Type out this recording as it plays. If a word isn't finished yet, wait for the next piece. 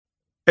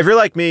If you're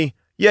like me,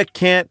 you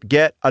can't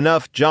get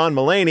enough John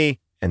Mulaney.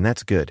 And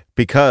that's good,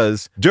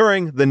 because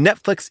during the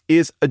Netflix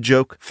is a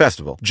Joke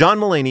Festival, John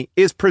Mulaney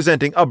is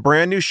presenting a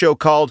brand new show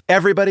called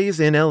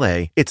Everybody's in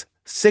LA. It's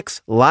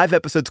 6 live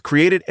episodes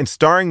created and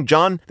starring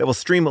John that will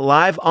stream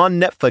live on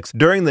Netflix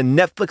during the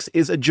Netflix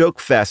is a Joke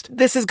Fest.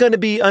 This is going to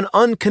be an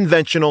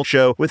unconventional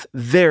show with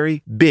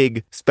very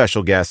big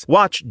special guests.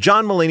 Watch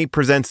John Mulaney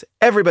Presents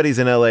Everybody's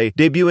in LA,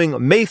 debuting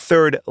May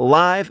 3rd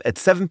live at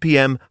 7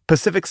 p.m.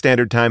 Pacific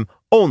Standard Time,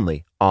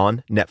 only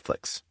on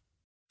Netflix.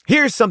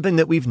 Here's something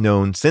that we've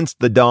known since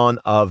the dawn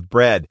of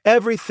bread.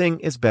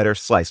 Everything is better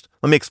sliced.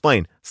 Let me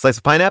explain. Slice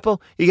a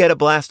pineapple, you get a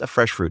blast of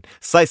fresh fruit.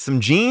 Slice some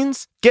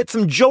jeans, get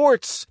some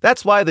jorts.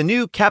 That's why the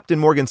new Captain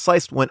Morgan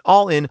Sliced went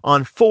all in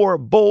on 4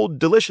 bold,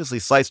 deliciously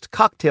sliced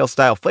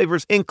cocktail-style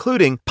flavors,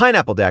 including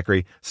pineapple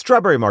daiquiri,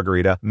 strawberry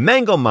margarita,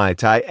 mango mai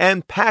tai,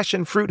 and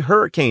passion fruit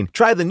hurricane.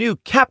 Try the new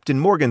Captain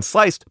Morgan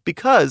Sliced,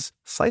 because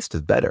sliced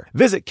is better.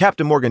 Visit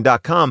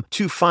CaptainMorgan.com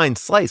to find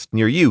Sliced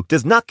near you.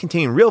 Does not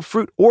contain real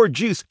fruit or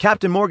juice.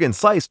 Captain Morgan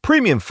Sliced,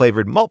 premium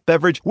flavored malt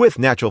beverage with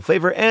natural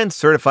flavor and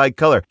certified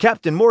color.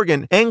 Captain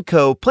Morgan &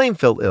 Co.,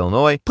 Plainfield,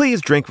 Illinois.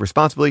 Please drink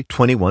responsibly.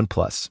 21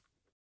 plus.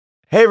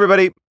 Hey,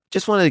 everybody.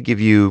 Just wanted to give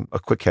you a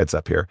quick heads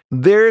up here.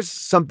 There's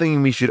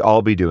something we should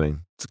all be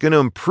doing. It's going to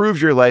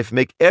improve your life,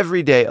 make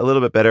every day a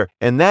little bit better,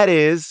 and that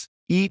is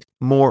eat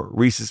more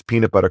Reese's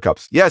peanut butter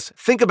cups. Yes,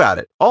 think about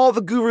it. All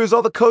the gurus,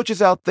 all the coaches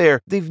out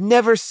there, they've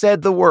never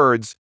said the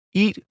words,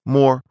 eat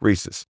more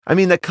Reese's. I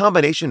mean, that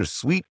combination of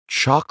sweet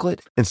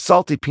chocolate and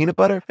salty peanut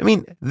butter, I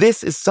mean,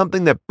 this is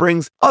something that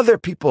brings other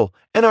people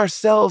and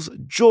ourselves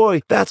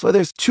joy. That's why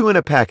there's 2 in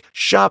a pack.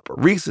 Shop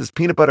Reese's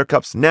peanut butter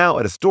cups now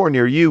at a store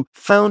near you,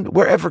 found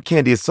wherever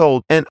candy is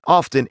sold, and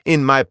often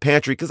in my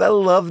pantry, because I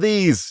love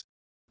these.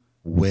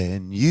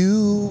 When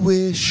you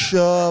wish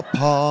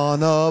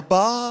upon a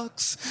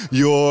box,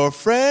 your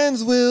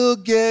friends will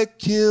get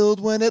killed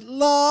when it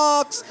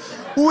locks.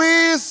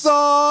 We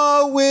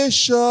saw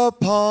wish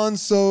upon,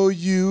 so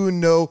you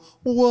know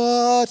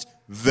what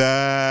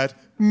that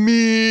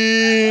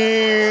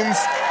means.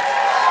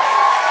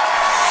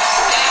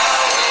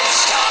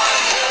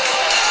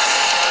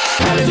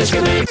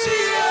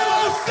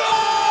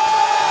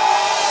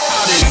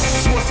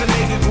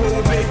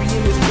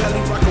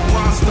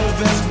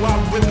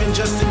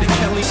 Justin to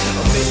Kelly,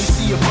 or maybe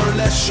see a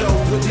burlesque show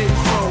with Nick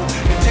Crow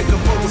and take a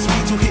boat with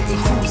speed to hitting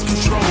cruise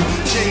control.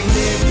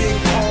 J-Man, Big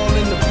Paul,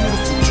 and the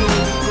beautiful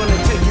June. Gonna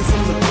take you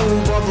from the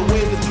groove all the way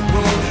to the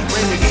room.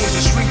 Rain the games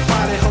of Street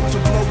Fighter, help to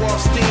blow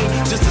off steam.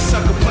 Just a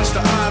sucker punch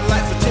the odd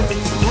life for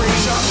Timothy Green.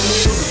 Sharp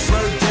little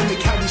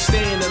birdemic, how we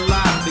staying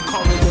alive. They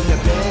call me when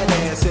they're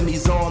badass and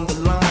he's on the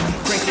line.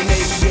 Cranking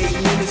 88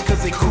 minutes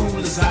cause they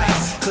cool as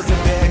ice. Cause the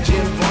bad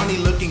Jim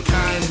Varney looking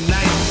kinda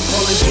nice.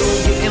 Paul and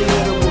June getting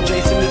literal,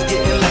 Jason is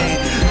getting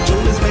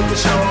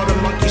show all the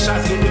monkey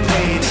shots getting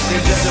paid.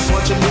 There's just a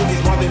bunch of movies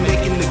while they're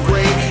making the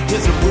grade.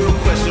 Here's a real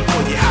question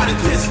for you. How did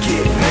this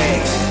get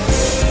made?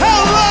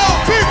 Hello,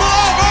 people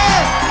of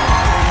Earth!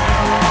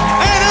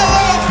 And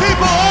hello,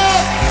 people of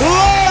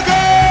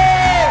Largo!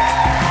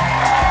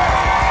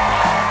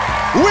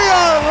 We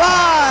are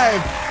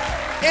live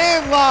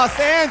in Los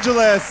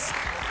Angeles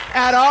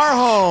at our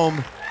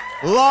home,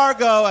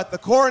 Largo, at the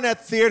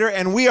Coronet Theater,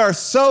 and we are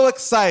so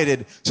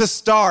excited to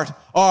start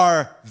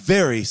our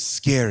very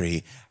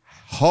scary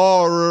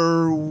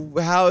horror.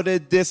 How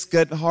did this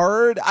get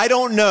hard? I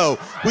don't know.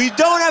 We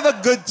don't have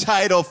a good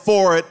title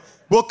for it.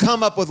 We'll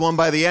come up with one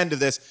by the end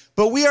of this.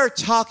 But we are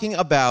talking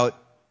about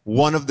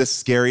one of the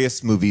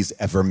scariest movies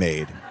ever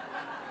made.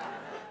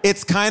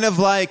 It's kind of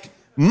like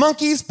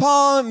Monkey's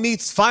Paw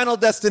meets Final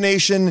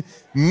Destination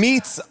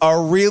meets a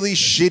really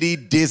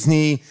shitty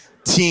Disney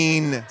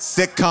teen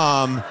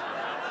sitcom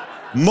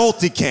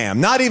multicam.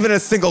 Not even a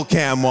single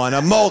cam one,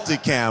 a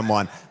multicam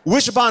one.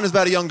 Wish Upon is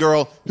about a young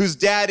girl whose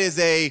dad is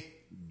a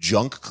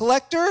junk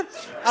collector,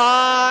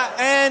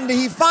 and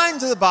he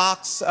finds a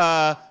box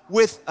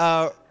with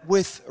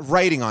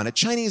writing on it,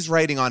 Chinese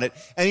writing on it,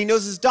 and he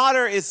knows his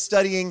daughter is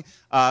studying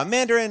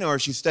Mandarin, or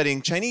she's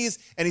studying Chinese,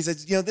 and he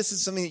says, you know, this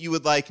is something that you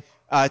would like,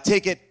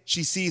 take it.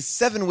 She sees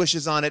 7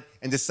 wishes on it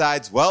and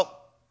decides, well,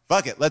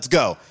 fuck it, let's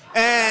go.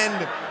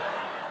 And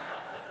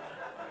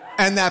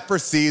that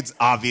proceeds,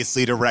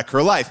 obviously, to wreck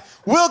her life.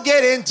 We'll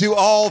get into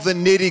all the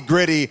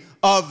nitty-gritty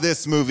of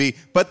this movie,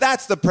 but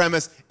that's the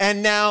premise.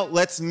 And now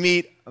let's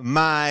meet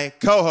my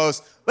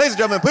co-host. Ladies and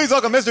gentlemen, please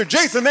welcome Mr.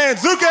 Jason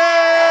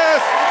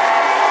Mantzoukas!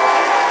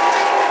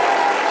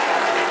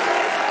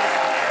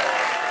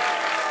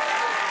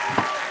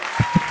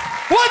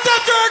 What's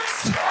up,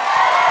 jerks?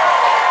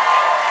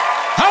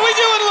 How we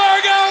doing,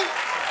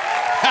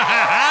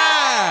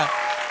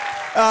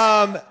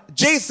 Largo?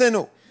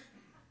 Jason,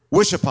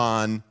 Wish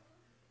Upon,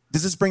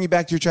 does this bring you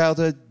back to your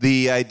childhood?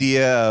 The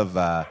idea of,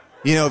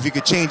 if you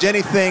could change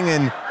anything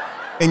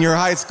in your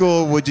high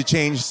school, would you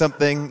change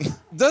something?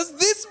 Does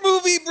this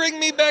movie bring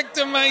me back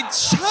to my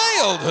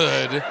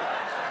childhood?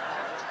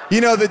 You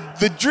know,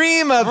 the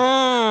dream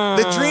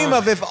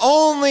of if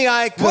only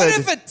I could. What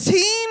if a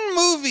teen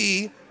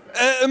movie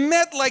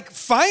met like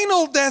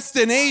Final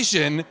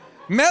Destination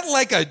Met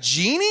like a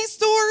genie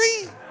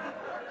story?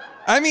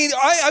 I mean,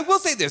 I will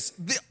say this.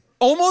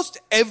 Almost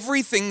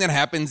everything that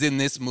happens in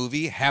this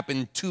movie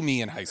happened to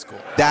me in high school.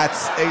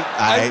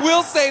 I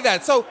will say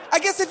that. So I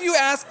guess if you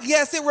ask,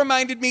 yes, it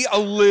reminded me a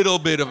little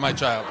bit of my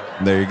childhood.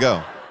 There you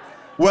go.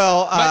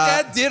 Well, my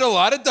dad did a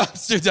lot of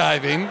dumpster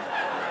diving.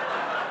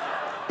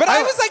 But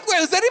I was like,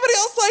 wait, is anybody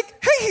else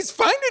like, hey, he's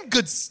finding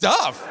good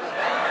stuff?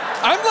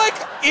 I'm like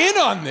in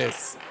on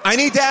this. I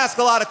need to ask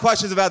a lot of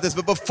questions about this,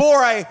 but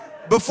before I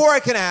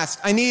can ask,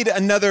 I need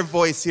another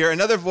voice here,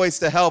 another voice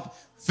to help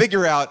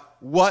figure out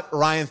what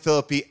Ryan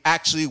Phillippe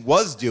actually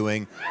was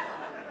doing.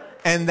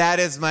 And that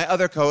is my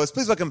other co-host.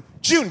 Please welcome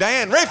June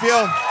Diane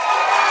Raphael.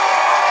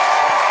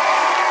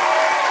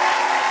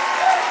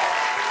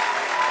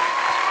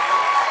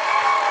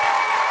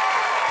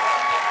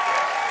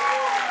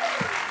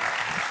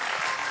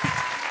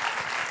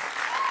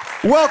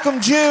 Welcome,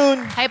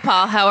 June. Hi,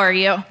 Paul. How are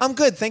you? I'm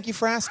good. Thank you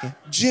for asking.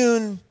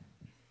 June,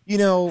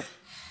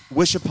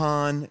 Wish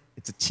Upon,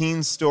 it's a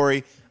teen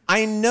story.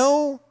 I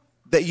know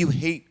that you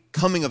hate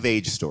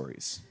coming-of-age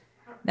stories.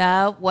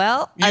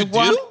 Well, you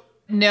do?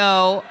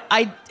 No,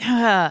 I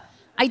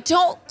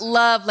don't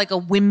love like a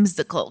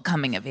whimsical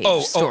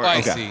coming-of-age story. Oh,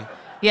 I see.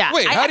 Yeah.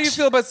 Wait, how do you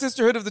feel about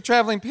Sisterhood of the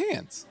Traveling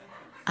Pants?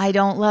 I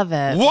don't love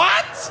it.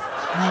 What?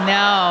 I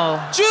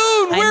know.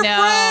 June, we're friends.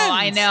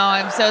 I know.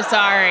 I'm so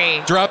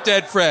sorry. Drop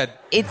Dead Fred.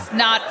 It's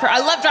not. I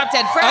love Drop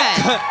Dead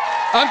Fred.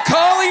 I'm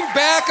calling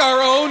back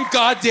our own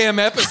goddamn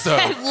episode.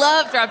 I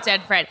love Drop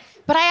Dead Fred,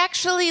 but I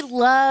actually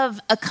love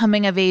a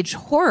coming-of-age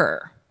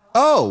horror.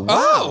 Oh,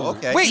 wow.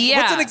 Okay. Wait,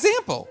 Yeah. what's an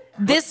example?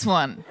 This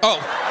one. Oh.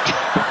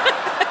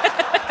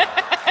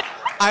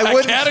 I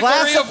wouldn't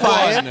category of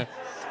classify one. it.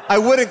 I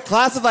wouldn't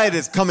classify it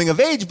as coming of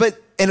age, but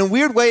in a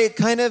weird way,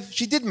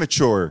 she did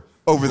mature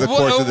over the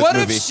course of this what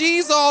movie. if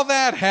She's All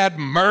That had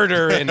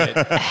murder in it?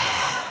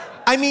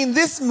 I mean,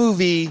 this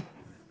movie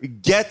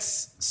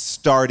gets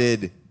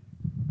started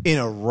in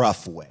a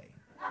rough way.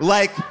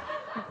 Like,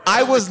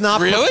 I was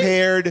not Really?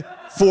 prepared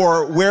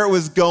for where it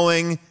was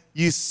going.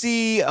 You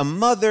see a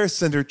mother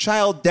send her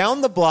child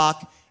down the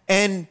block,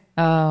 and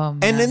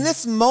in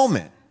this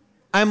moment,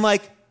 I'm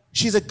like,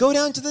 she's like, go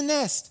down to the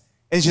nest.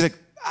 And she's like,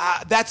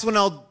 that's when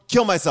I'll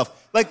kill myself.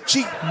 Like,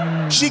 she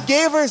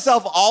gave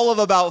herself all of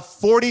about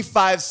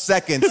 45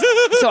 seconds.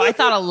 So I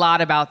thought a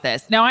lot about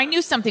this. Now, I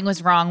knew something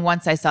was wrong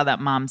once I saw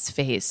that mom's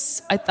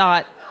face. I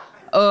thought,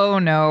 oh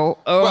no,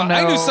 no.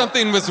 I knew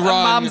something was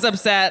wrong. Mom's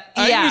upset.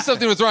 I knew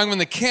something was wrong when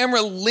the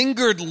camera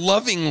lingered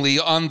lovingly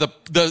on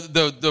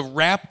the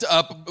wrapped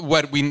up,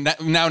 what we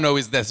now know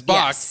is this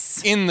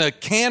box, in the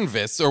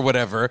canvas or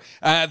whatever.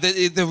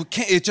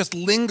 It just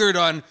lingered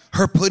on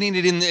her putting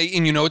it in,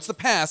 and it's the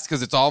past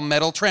because it's all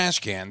metal trash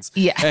cans.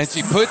 Yes. And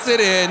she puts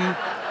it in,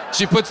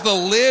 she puts the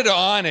lid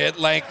on it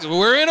like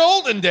we're in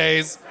olden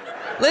days.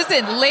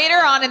 Listen,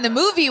 later on in the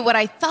movie, what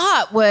I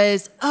thought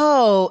was,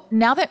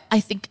 now that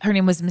I think her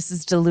name was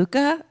Mrs.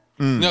 DeLuca.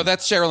 No,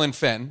 that's Sherilyn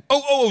Fenn.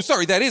 Oh,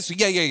 sorry, that is.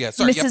 Yeah.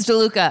 Sorry. Mrs.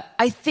 DeLuca.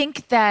 I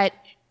think that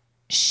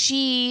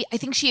she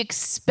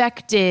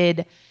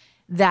expected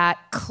that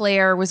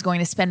Claire was going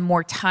to spend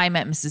more time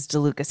at Mrs.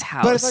 DeLuca's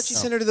house. But I thought she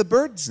sent her to the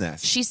bird's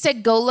nest. She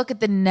said, go look at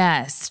the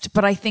nest.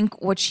 But I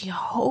think what she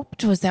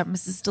hoped was that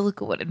Mrs.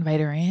 DeLuca would invite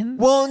her in.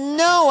 Well,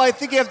 no, I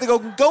think you have to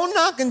go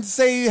knock and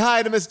say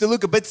hi to Miss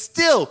DeLuca. But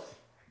still,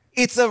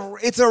 it's a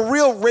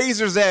real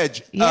razor's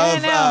edge. Yeah, I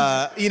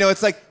know.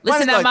 It's like,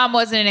 Listen, that mom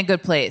wasn't in a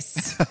good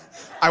place.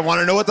 I want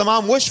to know what the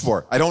mom wished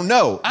for. I don't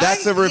know.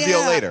 That's a reveal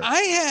later. I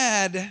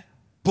had,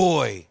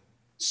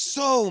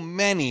 so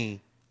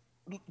many.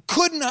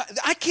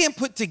 I can't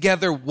put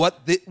together what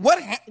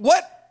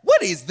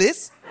is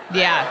this?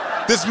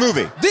 Yeah. This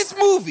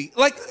movie.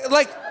 Like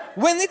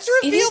when it's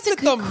revealed that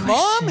the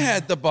mom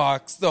had the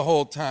box the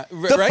whole time.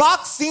 The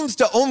box seems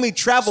to only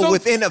travel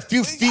within a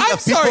few feet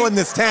of people in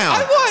this town.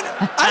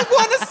 I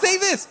want to say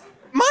this.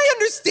 My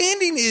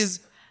understanding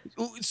is,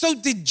 so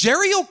did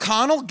Jerry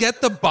O'Connell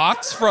get the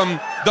box from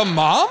the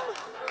mom?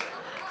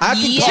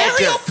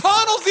 Jerry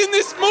O'Connell's in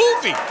this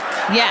movie.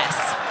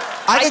 Yes.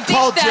 I can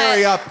call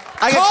Jerry up.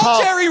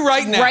 Call Jerry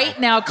right now. Right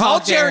now, call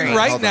Jerry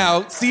right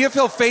now. See if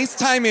he'll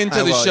FaceTime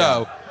into the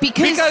show. Yeah.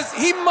 Because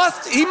he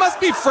must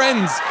be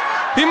friends.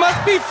 He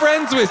must be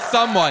friends with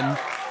someone.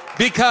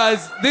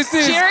 Because this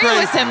is Jerry crazy.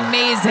 was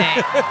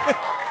amazing.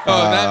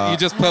 You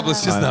just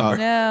published his number.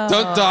 No.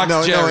 Don't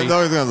dox Jerry. No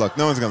one's gonna look.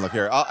 No one's gonna look.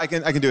 Here, I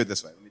can do it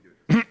this way.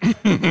 Let me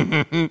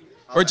do it.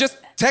 Or just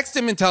text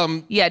him and tell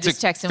him. Yeah, just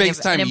text him.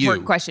 FaceTime an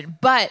important question.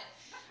 But,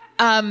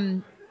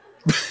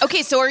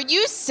 okay, so are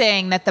you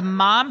saying that the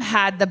mom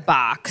had the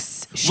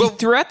box, she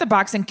threw out the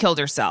box and killed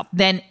herself,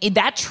 then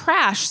that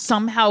trash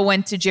somehow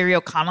went to Jerry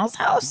O'Connell's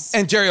house?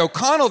 And Jerry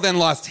O'Connell then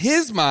lost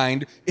his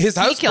mind. His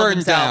house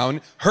burned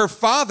down. Her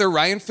father,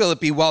 Ryan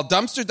Phillippe, while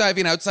dumpster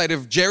diving outside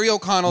of Jerry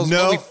O'Connell's...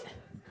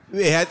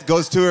 It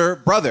goes to her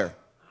brother.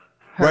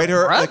 Her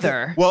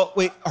brother?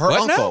 Her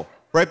uncle. Now?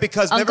 Right?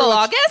 Because Uncle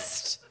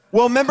August?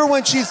 Well, remember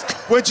when she's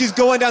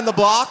going down the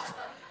block?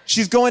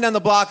 She's going down the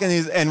block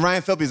and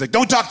Ryan Phillippe's like,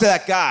 don't talk to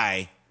that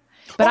guy.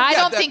 But I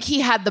don't think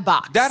he had the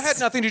box. That had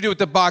nothing to do with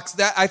the box.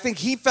 That I think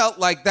he felt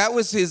like that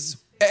was his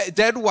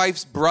dead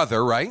wife's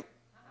brother, right?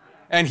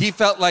 And he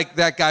felt like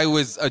that guy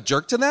was a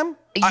jerk to them?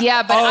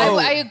 Yeah, but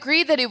I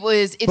agree that it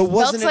felt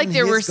wasn't it like in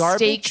there his were garbage?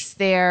 stakes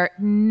there.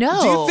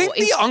 No. Do you think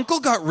the uncle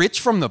got rich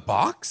from the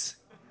box?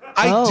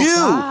 I do.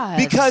 God.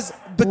 Because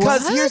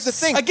What? here's the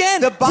thing.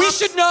 Again, the box, we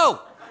should know.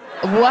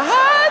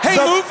 What? Hey,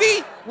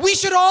 movie, we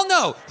should all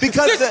know.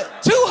 Because there's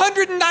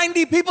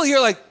 290 people here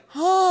like,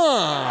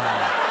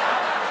 huh.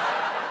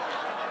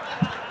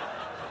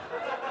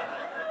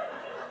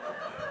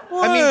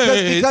 I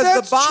mean, because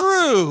that's the box.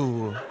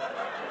 true.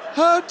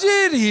 How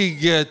did he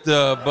get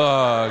the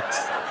box?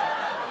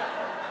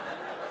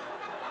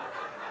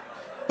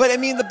 But I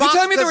mean, the You box.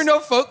 telling me there were does- no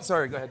folks?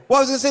 Sorry, go ahead. Well,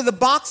 I was gonna say the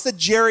box that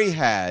Jerry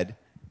had.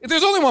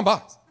 There's only one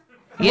box.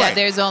 Yeah, Right.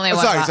 there's only Oh,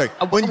 one. sorry.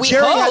 When We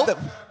Jerry hope. had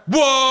the.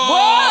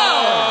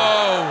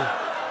 Whoa!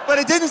 But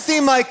it didn't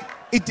seem like.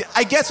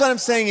 I guess what I'm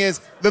saying is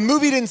the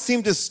movie didn't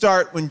seem to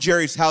start when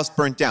Jerry's house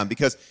burnt down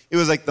because it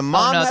was like the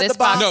mom Oh, no, had this the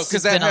box. box No, has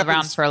 'cause that been around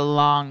happens for a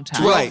long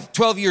time. 12, Right.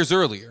 12 years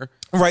earlier.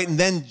 Right, and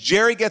then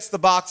Jerry gets the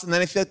box, and then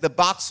I feel like the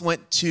box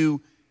went to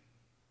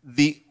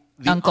the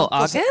Uncle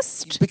uncle's-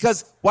 August?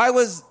 Because why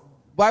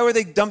were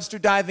they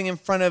dumpster diving in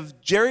front of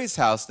Jerry's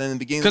house then in the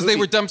beginning of Because the they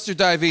were movie? dumpster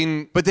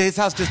diving. But his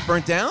house just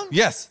burnt down?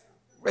 Yes,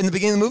 In the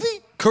beginning of the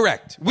movie?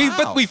 correct. Wow.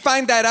 But we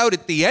find that out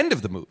at the end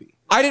of the movie.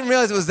 I didn't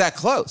realize it was that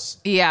close.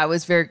 Yeah, it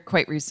was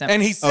quite recent.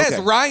 And he says, Okay.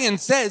 Ryan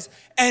says,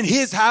 and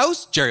his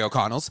house, Jerry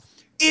O'Connell's,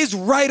 is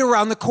right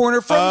around the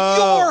corner from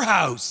your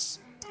house.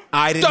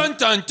 I didn't. Dun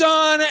dun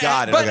dun.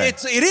 Got it, But okay.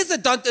 it is a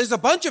dun. There's a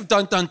bunch of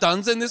dun dun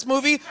duns in this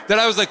movie that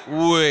I was like,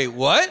 wait,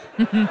 what?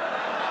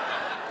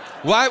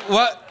 Why?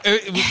 What?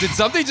 Did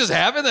something just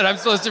happen that I'm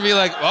supposed to be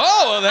like,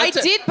 oh, well, that's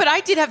I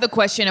did have the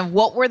question of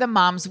what were the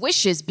mom's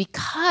wishes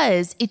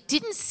because it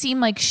didn't seem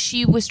like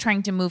she was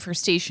trying to move her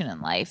station in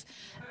life.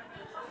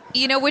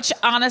 You know, which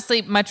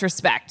honestly, much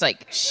respect.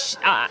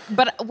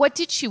 But what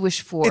did she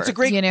wish for? It's a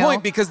great you know?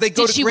 point because they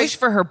go did to she great- wish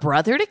for her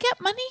brother to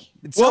get money?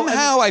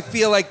 Somehow I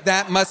feel like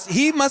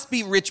he must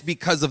be rich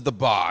because of the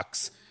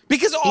box.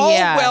 Because all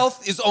Yeah.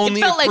 wealth is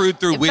only accrued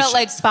through it wishes. felt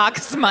like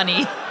Spock's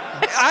money.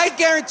 I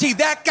guarantee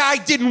that guy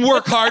didn't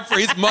work hard for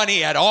his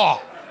money at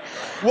all.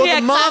 Well, yeah,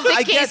 the mom, classic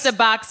I case guess, of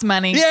box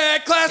money. Yeah,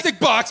 classic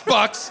box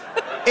bucks.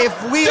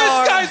 if we This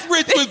are guy's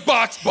rich with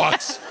box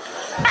bucks.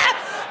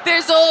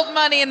 There's old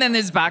money and then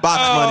there's box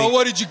Box money. money.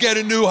 What did you get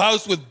a new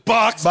house with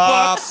box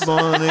box bucks?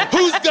 money,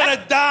 Who's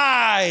gonna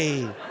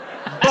die?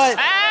 but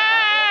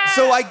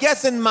so I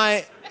guess in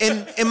my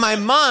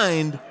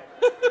mind,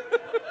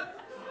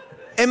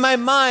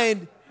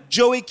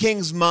 Joey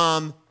King's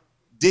mom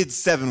did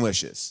 7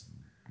 wishes.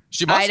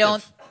 She must I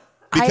don't. have.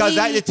 Because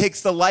I- it takes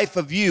the life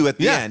of you at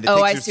the Yeah. end. It Oh,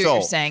 takes I your see soul. what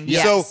you're saying. So,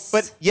 Yes.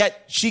 but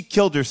yet she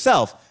killed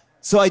herself.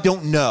 So I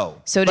don't know.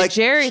 So did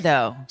Jerry,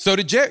 though. So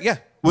did Jerry. Yeah.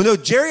 Well, no,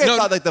 Jerry. I No,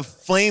 thought like the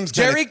flames.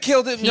 kinda- Jerry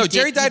killed him. He No, did-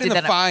 Jerry he died in did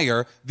the that.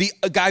 fire. The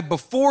guy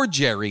before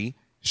Jerry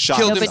Shot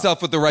killed him.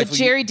 himself with the rifle. But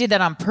Jerry did that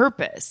on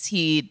purpose.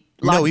 He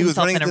locked No, he was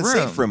himself running in a to the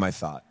room. safe room. I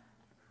thought.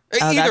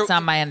 Oh, that's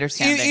not my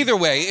understanding. Either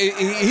way,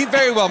 he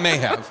very well may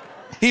have.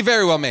 He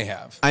very well may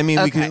have. I mean,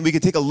 Okay. we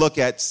could take a look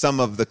at some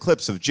of the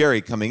clips of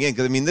Jerry coming in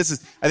because I mean, this is.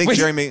 I think Wait,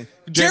 Jerry.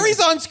 Jerry's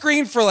on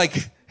screen for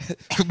like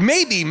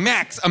maybe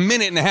max a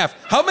minute and a half.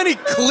 How many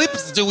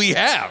clips do we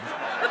have?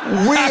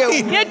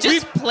 Yeah,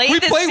 just play we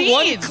the play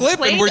one scene. clip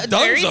Play and we're the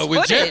done Jerry's so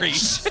with Jerry.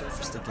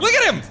 footage. Look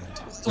at him.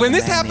 When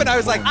this happened, I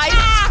was like, I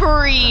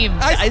screamed.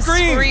 I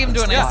screamed.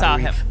 when I saw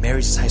him.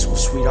 Marries his high school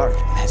sweetheart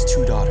and has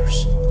 2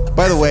 daughters.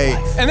 By the way,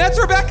 and that's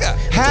Rebecca.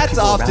 hats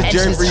people off to around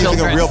Jerry his for using a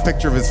children. real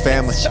picture of his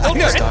family. Oh,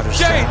 no, His daughter's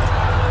Jerry.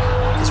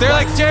 His They're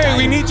wife like, Jerry, died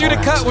we in need you to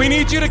car come. accident. We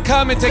need you to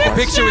come and take a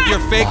picture with your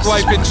fake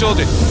wife and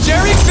children.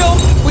 Jerry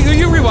filmed. Will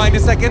you rewind a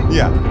second?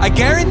 Yeah. I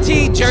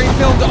guarantee Jerry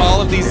filmed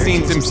all of these Jerry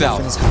scenes takes himself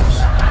in himself. his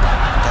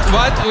house.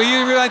 What? Will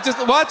you rewind?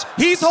 Just watch.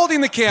 He's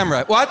holding the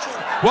camera. Watch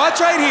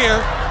right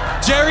here.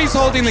 Jerry's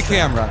holding the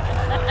camera.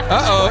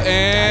 Uh-oh,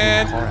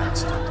 and Car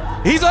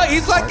accident.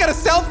 he's like got a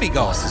selfie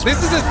going.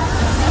 This is his.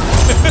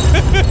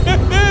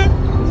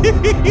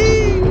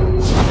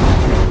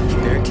 He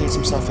barricades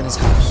himself in his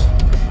house.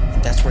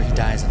 And that's where he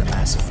dies in a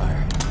massive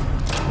fire.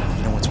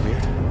 You know what's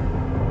weird?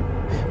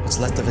 What's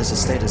left of his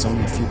estate is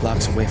only a few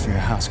blocks away from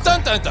your house.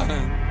 Dun dun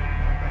dun.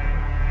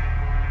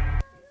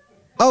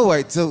 Oh,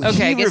 right. So Okay,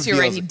 he I guess you're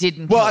right. reveals He it.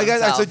 didn't Well, kill I guess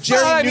so. himself.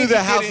 Jerry Well, I knew mean, the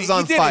he house did it. was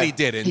on He did it, fire. he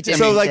didn't. He did it.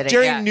 So He like did it,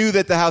 Jerry yeah. knew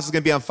that the house was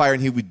going to be on fire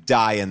and he would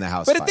die in the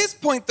house. But fire. at this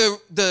point,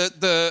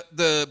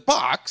 the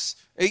box,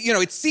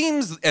 it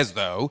seems as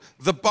though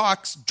the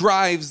box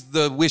drives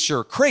the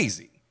wisher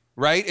crazy,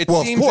 right? It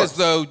Well, of seems course. as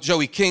though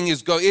Joey King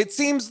is going. It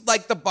seems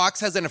like the box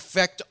has an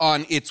effect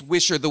on its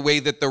wisher the way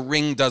that the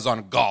ring does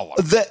on Gollum.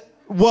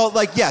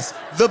 Yes,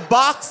 the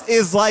box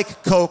is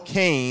like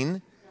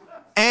cocaine,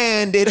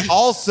 and it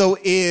also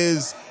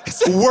is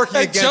working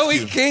Like against Joey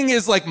you. King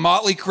is like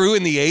Motley Crue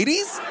in the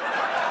 80s?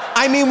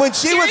 I mean, when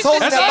she was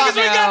holding As that long box, as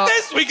we got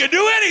this, we can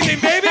do anything,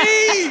 baby.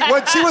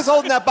 when she was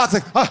holding that box,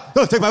 like,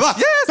 don't take my box.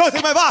 Yes. Don't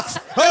take my box.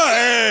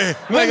 Hey.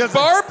 When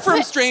Barb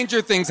from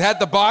Stranger Things had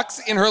the box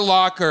in her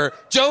locker,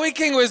 Joey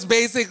King was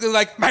basically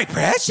like, my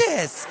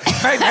precious,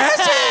 my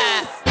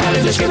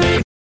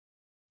precious.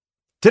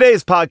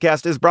 Today's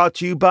podcast is brought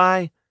to you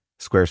by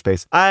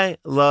Squarespace. I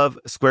love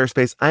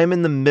Squarespace. I'm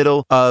in the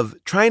middle of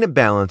trying to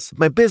balance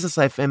my business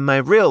life and my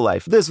real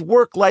life. This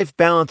work-life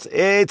balance,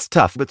 it's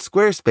tough, but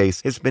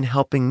Squarespace has been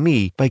helping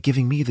me by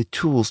giving me the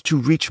tools to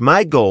reach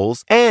my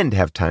goals and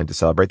have time to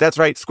celebrate. That's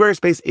right.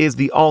 Squarespace is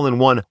the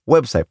all-in-one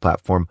website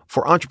platform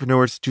for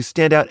entrepreneurs to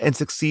stand out and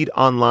succeed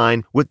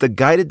online. With the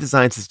guided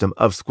design system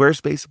of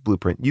Squarespace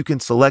Blueprint, you can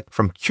select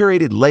from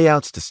curated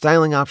layouts to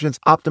styling options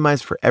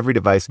optimized for every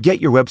device. Get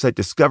your website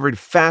discovered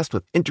fast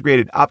with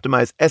integrated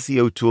optimized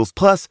SEO tools.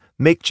 Plus,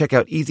 make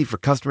checkout easy for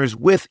customers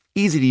with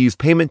easy-to-use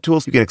payment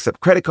tools. You can accept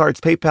credit cards,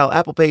 PayPal,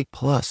 Apple Pay.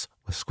 Plus,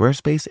 with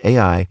Squarespace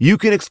AI, you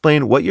can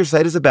explain what your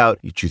site is about.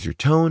 You choose your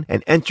tone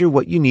and enter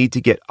what you need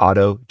to get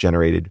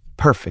auto-generated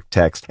perfect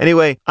text.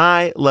 Anyway,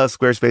 I love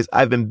Squarespace.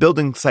 I've been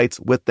building sites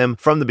with them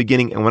from the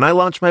beginning. And when I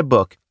launched my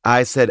book,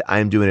 I said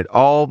I'm doing it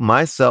all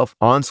myself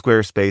on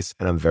Squarespace,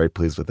 and I'm very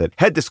pleased with it.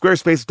 Head to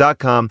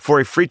squarespace.com for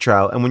a free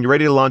trial. And when you're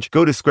ready to launch,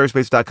 go to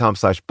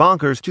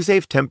squarespace.com/bonkers to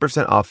save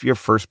 10% off your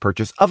first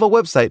purchase of a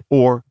website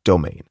or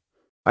domain.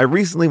 I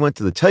recently went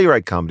to the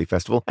Telluride Comedy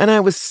Festival, and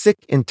I was sick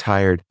and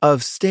tired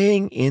of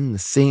staying in the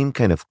same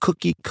kind of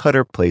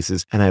cookie-cutter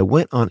places, and I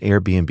went on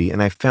Airbnb,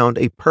 and I found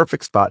a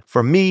perfect spot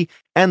for me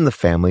and the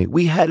family.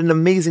 We had an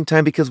amazing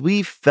time because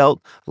we felt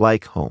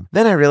like home.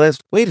 Then I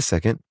realized, wait a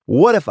second,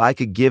 what if I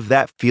could give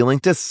that feeling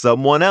to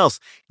someone else?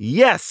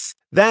 Yes!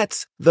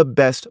 That's the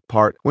best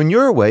part. When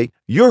you're away,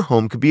 your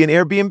home could be an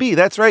Airbnb.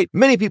 That's right.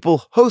 Many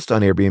people host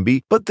on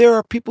Airbnb, but there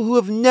are people who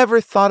have never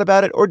thought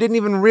about it or didn't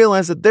even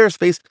realize that their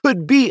space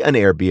could be an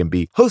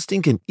Airbnb.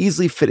 Hosting can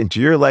easily fit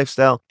into your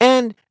lifestyle,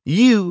 and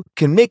you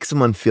can make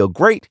someone feel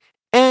great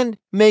and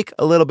make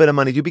a little bit of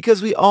money too,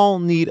 because we all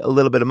need a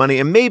little bit of money.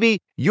 And maybe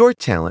your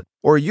talent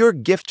or your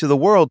gift to the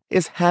world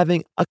is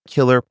having a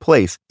killer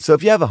place. So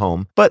if you have a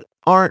home, but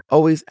aren't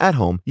always at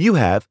home, you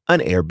have an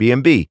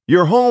Airbnb.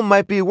 Your home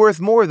might be worth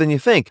more than you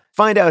think.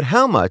 Find out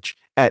how much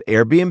at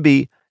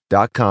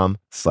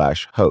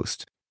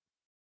airbnb.com/host.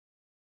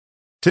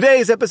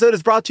 Today's episode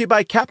is brought to you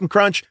by Captain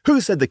Crunch.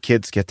 Who said the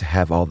kids get to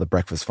have all the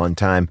breakfast fun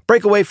time?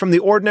 Break away from the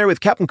ordinary with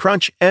Captain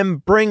Crunch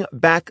and bring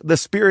back the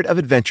spirit of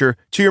adventure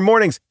to your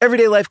mornings.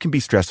 Everyday life can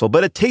be stressful,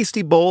 but a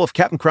tasty bowl of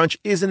Captain Crunch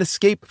is an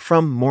escape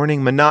from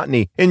morning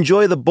monotony.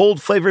 Enjoy the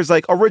bold flavors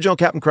like Original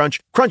Captain Crunch,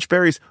 Crunch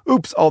Berries,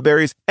 Oops All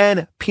Berries,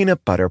 and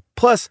peanut butter.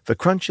 Plus, the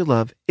crunch you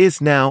love is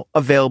now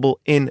available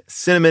in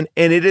cinnamon,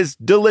 and it is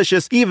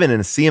delicious. Even in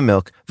a sea of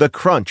milk, the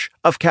crunch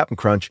of Captain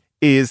Crunch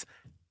is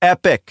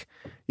epic.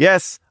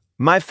 Yes,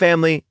 my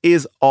family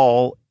is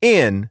all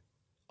in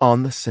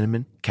on the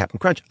cinnamon Captain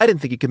Crunch. I didn't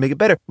think you could make it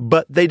better,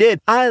 but they did.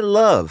 I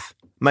love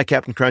my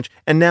Captain Crunch,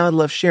 and now I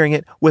love sharing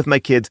it with my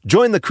kids.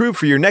 Join the crew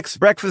for your next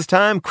breakfast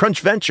time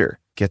crunch venture.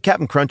 Get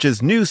Captain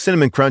Crunch's new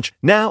Cinnamon Crunch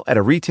now at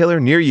a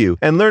retailer near you,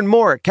 and learn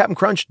more at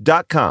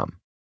CaptainCrunch.com.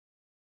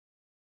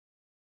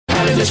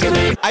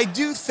 I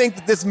do think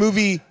that this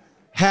movie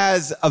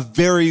has a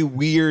very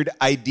weird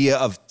idea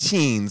of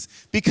teens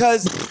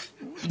because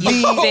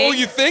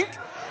You think?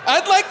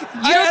 I'd like.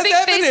 You don't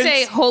think they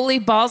say holy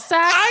ball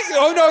sack?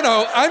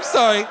 No. I'm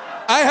sorry.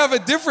 I have a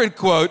different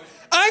quote.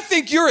 I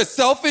think you're a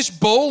selfish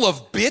bowl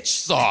of bitch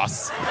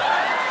sauce.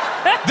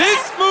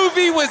 This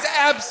movie was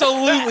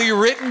absolutely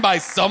written by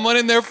someone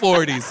in their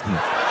 40s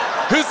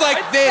who's like,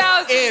 this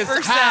is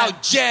 1,000%. how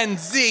Gen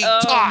Z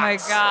talks. Oh my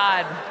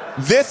God.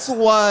 this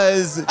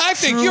was I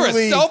think truly, you're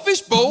a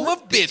selfish bowl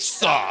of bitch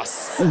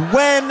sauce.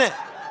 when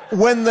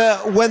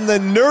the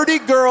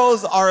nerdy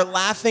girls are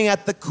laughing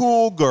at the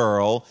cool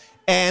girl,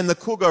 and the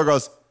cool girl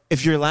goes,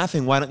 if you're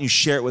laughing, why don't you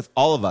share it with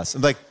all of us?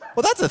 I'm like,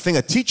 well, that's a thing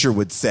a teacher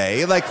would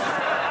say. Like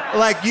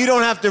you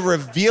don't have to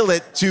reveal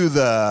it to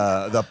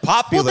the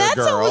popular Well, that's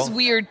girl. always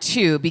weird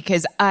too,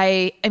 because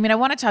I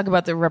want to talk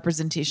about the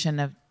representation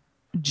of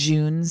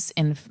Junes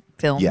in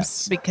films.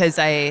 Yes. Because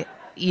I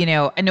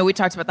know we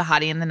talked about the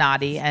hottie and the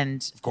naughty,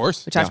 and Of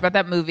course. we talked about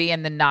that movie,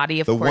 and the naughty,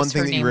 of The course, one thing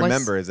her that name you was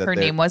remember is that her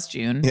they- name was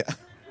June. Yeah.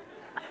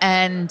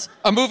 And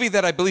A movie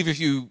that I believe if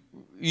you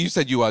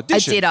said you auditioned I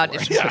did for.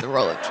 audition for the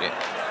role of June.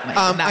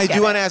 I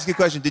do want to ask you a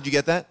question. Did you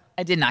get that?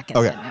 I did not get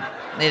Okay. that.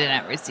 No. They did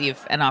not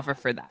receive an offer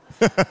for that.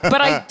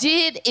 But I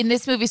did in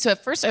this movie. So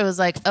at first I was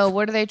like, oh,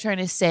 what are they trying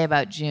to say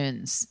about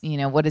Junes?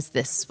 What is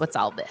this? What's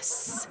all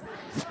this?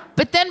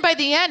 But then by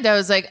the end, I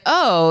was like,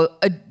 oh,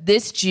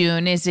 this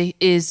June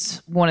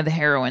is one of the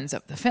heroines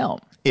of the film.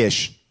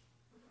 Ish.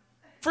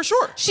 For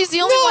sure. She's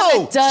the only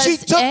one that does she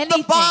took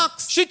anything. the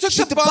box. She took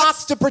the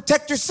box. to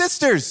protect her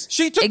sisters.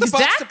 She took the box to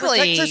Exactly.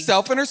 protect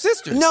herself and her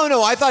sisters.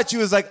 No, I thought she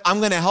was like, I'm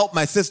going to help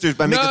my sisters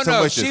by making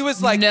some wishes. She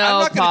was like, No, I'm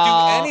not going to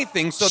Paul. do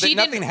anything so She that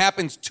nothing didn't-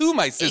 happens to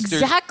my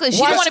sisters. Exactly.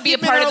 She Why didn't want to she be a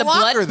keep it part in of the her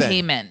locker, blood then?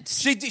 payment.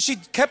 She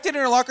kept it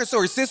in her locker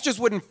so her sisters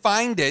wouldn't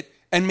find it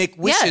and make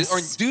wishes Yes.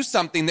 or do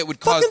something that would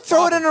cause Fucking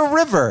throw it in problems. a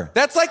river.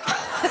 That's like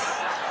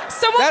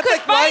Someone That's could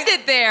like, why- find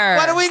it there.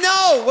 What do we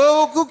know?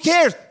 Well, who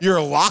cares?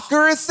 Your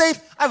locker is safe?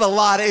 I have a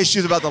lot of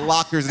issues about the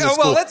lockers in the Oh,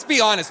 school. well, let's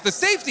be honest. The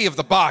safety of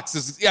the box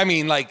is, I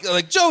mean, like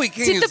Joey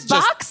King Did is the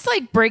just... box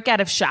like break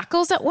out of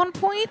shackles at one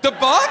point? The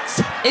box?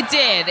 It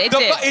did. It The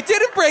did. It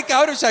didn't break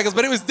out of shackles,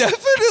 but it was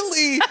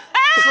definitely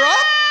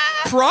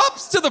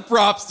props to the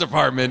props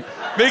department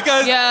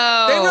because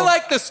Yo. they were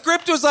like, the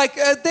script was like,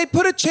 they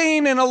put a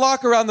chain and a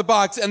lock around the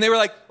box, and they were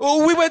like,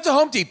 oh, we went to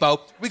Home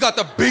Depot. We got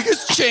the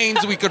biggest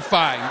chains we could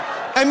find.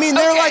 I mean,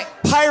 they're Okay.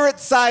 like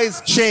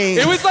pirate-sized chains.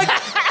 It was like,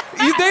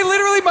 they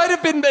literally might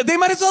have been, they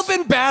might as well have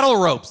been battle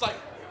ropes. Like,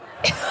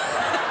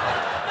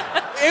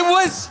 it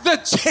was the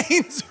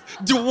chains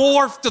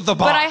dwarfed the box.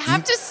 But I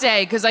have to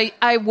say, because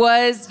I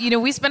was,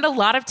 we spent a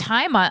lot of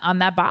time on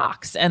that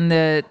box and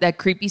that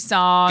creepy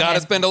song. Gotta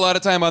and, spend a lot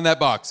of time on that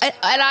box. and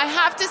I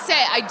have to say,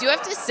 I do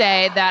have to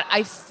say that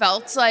I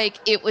felt like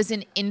it was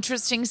an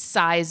interesting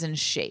size and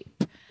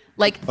shape.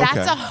 Like, that's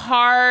Okay. a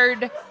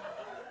hard...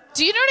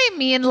 Do you know what I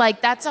mean?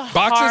 Like, that's a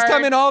Boxes hard...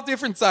 come in all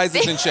different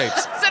sizes and shapes.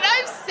 That's what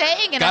I'm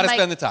saying. And Gotta I'm like,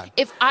 spend the time.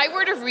 If I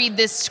were to read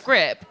this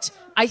script,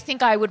 I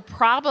think I would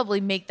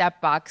probably make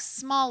that box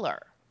smaller.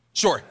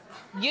 Sure.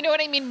 You know what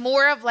I mean?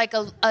 More of like a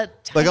like a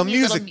tiny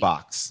music little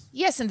box.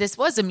 Yes, and this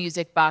was a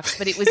music box,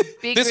 but it was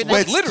bigger This than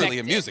was literally a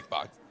expected. music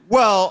box.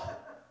 Well,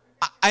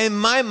 in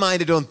my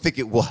mind, I don't think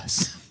it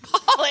was.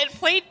 Paul, it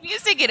played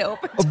music. It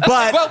opened.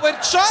 But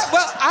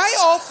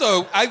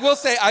I will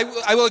say,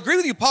 I will agree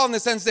with you, Paul, in the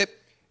sense that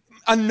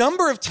a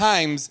number of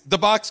times the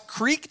box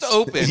creaked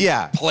open,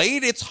 Yeah.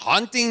 played its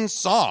haunting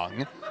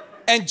song,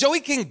 and Joey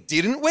King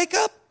didn't wake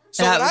up.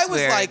 So That that I was was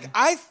weird. like,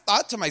 I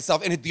thought to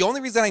myself, and the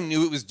only reason I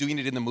knew it was doing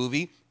it in the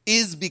movie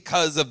is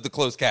because of the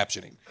closed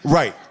captioning.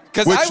 right.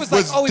 Because Which I was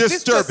like, oh, is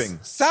disturbing.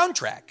 this just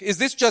soundtrack? Is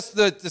this just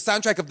the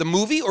soundtrack of the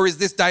movie, or is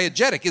this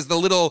diegetic? Is the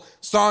little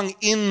song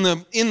in the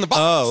box?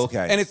 Oh,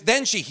 okay. And it's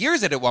then she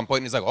hears it at one point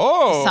and is like,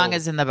 oh. The song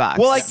is in the box.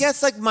 Well, I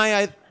guess like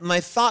my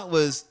thought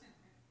was,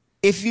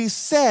 if you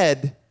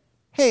said,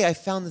 "Hey, I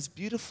found this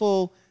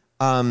beautiful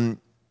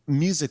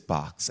music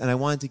box and I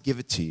wanted to give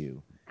it to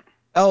you,"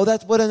 oh,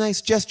 that's what a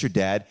nice gesture,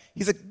 Dad.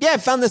 He's like, "Yeah, I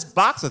found this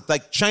box with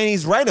like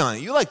Chinese writing on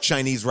it. You like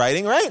Chinese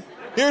writing, right?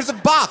 Here's a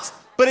box,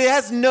 but it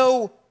has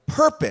no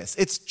purpose.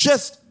 It's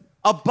just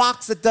a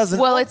box that doesn't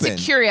Well, open."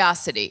 it's a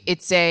curiosity.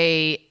 It's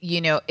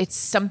it's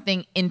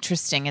something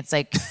interesting. It's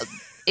like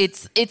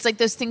it's like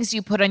those things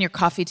you put on your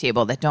coffee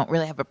table that don't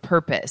really have a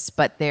purpose,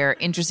 but they're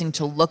interesting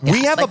to look at.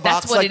 We have like, a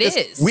box that's what like it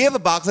this. is. We have a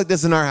box like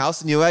this in our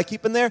house, and you know what I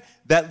keep in there?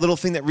 That little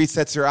thing that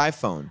resets your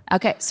iPhone.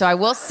 Okay, so I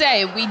will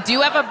say we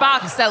do have a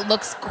box that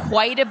looks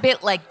quite a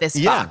bit like this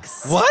Yeah.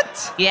 box.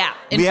 What? Yeah.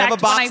 In We have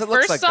fact, a box when I that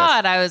looks first like saw this.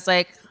 it, I was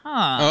like,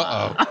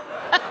 huh. Uh-oh.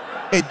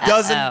 It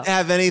doesn't Uh-oh.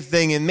 have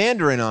anything in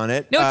Mandarin on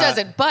it. No, it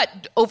doesn't.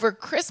 But over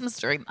Christmas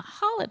during the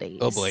holidays,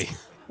 Oh, boy.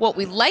 what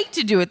we like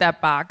to do with that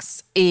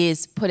box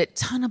is put a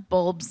ton of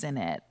bulbs in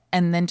it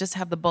and then just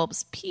have the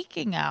bulbs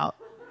peeking out.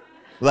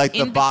 Like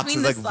the in box between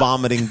is the like slots.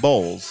 vomiting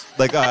bowls,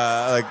 like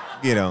a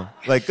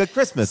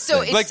Christmas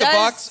So thing. it Like the does-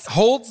 box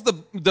holds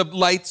the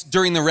lights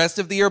during the rest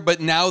of the year,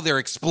 but now they're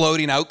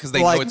exploding out because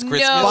they Like, know it's No.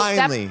 Christmas.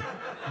 Finally,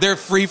 They're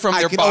free from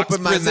I their can box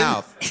open my prison.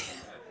 mouth.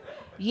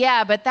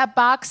 Yeah, but that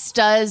box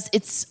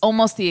it's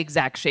almost the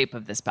exact shape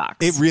of this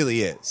box. It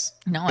really is.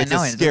 No, I it's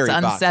know a it. scary It's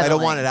box. I don't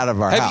unsettling. want it out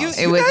of our Have you? house.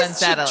 It you was guys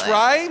unsettling. should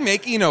try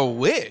making a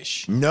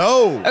wish.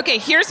 No. Okay,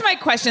 here's my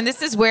question.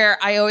 This is where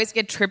I always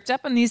get tripped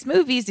up on these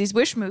movies, these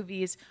wish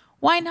movies.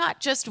 Why not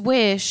just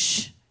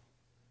wish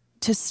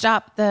to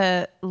stop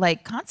the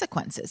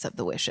consequences of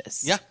the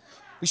wishes? Yeah.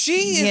 She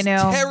is You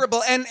know.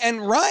 terrible, and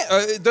Ryan,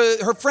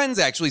 her friends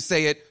actually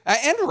say it,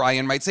 and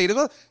Ryan might say it as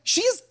well. She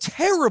is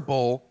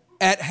terrible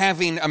at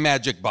having a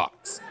magic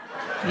box.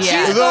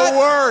 Yeah. She's The not-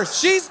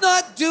 worst. She's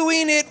not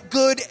doing it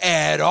good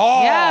at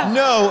all. Yeah.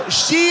 No,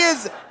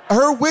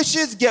 her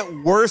wishes get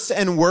worse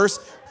and worse.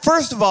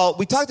 First of all,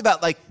 we talked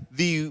about like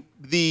the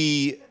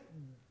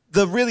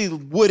really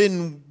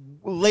wooden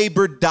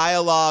labored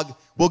dialogue.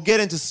 We'll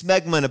get into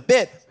smegma in a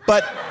bit,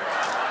 but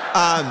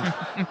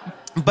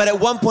at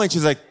one point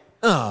she's like,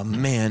 "Oh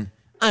man,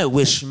 I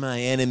wish my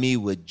enemy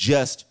would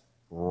just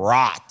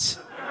rot."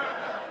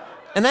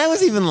 And I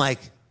was even like,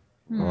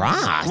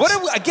 rot?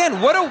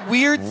 What a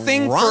weird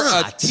thing for a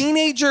Rot.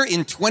 teenager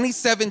in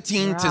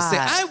 2017 to say.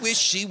 Rot. I wish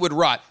she would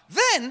rot.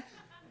 Then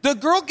the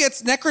girl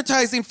gets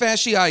necrotizing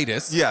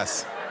fasciitis,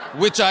 Yes.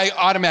 which I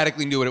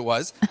automatically knew what it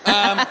was.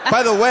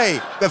 By the way,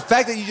 the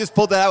fact that you just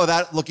pulled that out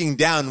without looking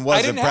down was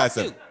I didn't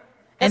impressive. have to.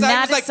 And 'Cause I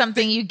that was is like,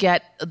 something you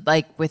get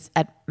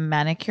at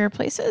manicure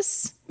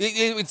places.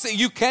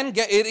 You can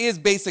get. It is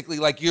basically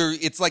like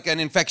it's like an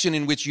infection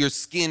in which your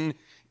skin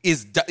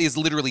is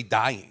literally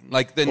dying.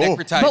 Like the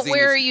necrotizing. But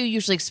where is- are you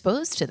usually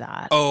exposed to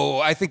that? Oh,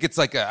 I think it's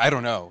like I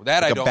don't know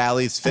that I Like a don't.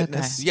 Bally's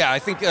Fitness. Okay. Yeah, I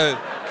think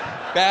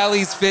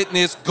Bally's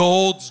Fitness,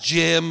 Gold's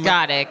Gym.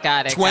 Got it.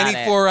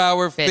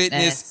 24-hour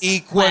fitness,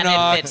 Equinox.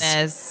 Planet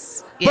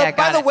Fitness. Yeah, But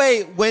by got the it.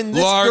 way, when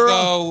this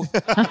girl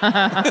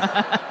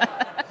Largo.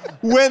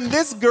 when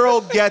this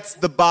girl gets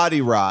the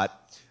body rot,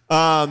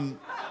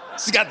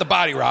 She's got the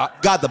body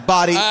rot. got the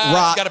body She's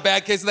rot. got a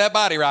bad case of that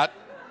body rot.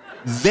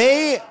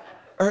 they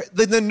are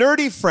the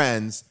nerdy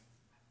friends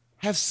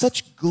have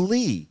such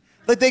glee.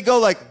 Like they go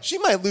like, she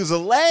might lose a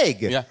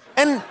leg. Yeah.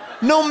 And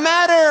no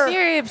matter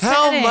Very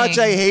how upsetting. much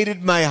I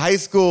hated my high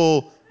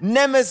school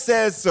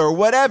nemesis or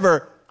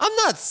whatever, I'm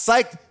not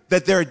psyched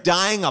that they're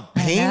dying a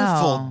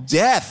painful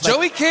death. Like,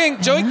 Joey King,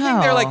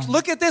 they're like,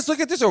 look at this,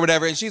 or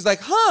whatever. And she's like,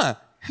 huh,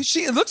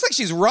 it looks like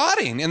she's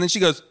rotting. And then she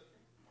goes,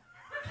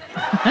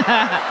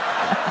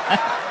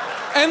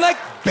 and like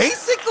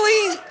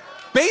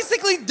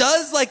basically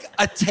does like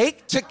a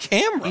take to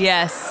camera.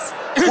 Yes.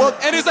 well,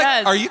 And it's He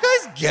like, does. are you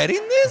guys getting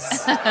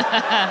this?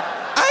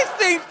 I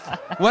think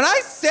when I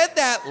said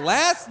that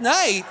last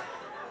night,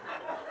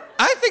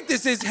 I think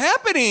this is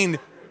happening.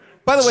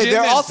 by the way, Jim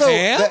they're and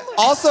Pam?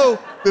 also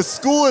the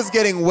school is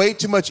getting way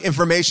too much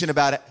information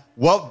about it.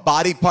 What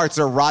body parts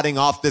are rotting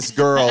off this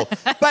girl?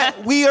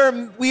 But we are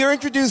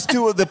introduced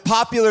to the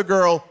popular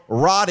girl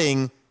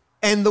rotting,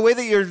 and the way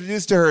that you're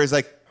introduced to her is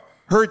like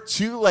her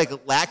two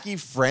like lackey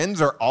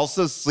friends are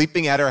also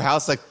sleeping at her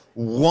house, like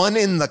one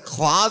in the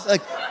closet.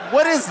 Like,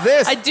 what is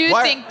this? I do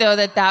think, though,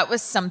 that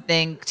was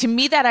something, to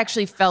me, that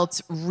actually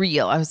felt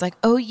real. I was like,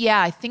 oh,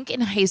 yeah, I think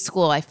in high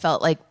school I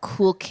felt like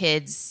cool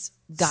kids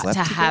got Slept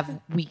to together? have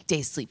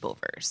weekday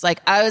sleepovers.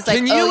 Like, I was like,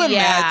 Can you oh,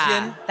 yeah,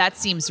 imagine? that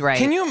seems right.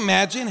 Can you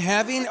imagine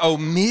having a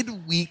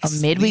midweek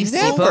midweek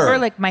Never. sleepover?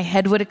 Like, my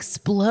head would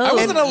explode. I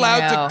wasn't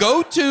allowed you know? to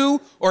go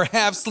to or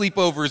have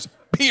sleepovers,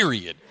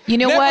 period. You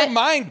know Never what?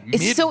 mind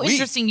It's so midweek.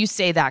 interesting you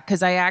say that,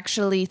 because I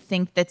actually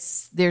think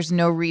there's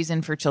no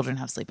reason for children to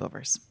have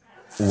sleepovers.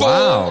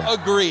 Full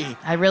agree.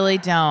 I really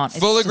don't. It's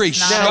Full just agree. not-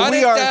 Shut Now, it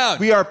we are down.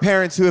 we are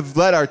parents who have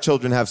let our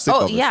children have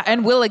sleepovers. Oh, yeah,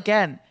 and will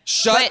again.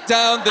 Shut But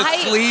down the I-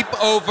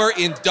 sleepover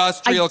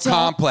industrial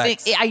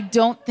complex. I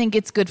don't think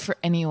it's good for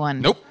anyone.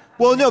 Nope.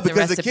 Well, no, It's a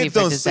because the recipe kids for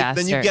don't sleep,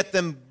 then you disaster. get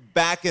them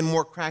back and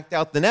more cracked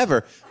out than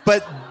ever.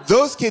 But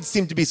those kids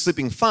seem to be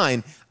sleeping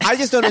fine. I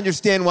just don't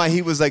understand why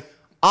he was like,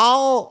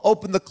 I'll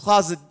open the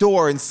closet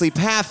door and sleep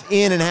half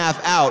in and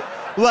half out.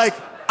 Like,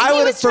 I He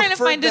would was have trying to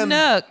preferred find them.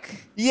 a nook.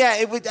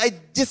 Yeah, I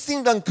just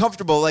seemed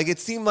uncomfortable. Like, it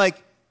seemed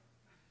like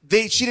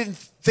she didn't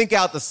think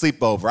out the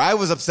sleepover. I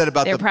was upset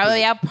about They're the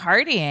probably out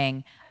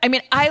partying. I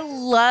mean, I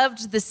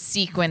loved the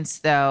sequence,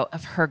 though,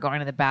 of her going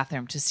to the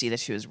bathroom to see that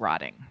she was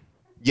rotting.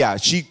 Yeah,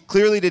 she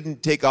clearly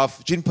didn't take off.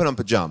 She didn't put on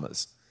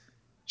pajamas.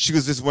 She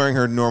was just wearing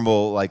her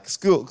normal like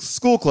school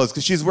clothes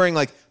because she's wearing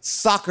like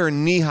soccer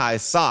knee-high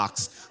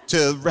socks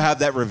to have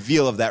that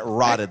reveal of that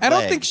rotted I don't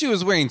leg. think she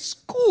was wearing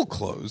school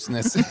clothes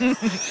necessarily.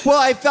 Well,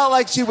 I felt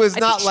like she was I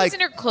not think she like was in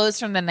her clothes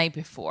from the night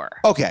before.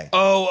 okay.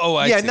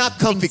 I yeah, see. not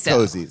comfy think so.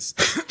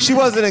 cozies. She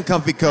wasn't in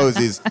comfy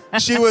cozies.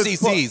 She was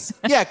CCs.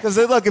 Yeah, because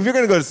look, if you're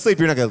gonna go to sleep,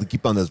 you're not gonna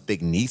keep on those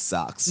big knee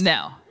socks.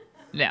 No.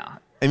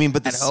 I mean,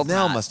 but the I'd hope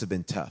smell not. must have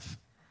been tough.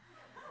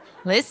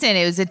 Listen,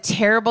 it was a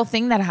terrible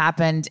thing that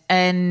happened,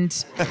 and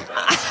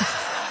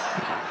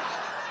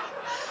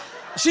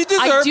She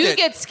deserved I do it.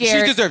 get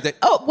scared. She deserved it.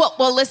 Oh,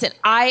 well, listen,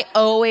 I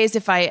always,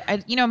 if I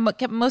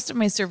get most of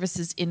my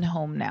services in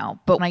home now,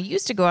 but when I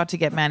used to go out to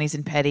get manis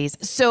and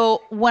petties.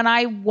 So when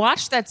I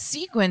watched that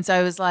sequence,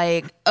 I was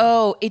like,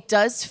 oh, it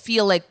does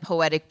feel like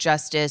poetic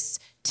justice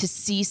to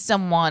see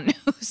someone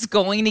who's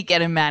going to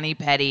get a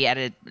mani-pedi at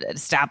an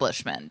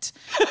establishment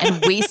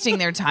and wasting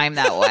their time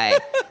that way.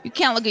 You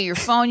can't look at your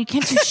phone. You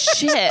can't do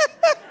shit.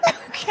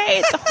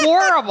 Okay, it's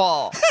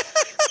horrible.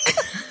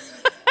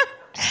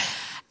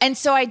 And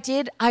so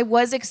I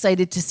was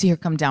excited to see her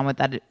come down with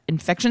that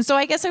infection. So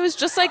I guess I was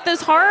just like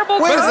this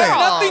horrible Wait a girl. second.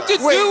 Nothing to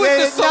do with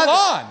they- the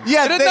salon.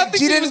 Yeah, it had they- nothing she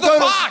to do didn't with the go to.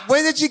 box.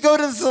 When did she go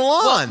to the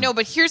salon? Well, no,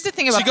 but here's the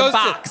thing about She goes the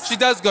box. she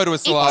does go to a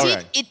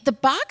salon. The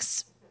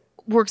box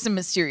works in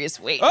mysterious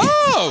ways.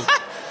 Oh,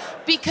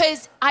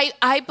 Because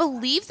I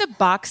believe the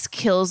box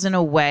kills in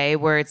a way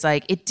where it's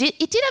like it did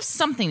have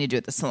something to do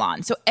with the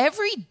salon. So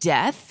every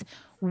death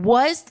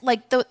was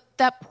like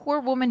that poor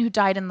woman who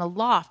died in the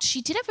loft.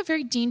 She did have a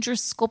very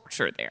dangerous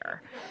sculpture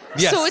there.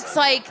 Yes. So it's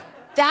like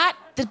that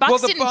the box Well,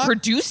 the didn't box-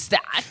 produce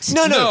that.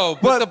 no,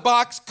 but the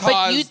box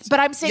caused. But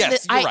I'm saying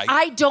yes, that you're right.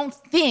 I don't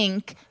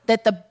think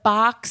that the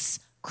box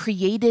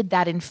created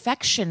that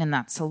infection in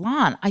that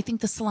salon. I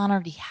think the salon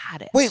already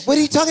had it. Wait, what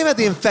are you talking about?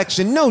 The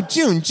infection? No,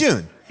 June.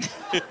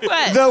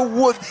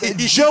 What?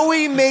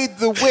 Joey made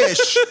the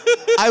wish.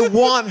 I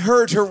want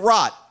her to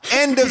rot.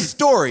 End of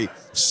story.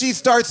 She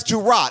starts to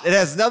rot. It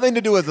has nothing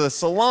to do with the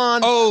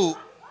salon. Oh,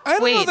 I don't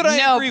know Wait, that I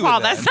no, agree Paul,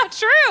 with that. that's not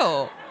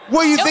true.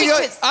 What you No, think?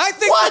 because- I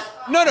think What?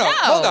 No, No.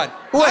 hold on.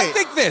 I Wait.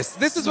 think this.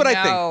 This is what I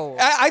No.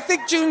 think. I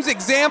think June's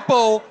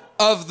example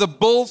of the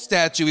bull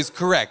statue is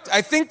correct.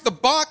 I think the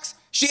box.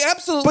 She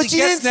absolutely But she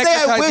gets didn't say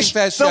I necrotizing wish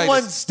fasciitis.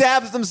 someone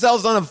stabs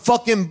themselves on a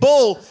fucking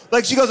bull.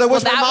 Like she goes, I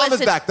wish my that mom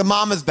was is back. The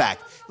mom is back.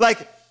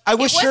 Like I It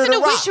wish her wasn't to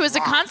a rot. wish, it was a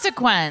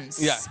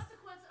consequence. Yeah.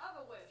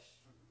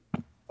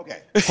 Okay,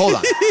 hold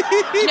on.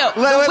 No,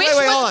 the Wait, wish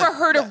hold was on. for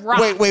her to rot.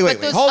 Wait. But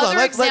those Hold on. other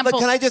Let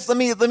examples-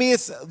 let me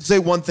say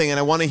one thing, and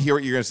I want to hear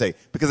what you're going to say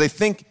because I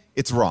think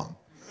it's wrong.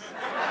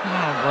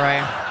 Oh,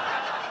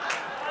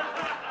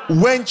 boy.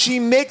 When she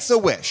makes a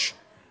wish,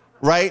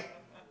 right?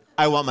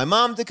 I want my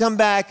mom to come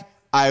back.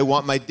 I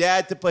want my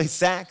dad to play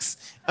sax.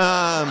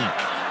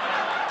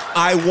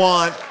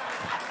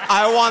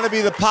 I want to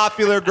be the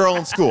popular girl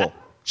in school.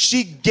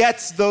 She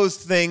gets those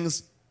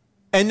things.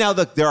 And now,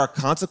 look, there are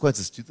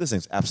consequences to those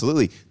things.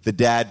 Absolutely. The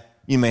dad,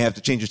 you may have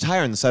to change your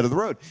tire on the side of the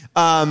road.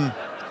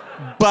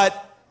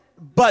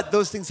 But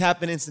those things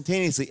happen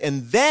instantaneously.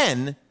 And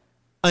then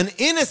an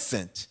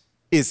innocent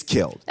is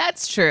killed.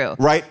 That's true.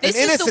 Right? This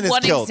An innocent is the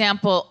one killed.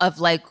 example of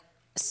like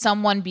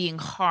someone being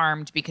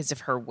harmed because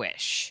of her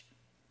wish.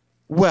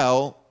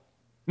 Well,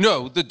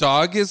 No, the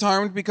dog is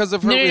harmed because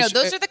of her No, wish.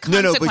 those are the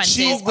no, consequences. but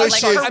she but,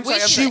 wishes, like, her I'm sorry,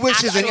 wish she is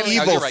wishes an actually-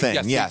 evil you're right. thing.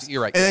 Yes, Yes.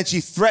 you're right. And then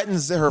she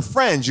threatens her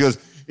friend. She goes,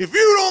 if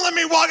you don't let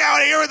me walk out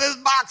of here with this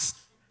box,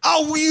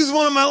 I'll use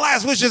one of my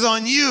last wishes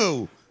on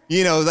you.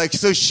 You know, like,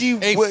 so she...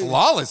 A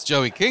flawless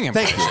Joey King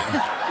Thank impression. you.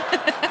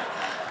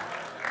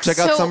 Check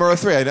out So- Summer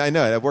 03. I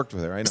know it. I worked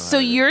with her. I know. So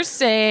you're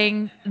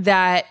saying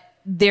that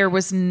there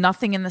was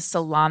nothing in the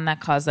salon that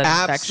caused that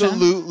infection?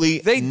 Absolutely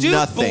They do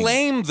nothing.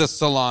 blame the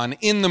salon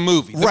in the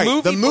movie. Right.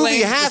 The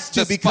movie blames has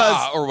the to because...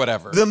 spa or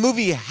whatever. The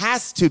movie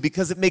has to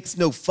because it makes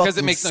no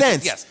fucking makes no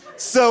sense. sense, yes.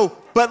 So,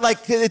 but like,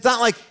 it's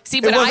not like... See,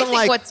 it but I wasn't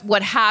think like,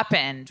 what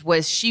happened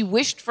was she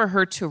wished for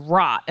her to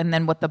rot, and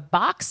then what the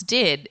box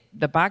did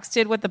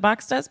what the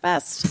box does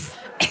best.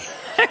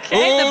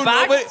 Okay, Oh, the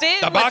box nobody-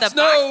 did the what box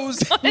knows.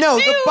 No,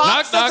 the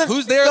box Knock, knock, doesn't.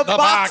 who's there? The The box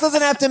box.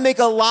 doesn't have to make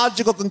a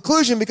logical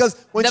conclusion because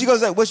when The- she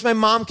goes, "I wish my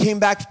mom came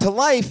back to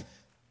life,"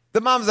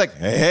 the mom's like,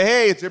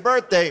 "Hey, it's your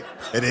birthday."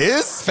 It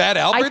is. Fat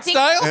Albert think-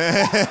 style?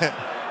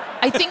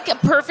 I think a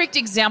perfect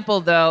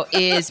example, though,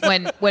 is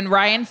when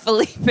Ryan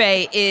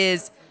Felipe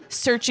is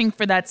searching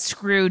for that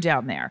screw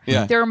down there.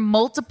 Yeah. There are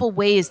multiple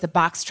ways the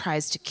box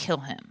tries to kill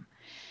him.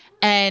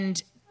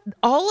 And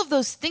all of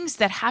those things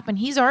that happen,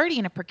 he's already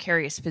in a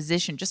precarious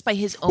position just by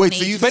his own Wait,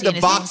 so you agency think the and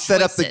his own box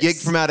set up the gig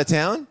choices. from out of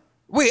town?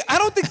 Wait, I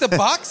don't think the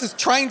box is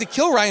trying to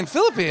kill Ryan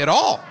Phillippe at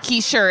all.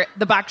 The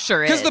box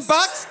sure is. Because the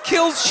box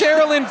kills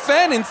Sherilyn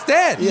Fenn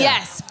instead.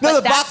 Yes, No,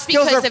 but the box that's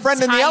kills because her of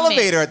friend in the timing.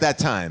 elevator at that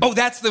time. Oh,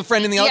 that's the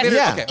friend in the Yes. elevator?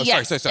 Yeah. Okay. Oh,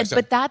 Yes, sorry.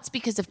 But that's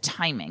because of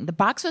timing. The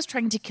box was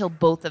trying to kill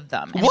both of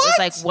them. And What? it was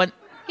like one.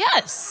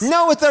 Yes.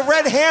 No, it's a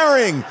red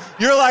herring.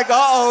 You're like,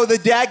 oh, the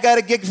dad got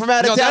a gig from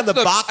out of No, town. that's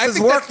The box I is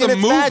think that's working the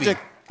its movie. magic.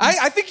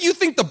 I think you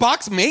think the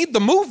box made the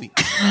movie.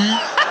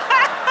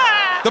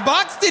 The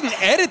box didn't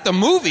edit the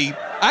movie.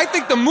 I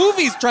think the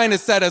movie's trying to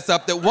set us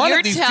up that one You're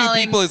of these two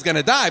telling- people is going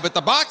to die, but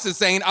the box is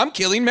saying, I'm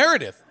killing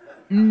Meredith.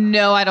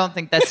 No, I don't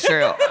think that's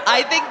true.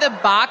 I think the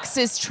box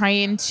is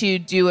trying to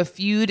do a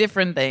few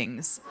different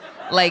things.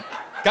 Like,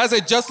 Guys, I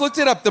just looked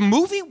it up. The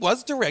movie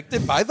was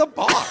directed by the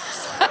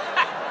box.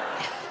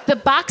 the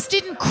box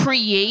didn't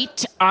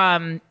create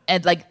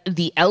like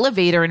the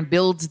elevator and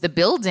build the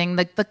building.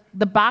 Like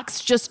the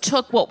box just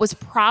took what was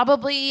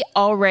probably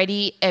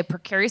already a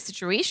precarious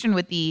situation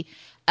with the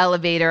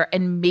elevator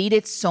and made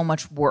it so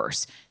much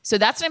worse. So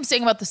that's what I'm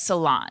saying about the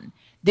salon.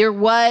 There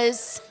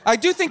was I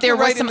do think there you're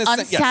was right some in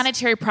this. Yes.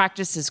 unsanitary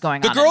practices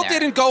going The on. girl in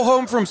there. didn't go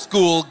home from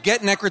school,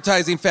 get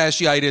necrotizing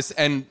fasciitis,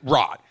 and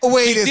rot.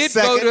 Wait she a did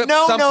second. go to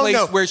no, someplace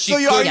no. where she So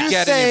are could you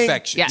get saying, an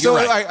infection. Yeah. So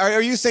You're right.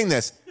 are you saying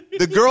this?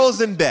 The girl's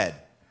in bed,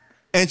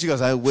 and she goes,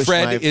 "I wish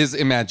Fred my is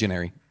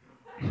imaginary.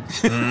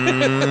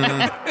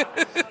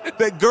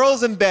 The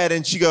girl's in bed,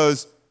 and she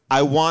goes,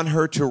 "I want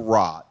her to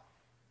rot."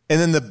 And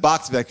then the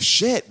box be like,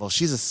 "Shit, well,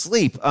 she's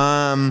asleep.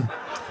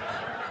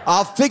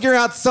 I'll figure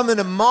out something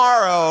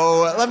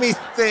tomorrow. Let me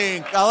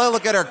think. I'll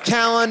look at her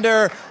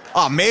calendar.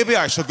 Oh, maybe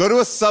I should go to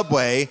a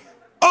Subway.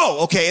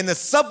 Oh, okay. And the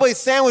Subway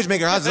sandwich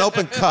maker has an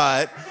open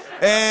cut.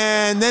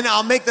 And then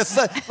I'll make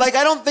like,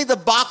 I don't think the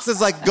box is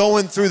like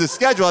going through the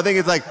schedule. I think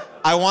it's like,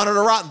 I want her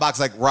to rot. And box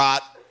like,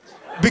 rot.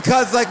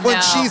 Because like when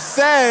No. she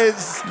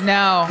says,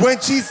 No. when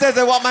she says,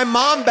 I want my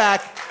mom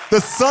back,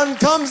 the sun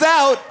comes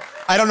out.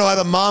 I don't know how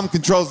the mom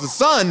controls the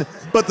sun,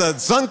 but the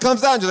sun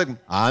comes out and she's like,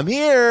 I'm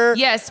here.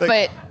 Yes,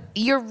 Like, but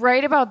you're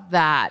right about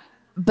that.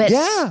 But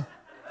yeah.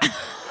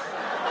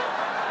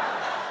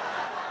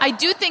 I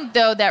do think,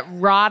 though, that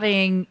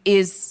rotting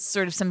is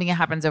sort of something that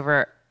happens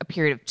over a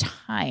period of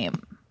time.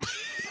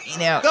 You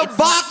know, The it's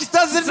box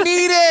doesn't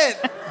need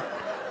it.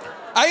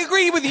 I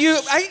agree with you.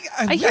 I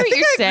I hear what think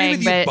you're I saying,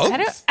 agree with but you I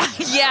both,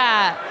 don't.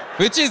 Yeah,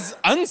 which is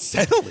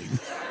unsettling.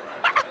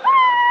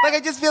 Like, I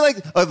just feel like,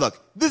 oh,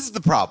 look, this is the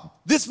problem.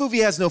 This movie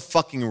has no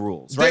fucking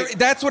rules, right?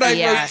 That's what I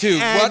Yeah. wrote too.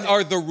 And- What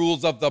are the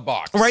rules of the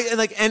box? Right? And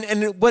like,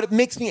 and what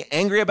makes me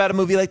angry about a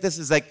movie like this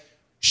is like,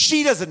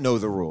 she doesn't know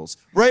the rules,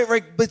 right?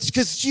 Right? But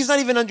because she's not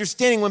even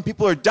understanding when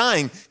people are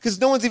dying, because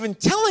no one's even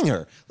telling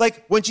her.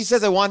 Like when she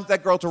says, "I want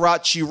that girl to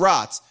rot," she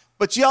rots.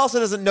 But she also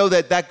doesn't know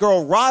that that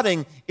girl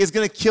rotting is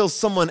going to kill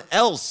someone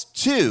else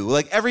too.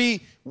 Like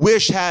every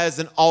wish has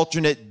an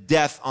alternate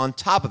death on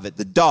top of it.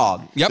 The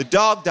dog. Yep. The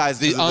dog dies.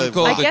 The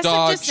uncle, I the guess I'm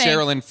dog, just saying-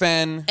 Sherilyn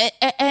Fenn.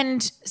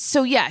 And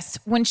so, yes,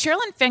 when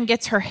Sherilyn Fenn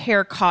gets her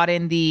hair caught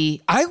in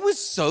the... I was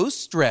so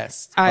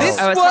stressed. I was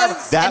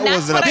That and that's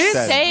was what I'm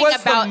upsetting. saying Was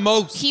the about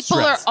most people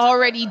stressed. are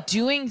already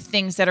doing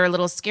things that are a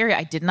little scary.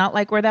 I did not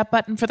like where that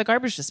button for the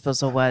garbage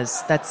disposal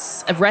was.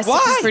 That's a recipe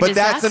Why? for But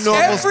that's disaster. a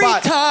normal Every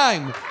spot.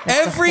 time,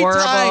 That's every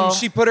horrible. time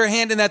she put her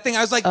hand in that thing,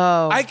 I was like,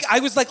 I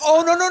was like,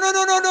 oh no.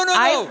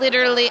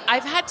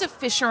 I've had to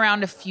fish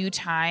around a few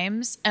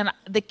times, and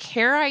the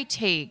care I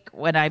take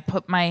when I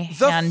put my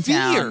The hand fear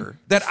down,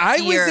 that I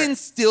fear. was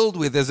instilled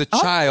with as a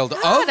child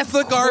God, of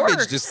the garbage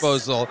course.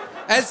 disposal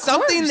as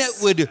something that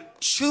course. would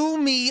chew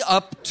me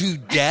up to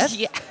death.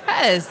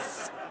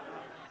 Yes.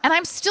 And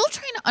I'm still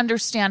trying to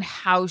understand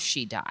how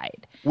she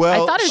died.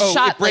 Well- I thought it was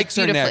shot it breaks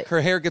like, her beautifully. neck.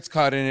 Her hair gets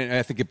caught in it, and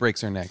I think it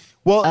breaks her neck.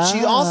 Well,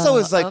 she also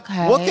is like,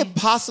 okay. what could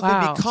possibly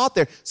Wow. be caught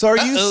there? So are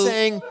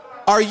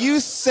Uh-oh. you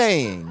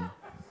saying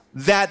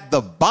that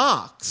the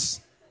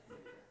box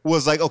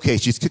was like, okay,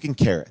 she's cooking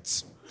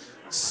carrots.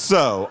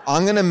 So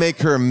I'm going to make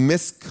her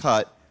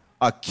miscut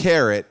a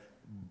carrot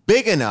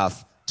big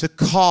enough to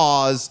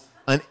cause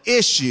an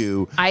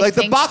issue. I Like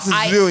the think box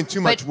is doing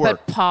too much work.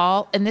 But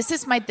Paul, and this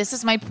is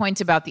my point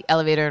about the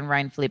elevator and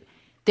Ryan Philippe.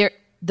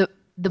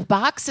 The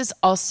box has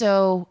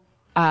also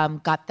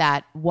got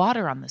that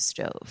water on the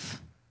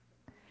stove.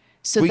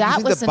 So Wait, you that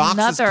think was the box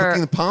is another.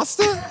 cooking the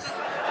pasta?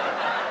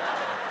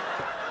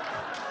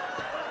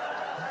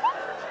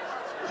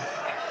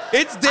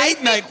 It's date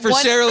think night for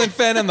one- Sherilyn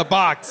Fenn and the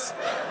box.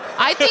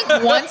 I think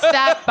once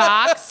that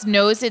box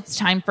knows it's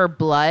time for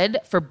blood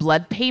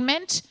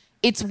payment,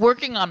 it's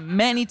working on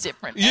many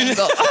different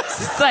angles.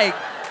 It's like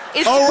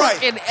it's All right,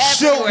 working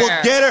we'll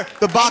everywhere. get her.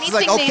 The box is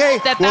like, Anything okay,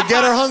 that we'll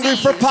get her box hungry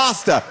for sees.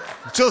 pasta.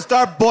 She'll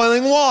start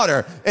boiling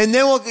water, and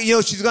then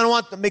she's gonna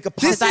want to make a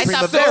This pasta I is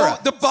thought- primavera.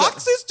 the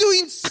box is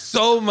doing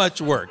so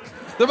much work.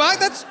 The box,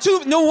 that's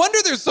too. No wonder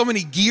there's so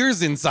many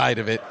gears inside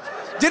of it.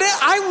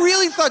 I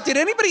really thought? Did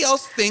anybody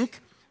else think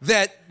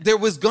that there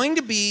was going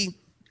to be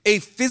a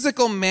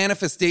physical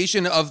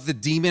manifestation of the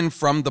demon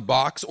from the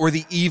box or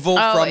the evil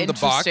from the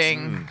box?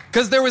 interesting.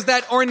 Because there was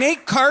that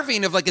ornate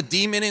carving of like a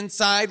demon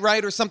inside,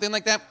 right, or something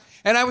like that.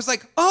 And I was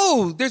like,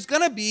 oh, there's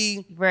going to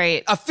be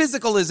Right. a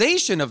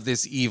physicalization of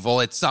this evil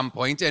at some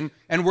point, and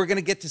we're going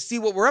to get to see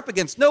what we're up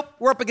against. Nope,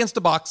 we're up against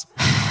a box.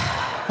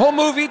 Whole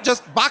movie,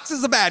 just box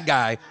is the bad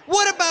guy.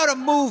 What about a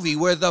movie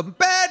where the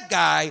bad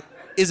guy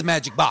is a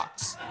magic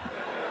box?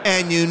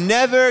 And you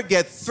never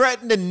get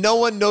threatened, and no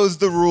one knows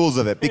the rules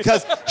of it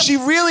because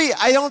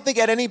I don't think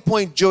at any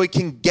point Joey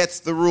King gets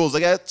the rules.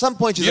 Like at some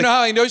point, she's You like, know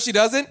how I know she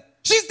doesn't?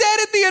 She's dead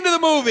at the end of the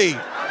movie.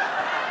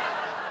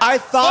 I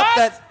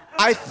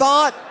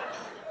thought.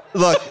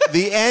 Look,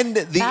 the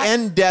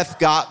end death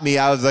got me.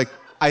 I was like,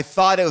 I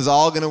thought it was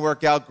all going to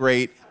work out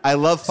great. I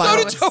love So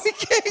Final. did Joey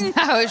King.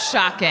 That was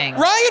shocking.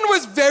 Ryan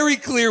was very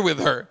clear with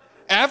her.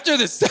 After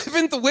the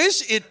seventh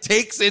wish, it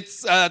takes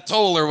its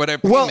toll or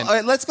whatever. Well,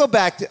 payment. let's go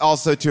back to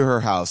her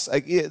house.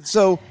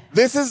 So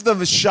this is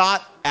the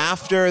shot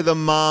after the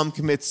mom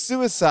commits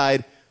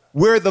suicide,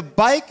 where the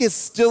bike is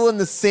still in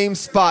the same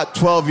spot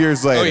 12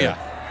 years later. Oh,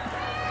 yeah.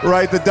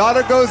 Right, the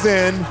daughter goes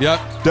in.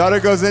 Yep. Daughter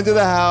goes into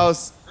the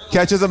house,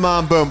 catches a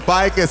mom, boom.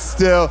 Bike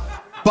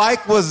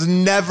was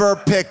never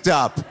picked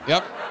up.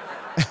 Yep.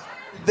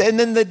 And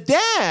then the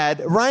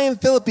dad, Ryan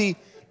Phillippe,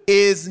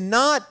 is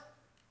not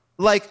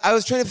like, I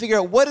was trying to figure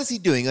out, what is he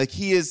doing? Like,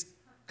 he is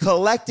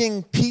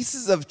collecting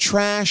pieces of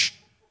trash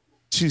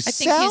to I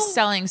sell? think he's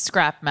selling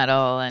scrap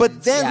metal. And,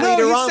 But then yeah.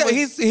 later No, on,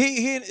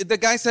 the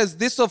guy says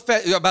this will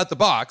about the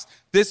box.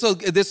 This will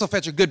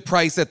fetch a good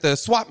price at the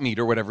swap meet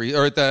or whatever.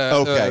 Or at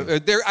the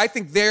Okay. I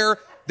think they're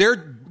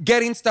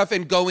getting stuff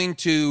and going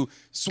to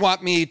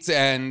swap meets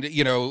and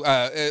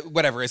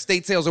whatever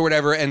estate sales or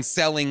whatever and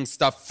selling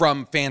stuff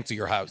from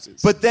fancier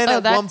houses. But then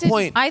at that one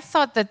point, I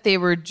thought that they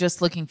were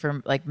just looking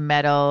for like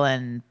metal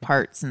and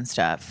parts and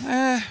stuff.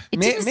 It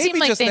didn't maybe seem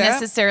like just they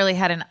that. necessarily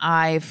had an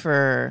eye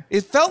for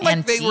It felt like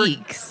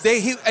antiques.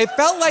 it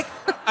felt like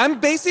I'm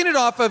basing it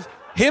off of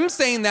him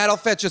saying that'll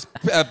fetch us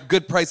a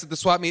good price at the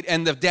swap meet,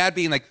 and the dad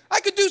being like, "I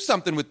could do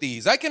something with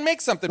these. I can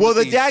make something." well, with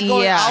the these. dad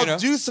going, Yeah. I'll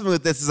do something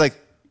with this is like,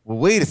 well,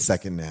 wait a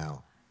second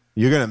now.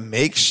 You're going to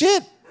make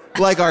shit?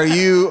 Like, are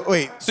you,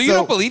 wait. So you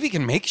don't believe he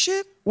can make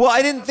shit? Well,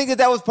 I didn't think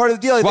that was part of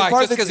the deal. I think Why?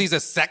 part Just of the- because he's a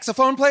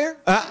saxophone player?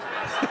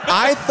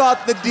 I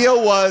thought the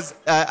deal was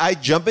I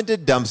jump into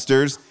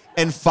dumpsters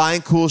and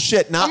find cool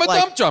shit. Not I'm a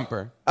like dump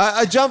jumper.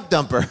 a jump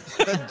dumper.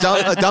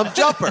 a dump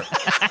jumper.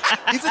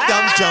 He's a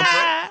dump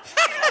jumper.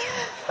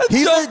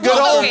 He's a good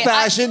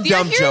old-fashioned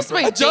dump here's jumper.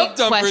 my A jump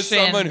big dumper is question.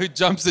 someone who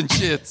jumps and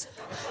shits.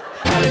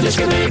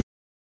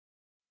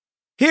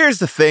 Here's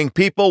the thing,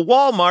 people.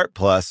 Walmart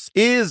Plus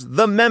is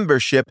the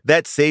membership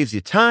that saves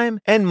you time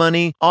and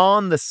money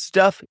on the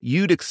stuff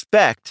you'd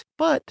expect,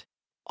 but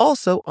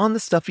also on the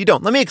stuff you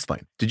don't. Let me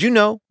explain. Did you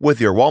know with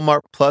your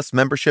Walmart Plus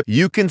membership,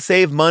 you can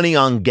save money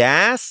on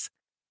gas?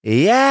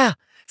 Yeah.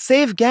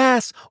 save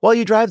gas while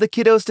you drive the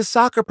kiddos to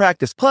soccer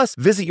practice, plus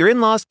visit your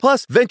in-laws,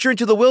 plus venture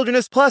into the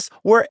wilderness, plus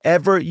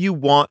wherever you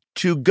want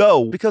to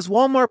go. Because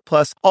Walmart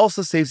Plus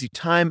also saves you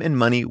time and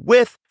money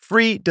with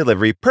free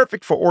delivery,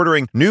 perfect for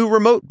ordering new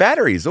remote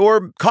batteries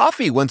or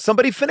coffee when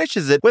somebody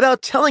finishes it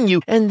without telling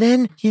you. And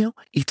then,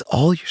 eats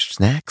all your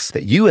snacks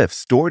that you have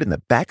stored in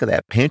the back of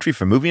that pantry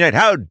for movie night.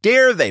 How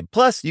dare they?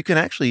 Plus, you can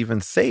actually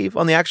even save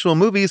on the actual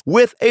movies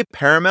with a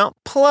Paramount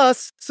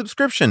Plus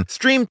subscription.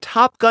 Stream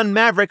Top Gun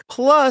Maverick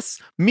plus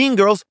Mean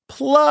Girls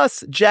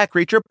plus Jack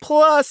Reacher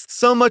plus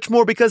so much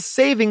more, because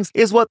savings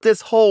is what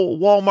this whole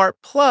Walmart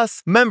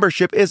Plus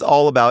membership is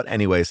all about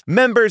anyways.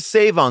 Members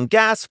save on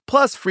gas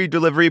plus free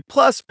delivery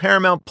plus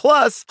Paramount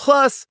Plus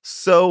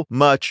so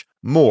much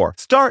more.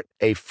 Start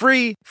a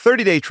free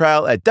 30-day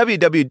trial at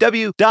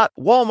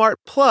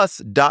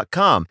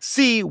www.walmartplus.com.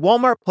 See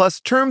Walmart Plus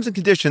terms and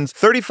conditions.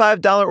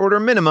 $35 order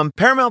minimum.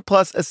 Paramount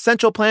Plus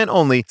essential plan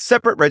only.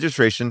 Separate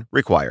registration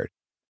required.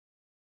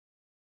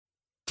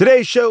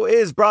 Today's show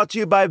is brought to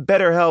you by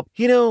BetterHelp.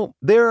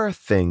 There are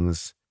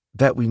things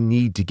that we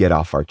need to get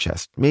off our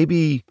chest.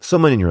 Maybe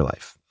someone in your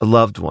life, a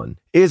loved one,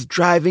 is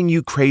driving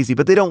you crazy,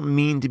 but they don't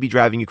mean to be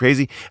driving you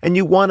crazy. And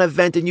you want to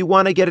vent and you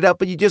want to get it out,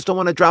 but you just don't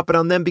want to drop it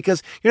on them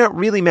because you're not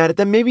really mad at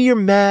them. Maybe you're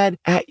mad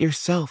at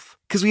yourself.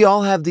 Because we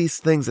all have these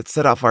things that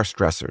set off our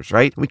stressors,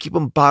 right? We keep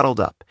them bottled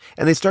up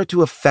and they start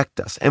to affect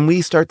us. And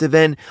we start to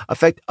then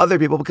affect other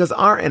people because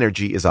our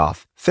energy is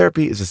off.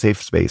 Therapy is a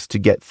safe space to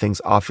get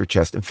things off your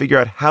chest and figure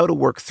out how to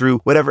work through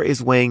whatever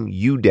is weighing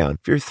you down.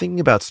 If you're thinking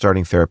about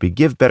starting therapy,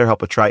 give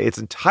BetterHelp a try. It's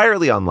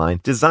entirely online,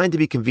 designed to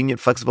be convenient,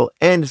 flexible,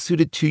 and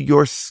suited to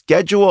your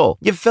schedule.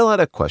 You fill out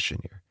a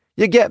questionnaire,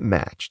 you get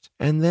matched,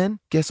 and then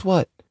guess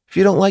what? If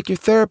you don't like your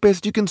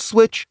therapist, you can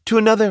switch to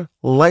another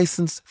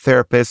licensed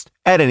therapist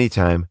at any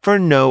time for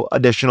no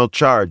additional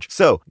charge.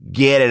 So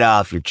get it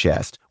off your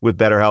chest with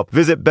BetterHelp.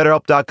 Visit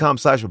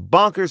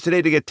BetterHelp.com/bonkers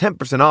today to get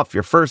 10% off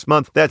your first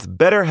month. That's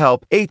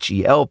BetterHelp,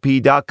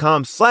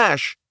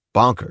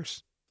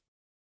 HELP.com/bonkers.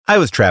 I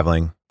was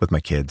traveling with my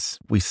kids.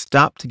 We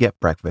stopped to get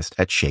breakfast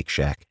at Shake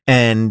Shack.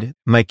 And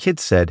my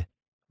kids said,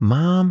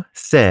 Mom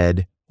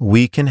said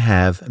we can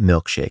have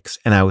milkshakes.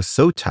 And I was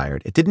so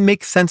tired. It didn't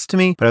make sense to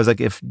me, but I was like,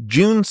 if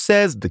June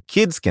says the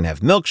kids can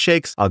have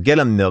milkshakes, I'll get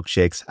them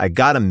milkshakes. I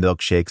got them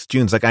milkshakes.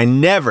 June's like, I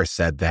never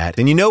said that.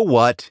 And you know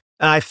what?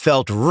 I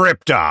felt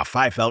ripped off.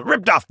 I felt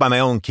ripped off by my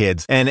own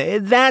kids.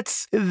 And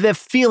that's the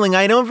feeling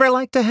I never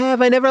like to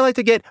have. I never like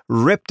to get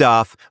ripped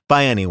off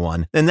by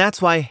anyone. And that's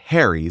why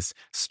Harry's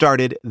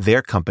started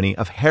their company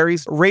of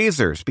Harry's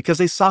Razors, because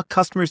they saw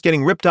customers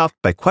getting ripped off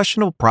by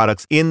questionable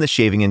products in the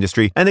shaving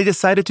industry. And they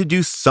decided to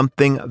do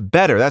something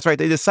better. That's right.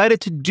 They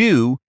decided to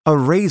do a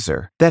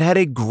razor that had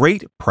a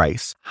great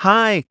price,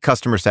 high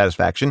customer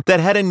satisfaction, that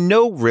had a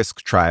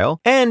no-risk trial,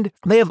 and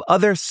they have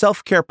other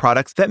self-care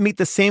products that meet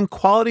the same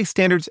quality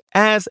standards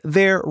as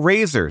their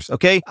razors,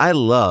 okay? I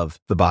love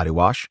the body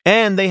wash,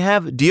 and they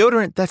have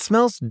deodorant that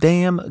smells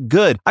damn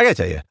good. I gotta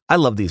tell you, I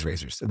love these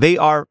razors. They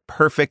are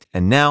perfect,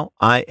 and now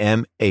I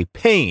am a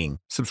paying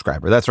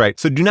subscriber. That's right.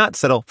 So do not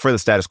settle for the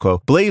status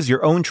quo. Blaze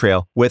your own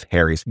trail with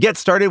Harry's. Get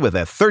started with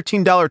a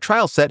 $13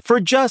 trial set for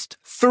just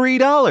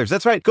 $3.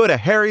 That's right. Go to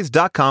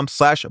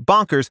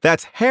harrys.com/bonkers.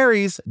 That's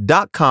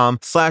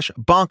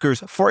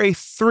harrys.com/bonkers for a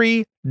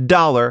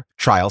 $3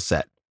 trial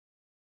set.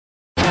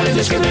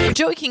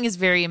 Joey King is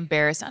very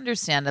embarrassed,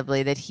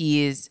 understandably, that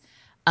he's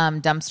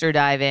dumpster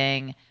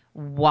diving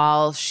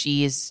while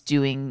she's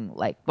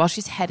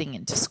heading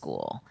into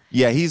school.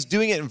 Yeah, he's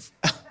doing it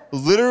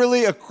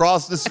literally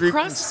across the street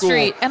from school.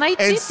 Street. And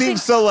it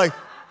seems so like,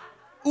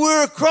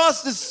 we're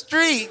across the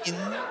street, you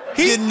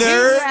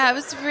nerd. Yeah, it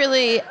was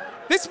really...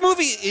 This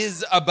movie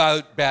is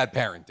about bad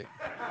parenting.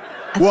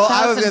 Well,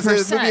 I was going to say,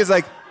 this movie is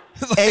like,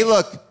 hey,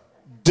 look,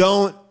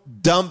 don't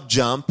dump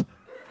jump,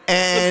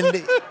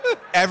 and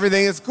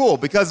everything is cool.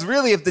 Because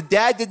really, if the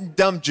dad didn't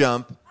dump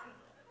jump...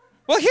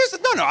 Well,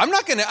 I'm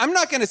not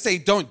gonna say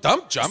don't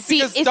dump jump,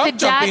 because if dump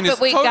jumping is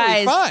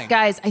totally fine.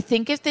 Guys, I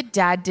think if the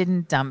dad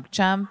didn't dump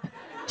jump,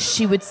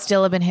 she would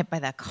still have been hit by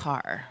that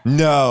car.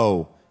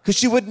 No, because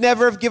she would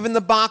never have given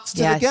the box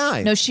to the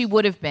guy. No, she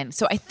would have been.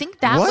 So I think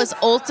that was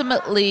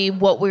ultimately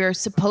what we were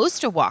supposed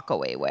to walk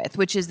away with,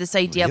 which is this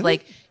idea of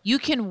like, you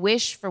can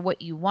wish for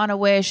what you want to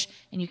wish,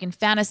 and you can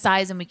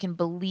fantasize, and we can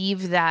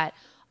believe that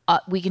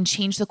we can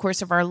change the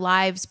course of our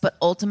lives, but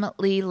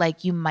ultimately,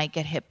 like, you might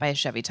get hit by a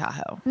Chevy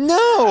Tahoe.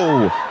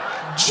 No,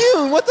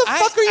 June, what the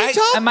fuck are you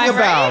talking about?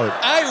 Right?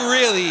 I'm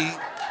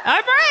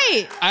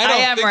right. I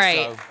am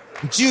right.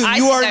 So. June,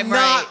 you are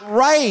not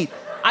right.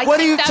 What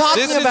are you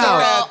talking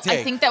about?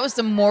 I think that was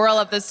the moral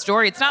of the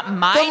story. It's not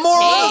my The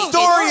moral of the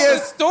story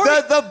is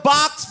that the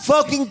box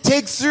fucking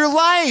takes your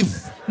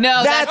life.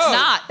 No, that's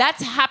not. That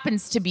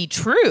happens to be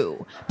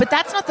true, but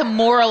that's not the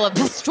moral of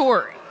the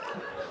story.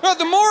 No,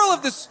 the moral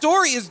of the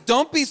story is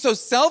don't be so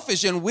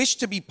selfish and wish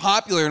to be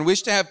popular and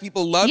wish to have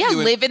people love you. Yeah,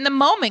 live in the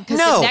moment, because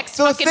the next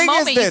fucking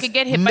moment you could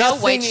get hit by a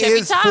white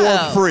Chevy Tahoe. Nothing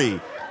is for free.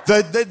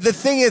 The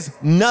thing is,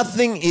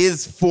 nothing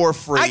is for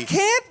free. I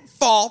can't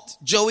fault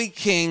Joey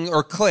King,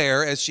 or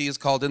Claire, as she is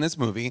called in this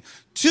movie,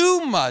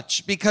 too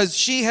much because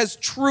she has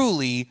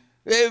truly,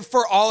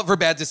 for all of her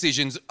bad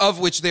decisions, of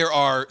which there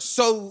are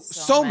so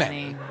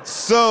many.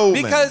 So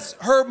many. Because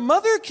her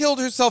mother killed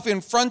herself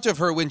in front of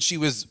her when she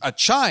was a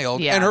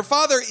child, and her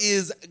father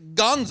is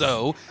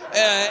gonzo,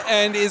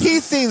 and is...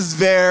 He seems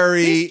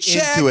very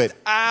into it.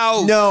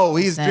 Out. No,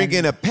 he's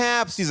drinking a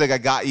Pabst. He's like, I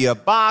got you a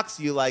box.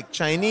 You like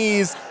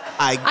Chinese.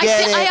 I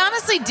get it. I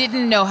honestly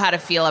didn't know how to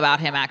feel about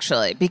him,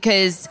 actually,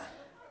 because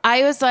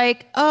I was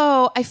like,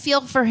 oh, I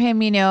feel for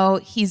him, you know,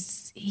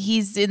 he's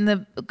in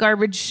the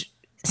garbage,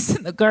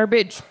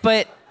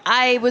 but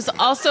I was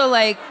also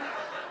like,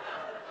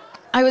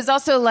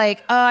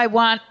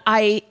 oh,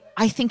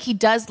 I think he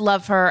does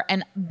love her,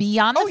 and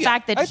beyond the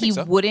fact that he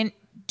wouldn't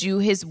do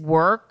his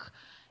work,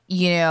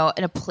 you know,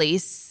 in a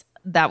place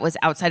that was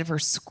outside of her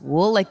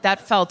school, like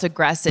that felt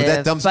aggressive.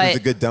 But that dumpster's a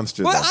good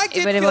dumpster. Well, though. I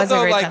did But it feel, was a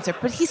though, great like, dumpster.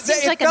 But he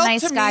seems it like a felt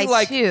nice to me guy,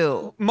 like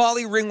too.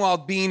 Molly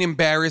Ringwald being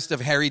embarrassed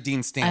of Harry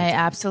Dean Stanton.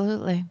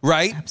 Absolutely.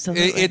 Right?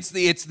 Absolutely. It's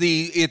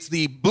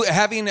the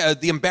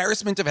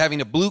embarrassment of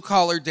having a blue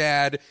collar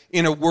dad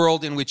in a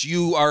world in which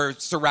you are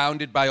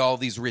surrounded by all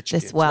these rich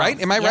kids. Right?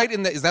 Am I right?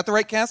 Is that the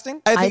right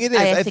casting? I think it is.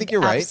 I think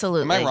you're right.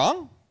 Absolutely. Am I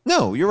wrong?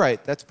 No, you're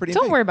right. That's pretty.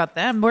 Don't worry about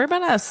them. Worry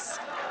about us.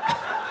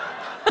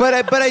 But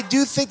I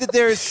do think that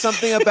there is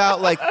something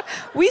about like.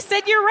 We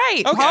said you're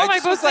right. Okay, Paul and I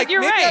just both was said like,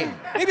 you're right.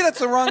 Maybe that's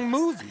the wrong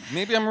movie.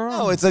 Maybe I'm wrong.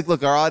 No, it's like,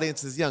 look, our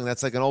audience is young.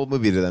 That's like an old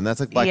movie to them. That's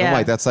like black and Yeah.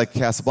 white. That's like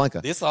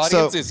Casablanca. This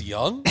audience is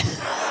young.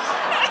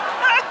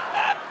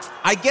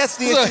 I guess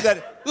the issue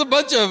that There's a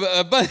bunch of.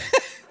 This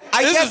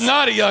guess- is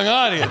not a young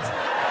audience.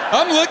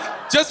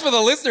 Just for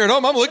the listener at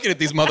home, I'm looking at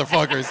these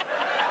motherfuckers.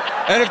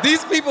 And if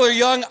these people are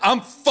young,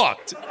 I'm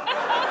fucked.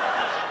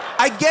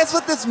 I guess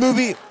what this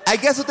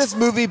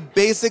movie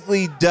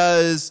basically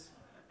does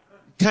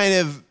kind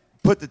of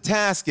put the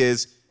task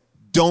is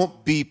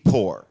don't be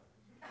poor.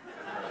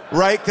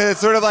 Right? Because it's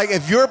sort of like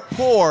if you're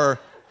poor,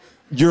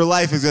 your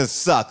life is gonna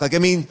suck. Like, I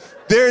mean,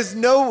 there's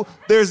no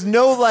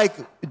like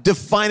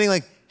defining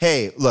like,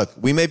 hey, look,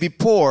 we may be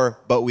poor,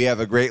 but we have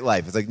a great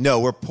life. It's like, no,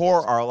 we're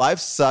poor, our life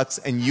sucks,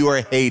 and you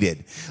are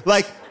hated.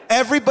 Like,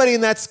 everybody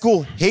in that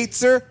school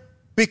hates her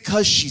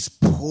because she's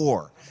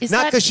poor.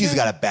 Not because she's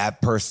got a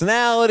bad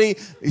personality.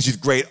 She's a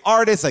great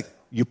artist. Like,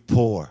 you're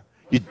poor.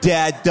 Your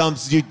dad's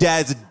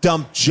a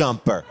dump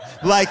jumper.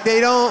 Like,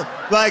 they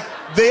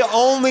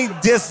only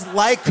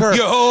dislike her.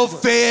 Your whole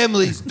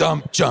family's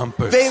dump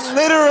jumpers. They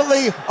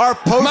literally are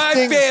posting.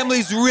 My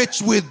family's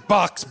rich with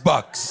box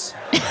bucks.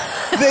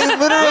 They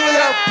literally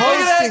are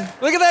posting.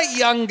 Look at that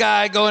young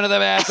guy going to the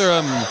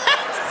bathroom.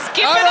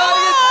 Skip it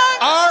along.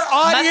 Our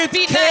audience Must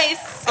be can't,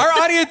 nice. Our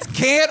audience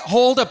can't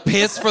hold a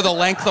piss for the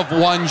length of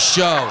one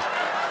show.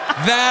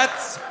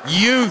 That's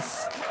youth.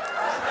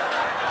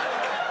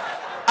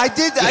 I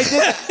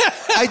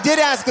did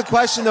ask a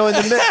question though in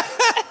the middle.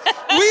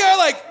 We are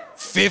like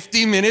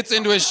 50 minutes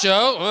into a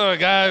show. Oh,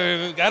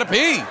 gotta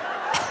pee.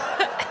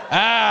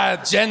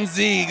 Gen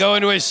Z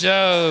going to a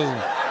show.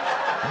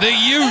 The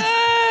youth.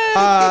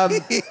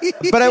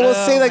 But I will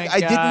say, like, I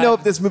didn't know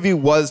if this movie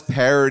was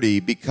parody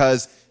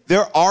because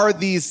there are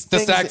these The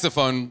things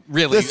saxophone,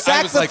 really. The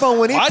saxophone, I was like,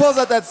 when he what? pulls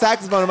out that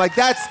saxophone, I'm like,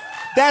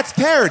 that's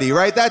parody,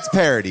 right? That's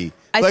parody.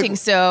 I Like, think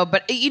so.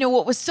 But, you know,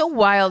 what was so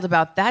wild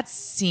about that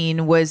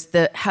scene was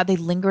how they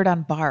lingered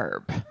on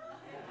Barb.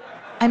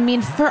 I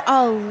mean, for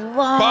a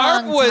long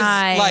Barb was,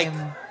 time. like,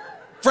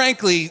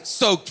 frankly,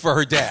 soaked for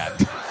her dad.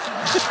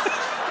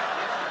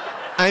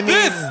 I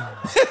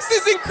mean, This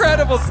is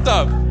incredible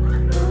stuff.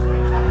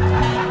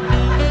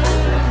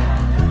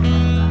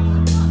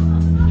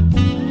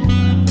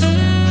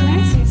 Can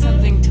I say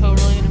something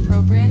totally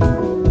inappropriate?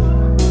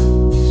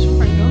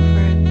 Sure, go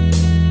for it.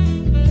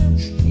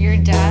 Your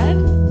dad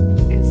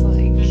is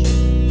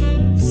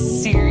like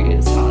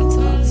serious hot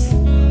sauce.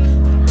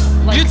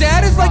 Your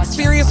dad is like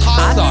serious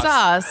hot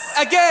sauce.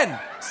 Again,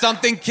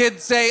 something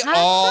kids say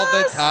all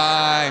the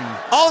time.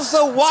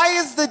 also, why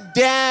is the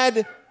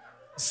dad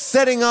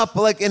setting up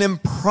like an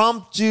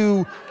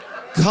impromptu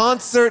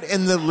concert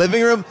in the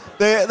living room?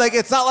 Like,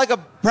 it's not like a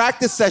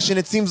practice session.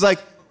 It seems like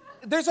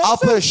I'll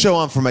put a show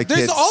on for my kids.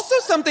 There's also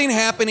something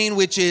happening,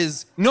 which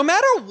is no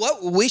matter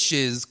what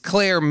wishes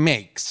Claire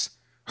makes,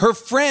 her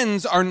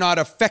friends are not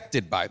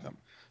affected by them.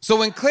 So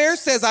when Claire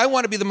says, I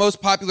want to be the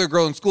most popular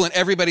girl in school, and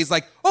everybody's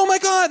like, oh my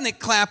God, and they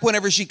clap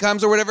whenever she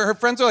comes or whatever, her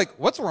friends are like,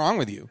 what's wrong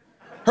with you?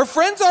 Her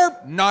friends are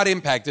not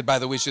impacted by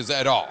the wishes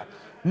at all.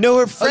 No,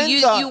 her Oh, friends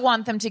you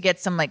want them to get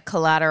some like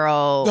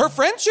collateral. Her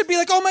friends should be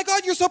like, oh my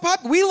God, you're so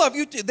popular. We love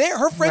you.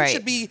 Her friends Right.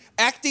 should be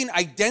acting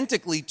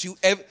identically to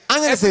I'm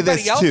gonna say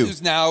everybody this, else too.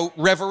 who's now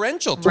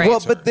reverential to Right. Well,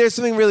 her. but there's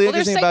something really Well,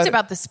 they're interesting psyched about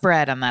about the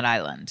spread on that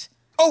island.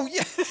 Oh,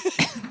 yeah.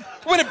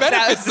 When it That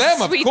benefits was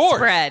them, a of sweet course.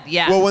 spread,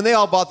 yeah. Well, when they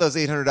all bought those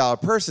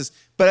 $800 purses,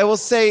 but I will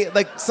say,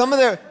 like, some of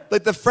their,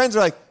 like, the friends are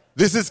like,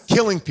 this is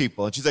killing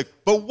people. And she's like,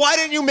 but why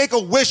didn't you make a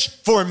wish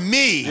for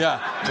me?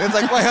 Yeah. And it's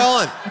like, wait,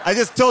 hold on. I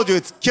just told you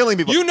it's killing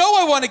people. You know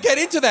I want to get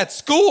into that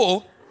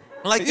school.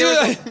 Like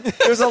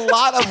there's a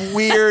lot of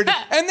weird.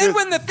 And then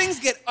when the things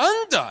get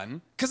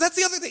undone, because that's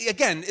the other thing.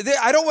 Again,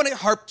 I don't want to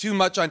harp too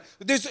much on.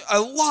 There's a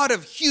lot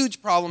of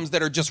huge problems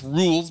that are just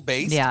rules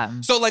based. Yeah.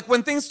 So like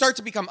when things start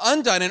to become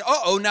undone, and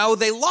now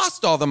they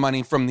lost all the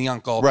money from the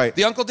uncle. Right.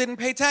 The uncle didn't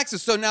pay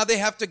taxes, so now they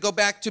have to go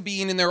back to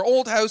being in their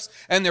old house,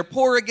 and they're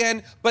poor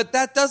again. But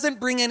that doesn't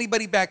bring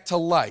anybody back to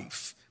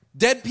life.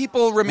 Dead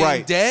people remain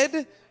Right.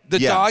 dead. The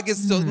dog is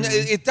still.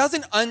 It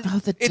doesn't.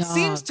 the It dog.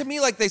 seems to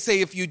me like they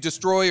say if you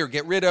destroy or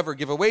get rid of or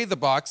give away the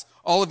box,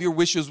 all of your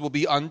wishes will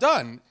be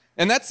undone,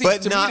 and that seems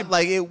But to not me.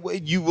 like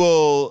it, you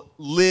will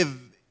live.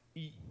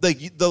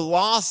 Like the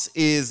loss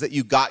is that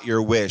you got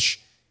your wish.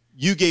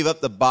 You gave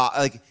up the box.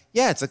 Like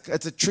it's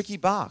a tricky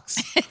box.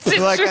 It's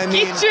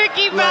a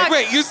tricky box.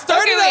 Wait, you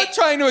started Okay, out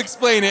trying to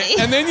explain it,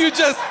 and then you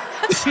just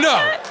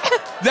no.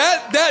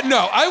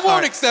 No, I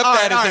won't accept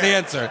that as an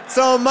answer.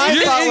 So my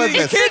thought was You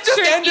this. can't just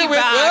end it with,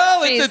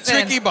 well, it's a Jason.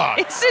 tricky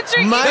box. It's a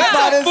tricky My box.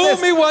 thought is Fool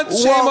this. me once,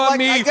 shame Well, on like,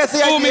 me. I guess the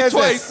Fool idea me is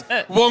this.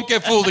 twice, won't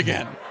get fooled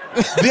again.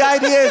 The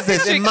idea is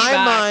this. In tricky my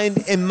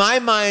box.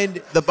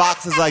 mind, the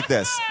box is like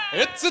this.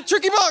 It's a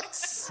tricky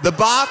box. The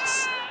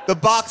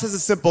box has a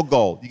simple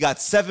goal. You got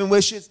 7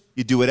 wishes.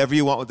 You do whatever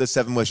you want with the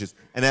 7 wishes.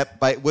 And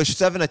by wish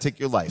 7, I take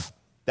your life.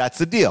 That's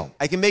the deal.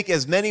 I can make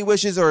as many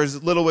wishes or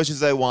as little wishes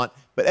as I want,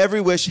 but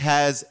every wish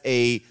has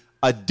a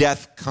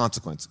death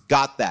consequence.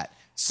 Got that.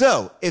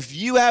 So if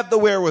you have the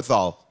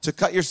wherewithal to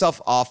cut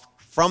yourself off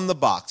from the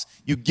box,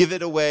 you give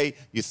it away,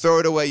 you throw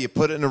it away, you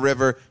put it in a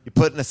river, you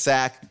put it in a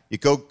sack, you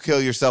go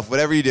kill yourself,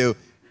 whatever you do,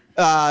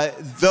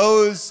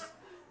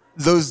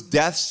 those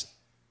deaths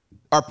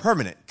are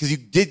permanent because you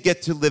did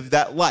get to live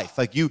that life.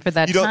 Like you For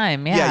that you don't-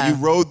 time, yeah. you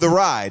rode the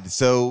ride.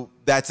 So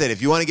that's it.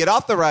 If you want to get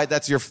off the ride,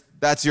 that's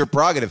your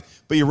prerogative.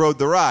 But you rode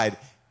the ride,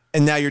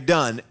 and now you're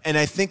done. And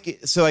I think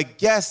so. I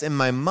guess in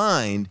my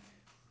mind,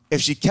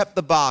 if she kept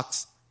the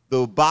box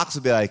would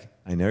be like,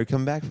 "I never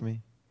come back for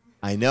me."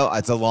 I know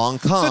it's a long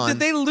con. So did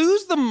they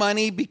lose the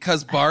money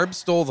because Barb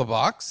stole the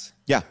box?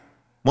 Yeah.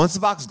 Once the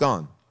box is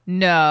gone.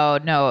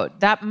 No,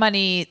 that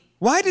money.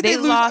 Why did they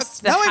lose?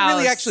 lost the Now house. I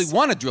really actually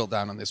want to drill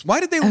down on this. Why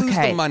did they lose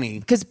the money?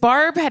 Because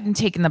Barb hadn't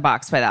taken the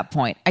box by that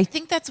point. I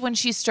think that's when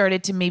she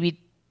started to maybe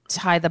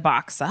tie the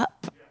box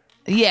up.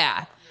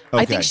 Yeah. I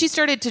Okay. think she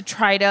started to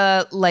try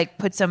to like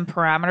put some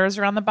parameters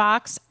around the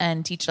box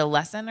and teach a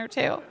lesson or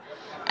two.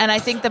 And I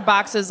think the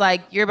box was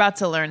like, "You're about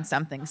to learn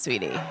something,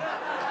 sweetie."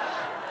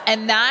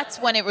 And that's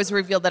when it was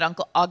revealed that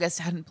Uncle August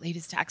hadn't paid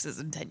his taxes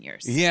in 10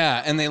 years.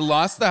 Yeah, and they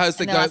lost the house.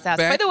 They And they got lost the house.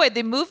 back. By the way,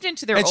 they moved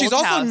into their and old she's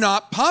also house.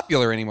 not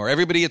popular anymore.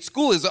 Everybody at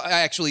school is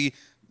actually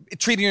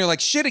treating her like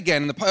shit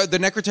again. The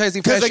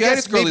necrotizing 'Cause I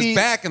guess fasciitis girl maybe- is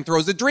back and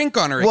throws a drink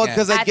on her Well, again.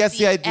 because I At guess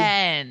the idea.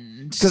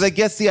 end. Because I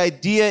guess the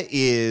idea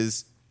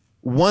is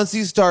once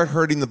you start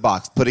hurting the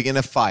box, putting it in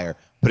a fire,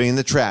 putting it in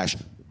the trash,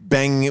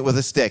 banging it with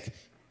a stick,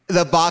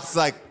 the box is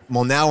like,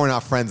 well, now we're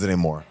not friends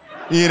anymore.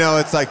 You know,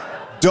 it's like,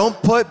 don't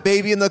put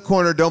baby in the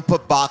corner, don't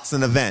put box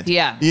in a vent.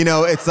 Yeah. You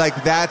know, it's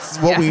like, that's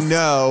what we Yes.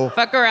 know.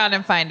 Fuck around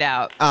and find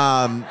out.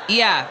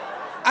 Yeah.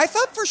 I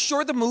thought for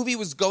sure the movie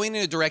was going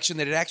in a direction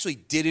that it actually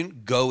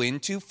didn't go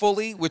into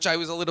fully, which I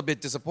was a little bit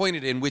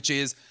disappointed in, which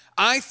is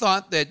I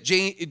thought that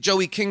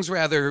Joey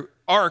Kingsrather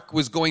arc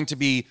was going to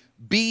be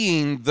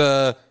being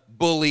the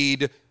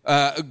bullied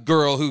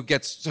girl who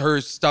gets her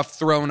stuff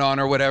thrown on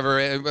or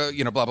whatever,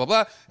 blah, blah,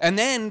 blah. And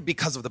then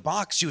because of the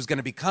box, she was going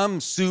to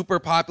become super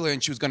popular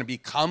and she was going to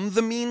become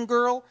the mean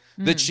girl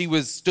that she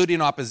stood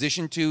in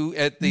opposition to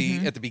at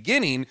the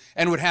beginning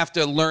and would have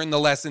to learn the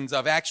lessons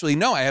of actually,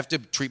 no, I have to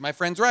treat my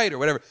friends right or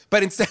whatever.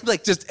 But instead,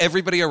 like just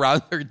everybody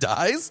around her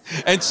dies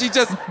and she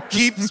just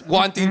keeps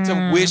wanting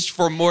to wish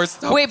for more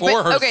stuff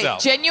for herself. Okay,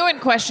 genuine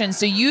question.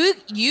 So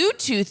you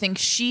two think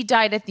she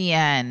died at the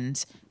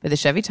end with a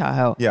Chevy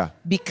Tahoe? Yeah.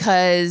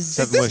 Because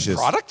Seven This wishes.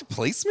 product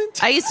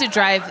placement? I used to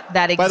drive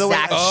that exact By the way,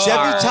 car.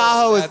 Chevy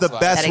Tahoe is the that's why.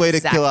 best That way to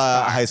exact kill a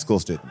car. high school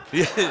student.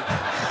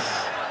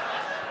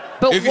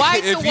 But If, why?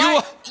 if so you,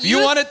 why,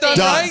 you want it done think-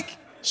 Done. right,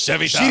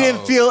 Chevy She Tahoe.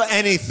 didn't feel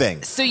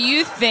anything. So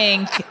you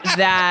think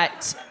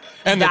that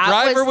And the that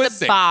driver was was the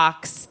safe.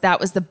 box? That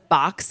was the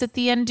box at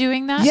the end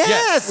doing that?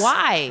 Yes.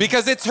 Why?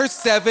 Because it's her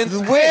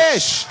seventh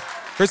Wish.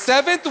 Her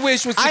seventh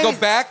wish was to I- go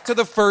back to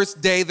the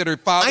first day that her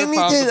father I need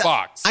found to- the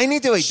box. I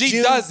need to wait, She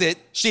June- does it.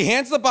 She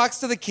hands the box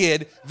to the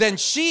kid. Then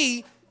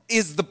she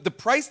is the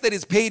price that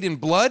is paid in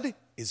blood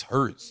is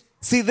hers.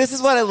 See, this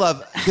is what I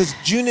love because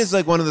June is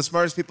like one of the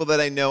smartest people that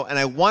I know, and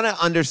I want to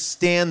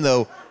understand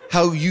though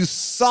how you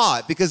saw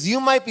it because you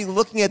might be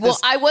looking at Well,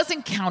 this. I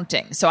wasn't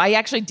counting, so I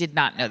actually did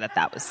not know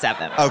that was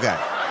 7. Okay,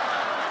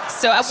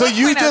 So at so one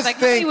you point I was just like,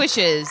 how many think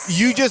wishes?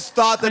 you just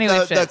thought that How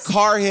many the wishes?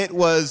 car hit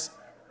was,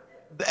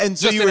 and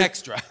so Just you an were,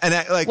 extra. and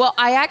like Well,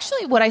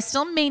 what I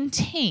still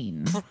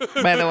maintain,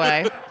 by the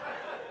way,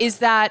 is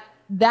that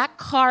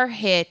car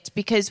hit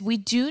because we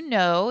do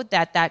know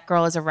that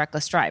girl is a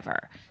reckless driver.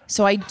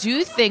 So I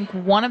do think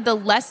one of the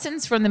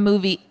lessons from the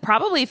movie,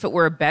 probably if it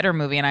were a better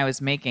movie and I was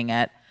making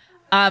it,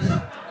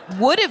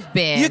 would have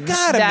been You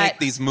gotta that- make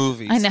these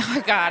movies. I know, I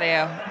got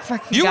to.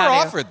 You were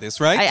offered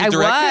this, right? to I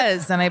direct it?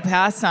 was, and I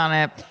passed on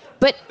it.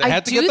 But They I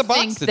had to do get the box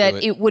think to that do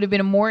it. it would have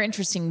been a more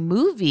interesting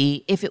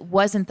movie if it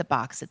wasn't the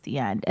box at the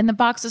end. And the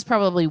box was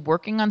probably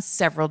working on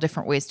several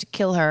different ways to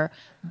kill her,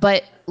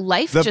 but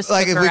life just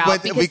took her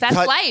out because that's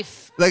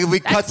life. Like if we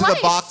cut That's to the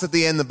life. box at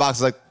the end, the box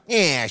is like,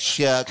 yeah,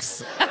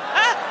 shucks.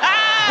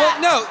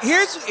 Well, no,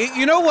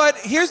 you know what?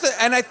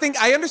 And I think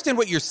I understand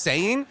what you're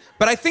saying,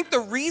 but I think the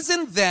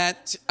reason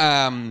that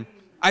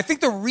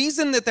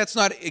that's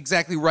not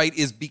exactly right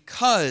is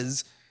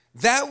because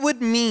that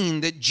would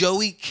mean that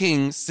Joey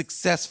King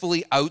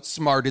successfully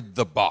outsmarted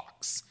the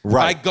box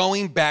by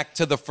going back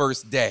to the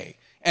first day.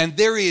 And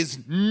there is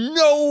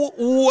no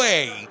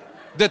way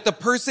that the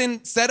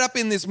person set up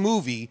in this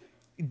movie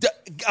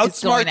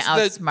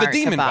outsmarts the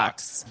demon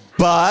box.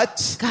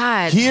 But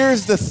God.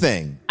 here's the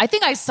thing. I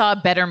think I saw a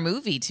better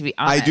movie, to be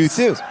honest. I do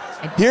too.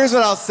 Here's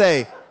what I'll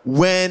say.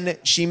 When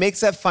she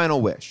makes that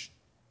final wish,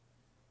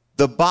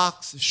 the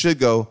box should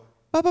go.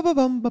 And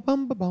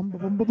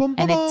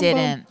it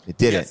didn't. It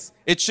didn't. Yes.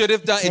 It should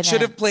have done. It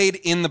should have played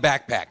in the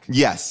backpack.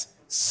 Yes.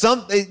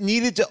 It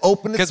needed to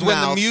open its mouth. Because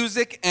when the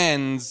music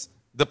ends,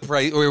 the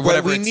price or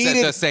whatever we it's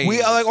needed, the saying. we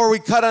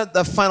cut out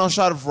the final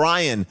shot of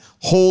Ryan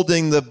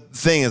holding the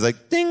thing. It's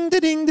like ding, da,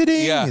 ding, da,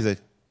 ding. Yeah. He's like,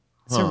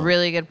 It's a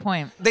really good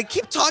point. They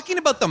keep talking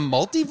about the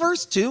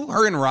multiverse too,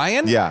 her and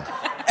Ryan. yeah.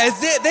 As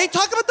they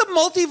talk about the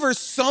multiverse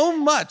so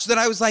much that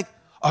I was like,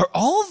 are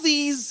all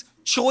these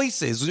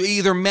choices,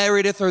 either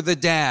Meredith or the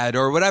dad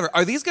or whatever,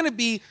 are these going to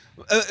be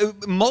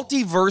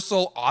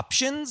multiversal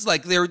options?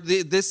 Like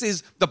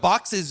the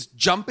box is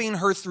jumping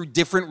her through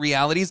different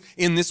realities.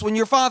 In this one,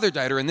 your father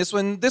died, or in this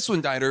one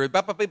died, or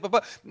but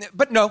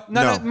no,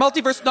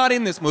 multiverse not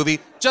in this movie.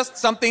 Just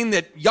something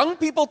that young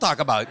people talk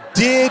about.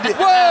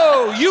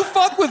 Whoa, you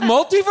fuck with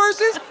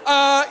multiverses?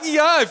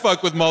 Yeah, I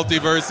fuck with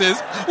multiverses.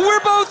 We're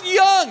both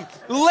young.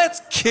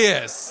 Let's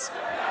kiss.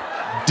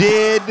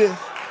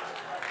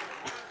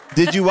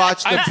 Did you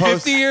watch the I'm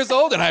post? 50 years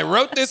old and I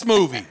wrote this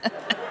movie.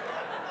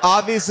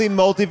 Obviously,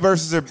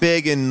 multiverses are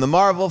big in the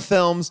Marvel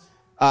films,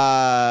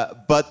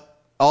 but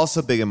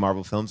also big in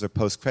Marvel films are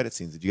post-credit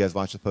scenes. Did you guys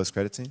watch the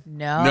post-credit scene?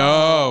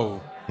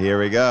 No. Here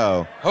we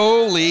go.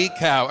 Holy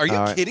cow. Are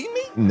you kidding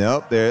me?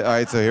 Nope. All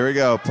right, so here we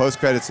go.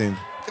 Post-credit scene.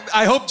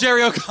 I hope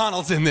Jerry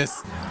O'Connell's in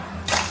this.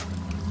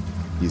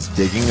 He's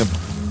digging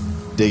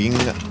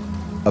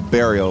a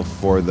burial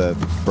for the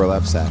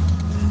burlap sack.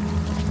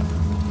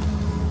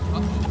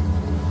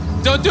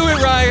 Don't do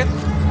it, Ryan.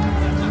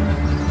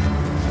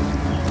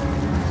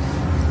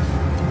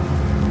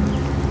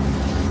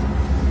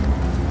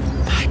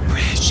 My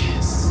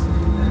precious.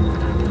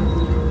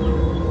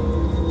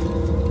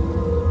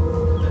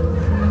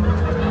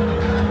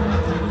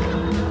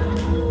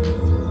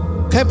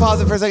 Can I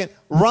pause it for a second?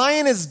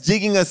 Ryan is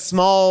digging a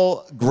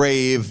small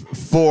grave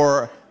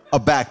for a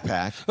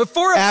backpack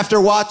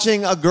after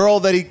watching a girl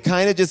that he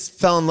kind of just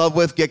fell in love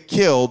with get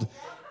killed.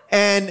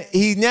 And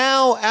he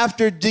now,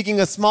 after digging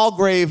a small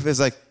grave, is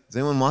like, is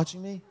anyone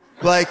watching me?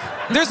 Like,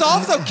 there's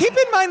also, keep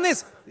in mind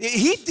this,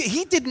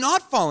 he did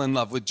not fall in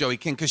love with Joey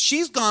King because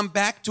she's gone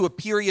back to a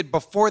period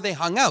before they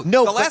hung out.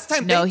 No, the last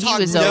time they he talked,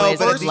 was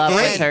always in love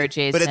with her,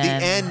 Jason. But at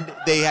the end,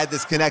 they had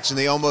this connection.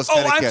 They almost. Oh,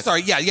 kinda I'm kissed.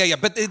 sorry. Yeah.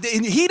 But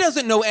he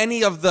doesn't know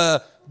any of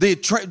the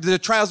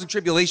trials and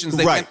tribulations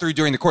they went through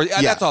during the course.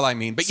 Yeah. That's all I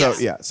mean. But So,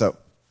 yes. yeah, so.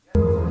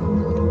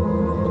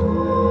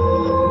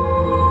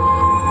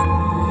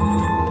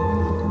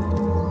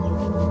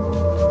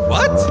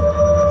 What?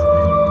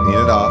 Clean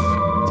it off.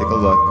 Take a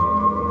look.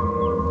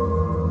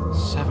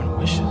 7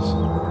 wishes.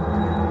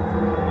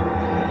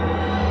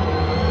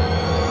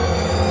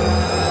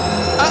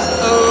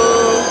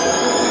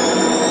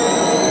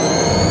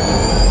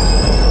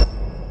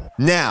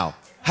 Now,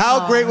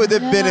 how great would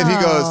it have been if he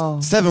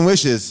goes, 7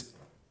 wishes,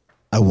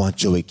 I want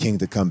Joey King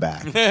to come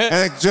back.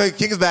 And like, Joey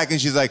King is back and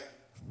she's like,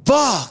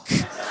 fuck.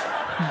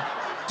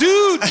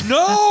 Dude,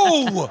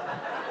 no.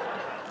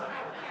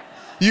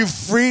 You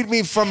freed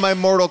me from my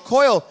mortal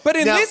coil. But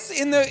in Now-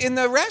 in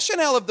the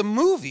rationale of the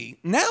movie,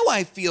 now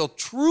I feel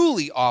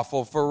truly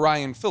awful for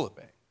Ryan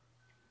Philippe.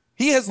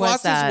 He has What's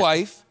lost that? his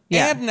wife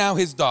Yeah. and now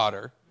his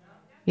daughter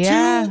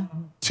Yeah.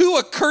 to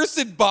a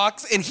cursed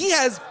box, and he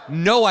has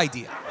no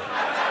idea.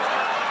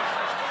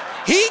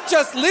 He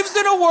just lives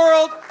in a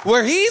world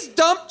where he's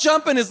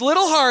jumping his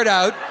little heart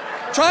out,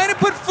 trying to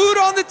put food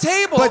on the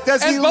table. But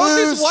does and he both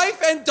lose- his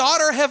wife and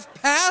daughter have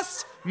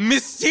passed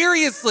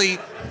mysteriously,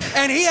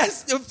 and he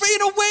has in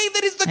a way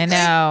that is I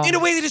know. in a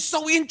way that is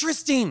so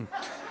interesting.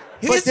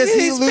 But does he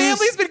his lose-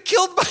 family's been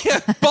killed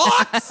by a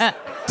box.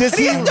 Does And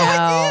he he, has no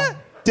idea.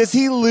 does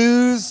he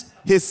lose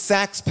his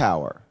sax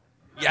power?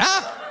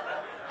 Yeah,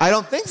 I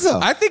don't think so.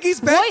 I think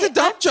he's back to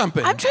dump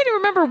jumping. I'm trying to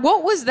remember,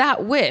 what was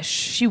that wish?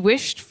 She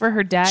wished for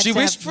her dad She to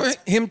wished have...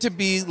 for him to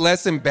be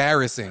less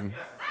embarrassing.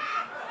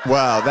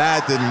 Well,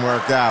 that didn't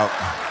work out.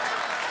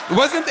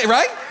 Wasn't it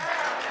right?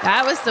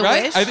 That was the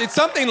Right? wish? It's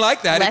something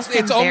like that. Less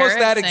It's almost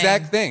that embarrassing.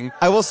 exact thing.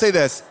 I will say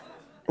this.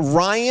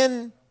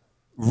 Ryan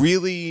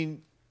really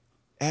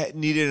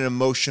needed an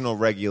emotional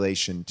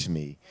regulation to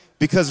me.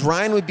 Because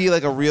Ryan would be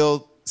like a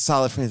real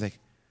solid friend. He's like,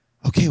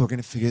 okay, we're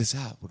going to figure this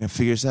out. We're going to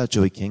figure this out,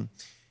 Joey King.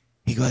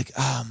 He'd go like,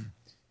 how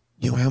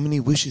many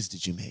wishes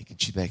did you make?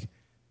 And she'd be like,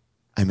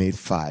 I made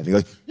 5. He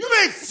goes, you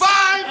made 5?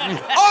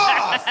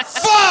 Oh,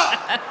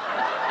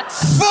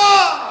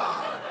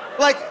 fuck!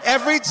 Like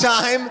every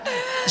time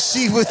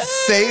she would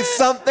say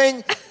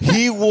something,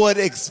 he would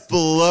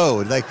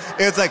explode. Like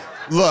it's like,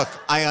 look,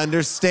 I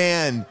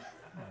understand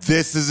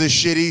this is a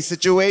shitty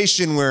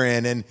situation we're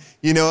in, and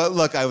you know what?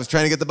 Look, I was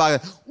trying to get the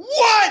box.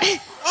 What?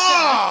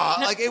 Oh,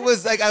 like it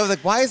was like I was like,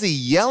 why is he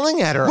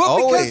yelling at her? Well,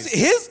 always? because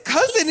his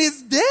cousin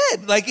is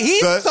dead. Like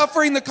he's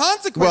suffering the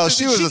consequences. Well,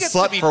 she was a gets to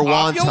slut be for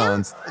popular?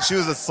 wontons. She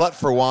was a slut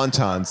for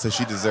wontons, so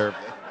she deserved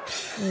it.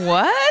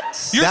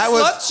 What? You're That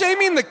was-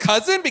 slut-shaming the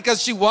cousin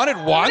because she wanted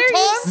wontons? What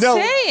are you No,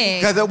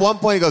 saying? because at one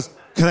point he goes,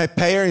 can I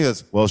pay her? And he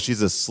goes, well,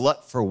 she's a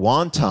slut for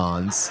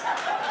wontons.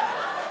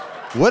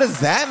 What does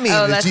that mean?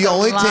 Oh, Did that's she a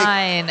only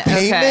line. take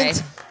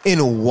payment in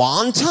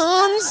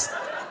wontons?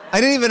 I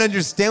didn't even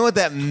understand what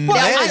that meant.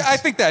 Well, I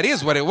think that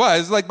is what it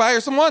was. Like, buy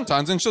her some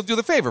wontons and she'll do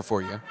the favor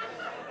for you.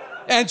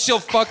 And she'll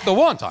fuck the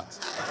wontons.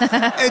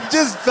 It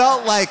just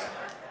felt like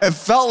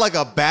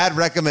a bad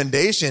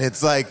recommendation.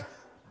 It's like,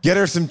 get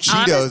her some Cheetos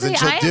Honestly, and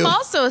she'll I do am it.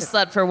 also a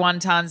slut for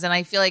wontons, and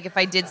I feel like if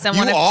I did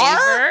someone You a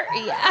are?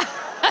 favor, yeah.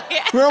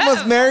 We're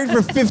almost married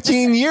for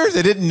 15 years.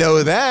 I didn't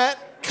know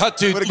that. Cut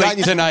to Would've gotten late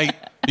you- tonight.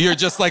 You're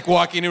just like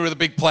walking in with a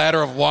big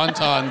platter of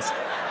wontons.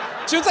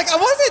 She was like, I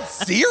wasn't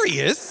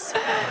serious.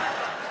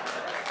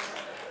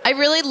 I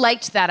really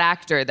liked that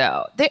actor,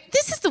 though.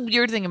 This is the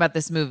weird thing about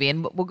this movie,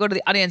 and we'll go to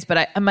the audience,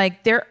 but I'm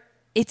like,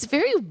 it's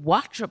very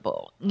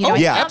watchable. You know, Oh, I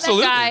yeah. found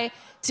absolutely. that guy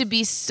to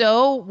be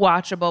so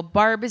watchable.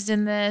 Barb is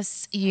in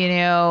this, you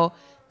know.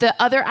 The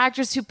other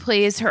actress who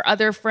plays her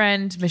other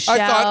friend, Michelle.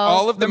 I thought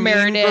all of the Mean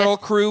Meredith. Girl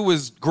crew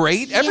was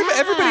great. Yeah.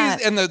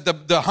 Everybody's and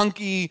the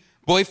hunky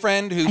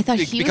boyfriend who I thought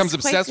he becomes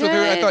was quite obsessed with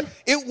her. I good. thought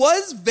it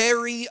was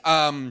very.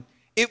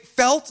 It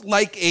felt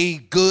like a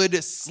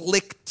good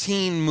slick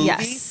teen movie.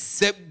 Yes.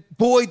 That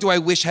boy, do I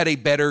wish had a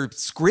better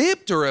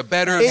script or a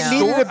better. It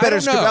story. needed a I better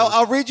don't script. know.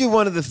 I'll read you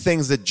one of the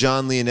things that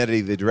John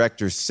Leonetti, the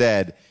director,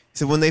 said. He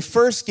said, when they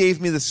first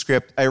gave me the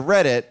script, I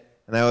read it,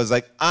 and I was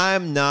like,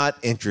 I'm not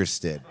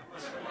interested.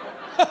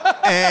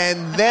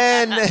 And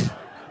then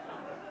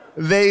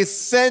they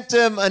sent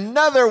him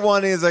another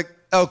one, and he's like,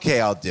 okay,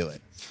 I'll do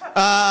it.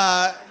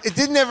 It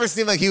didn't ever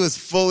seem like he was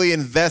fully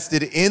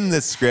invested in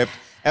the script.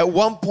 At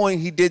one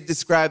point, he did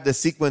describe the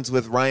sequence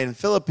with Ryan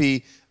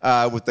Phillippe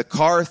with the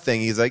car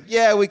thing. He's like,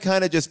 yeah, we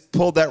kind of just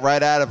pulled that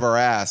right out of our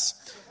ass.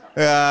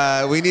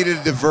 We needed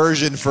a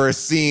diversion for a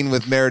scene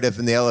with Meredith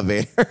in the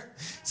elevator.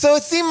 So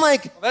it seemed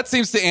like... That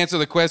seems to answer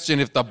the question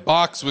if the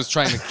box was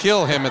trying to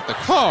kill him at the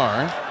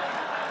car.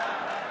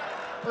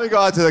 Let me go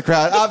out to the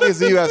crowd.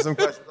 Obviously, you have some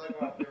questions.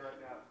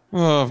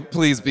 Oh,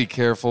 please be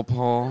careful,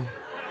 Paul.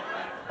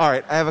 All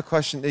right, I have a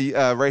question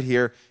right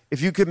here.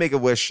 If you could make a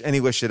wish, any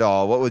wish at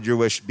all, what would your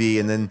wish be?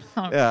 And then...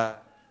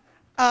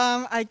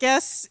 I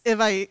guess if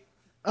I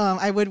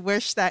would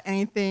wish that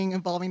anything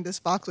involving this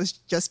box would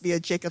just be a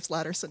Jacob's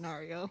Ladder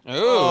scenario.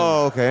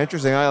 Oh, okay,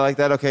 interesting. I like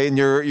that. Okay, and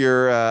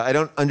you're I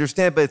don't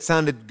understand, but it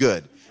sounded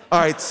good. All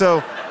right,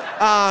 so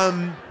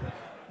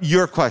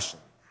your question.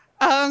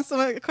 So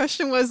my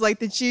question was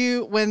like,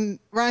 when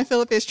Ryan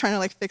Phillippe is trying to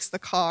like fix the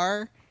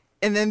car,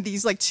 and then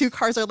these like two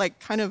cars are like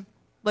kind of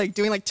like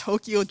doing like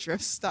Tokyo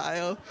Drift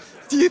style.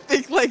 Do you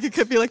think like it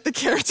could be like the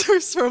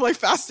characters from like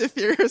Fast and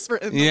Furious were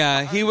in?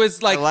 Yeah, he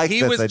was like he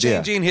this was idea.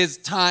 changing his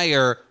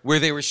tire where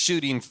they were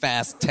shooting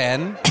Fast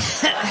 10.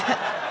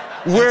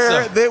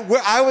 Where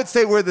I would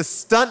say we're the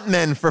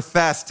stuntmen for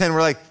Fast 10.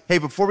 We're like, hey,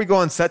 before we go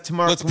on set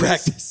tomorrow, Let's can we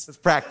practice. Let's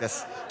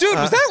practice. Dude,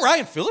 was that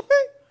Ryan Phillippe?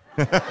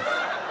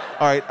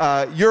 All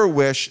right, your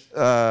wish,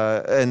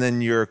 and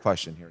then your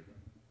question here.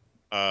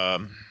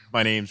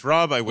 My name's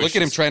Rob. I wish. Look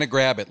at him trying to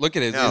grab it. Look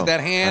at it. No, Is that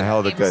I hand?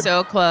 held it good.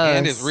 So close.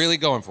 Hand is really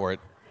going for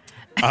it.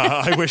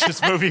 I wish this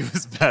movie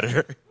was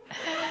better.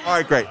 All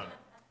right, great.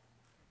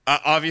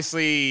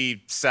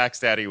 Obviously, Sax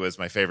Daddy was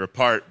my favorite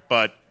part,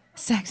 but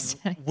Sex.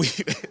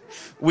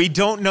 we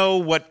don't know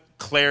what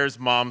Claire's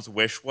mom's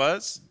wish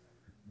was.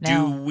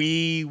 No. Do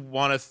we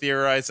want to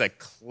theorize that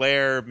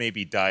Claire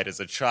maybe died as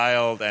a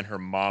child and her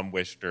mom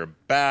wished her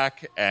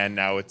back, and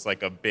now it's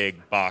like a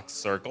big box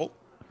circle?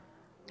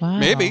 Wow.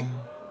 Maybe.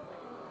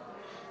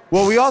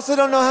 Well, we also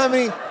don't know how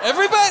many...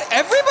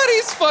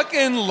 Everybody's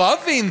fucking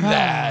loving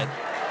that.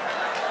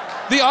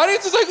 The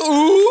audience is like,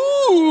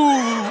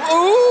 ooh,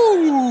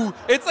 ooh.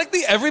 It's like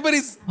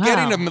everybody's Wow.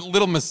 getting a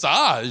little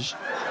massage.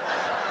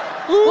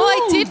 Well,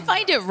 I did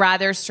find it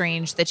rather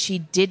strange that she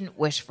didn't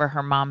wish for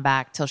her mom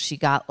back till she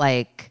got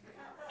like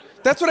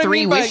That's what I 3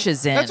 mean by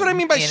wishes in, That's what I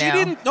mean by you she know?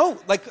 didn't. No,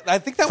 like I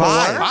think that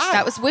Five. was 5.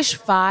 that was wish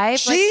 5.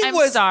 She like, I'm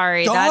was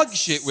sorry, dog that's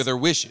shit with her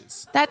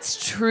wishes.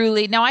 That's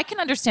truly now. I can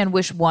understand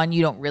wish 1.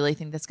 You don't really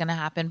think that's going to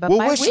happen, but Well,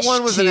 by wish wish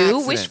 1 was 2, an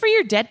accident. wish for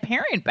your dead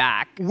parent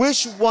back.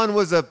 Wish 1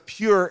 was a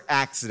pure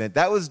accident.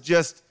 That was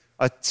just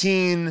a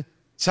teen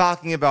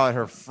talking about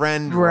her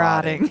friend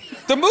rotting.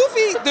 The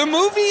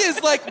movie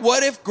is like,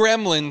 what if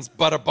Gremlins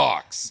but a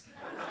box?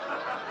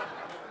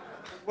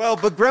 Well,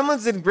 but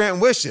Gremlins didn't grant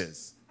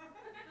wishes.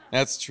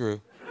 That's true.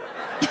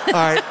 All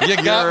right. You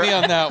got me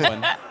on that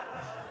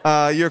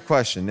one. Your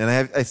question,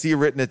 and I see you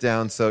written it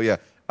down. So yeah,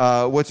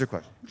 what's your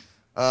question?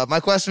 My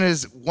question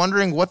is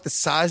wondering what the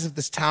size of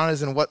this town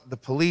is and what the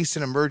police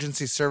and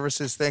emergency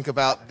services think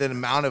about the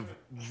amount of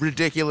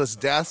ridiculous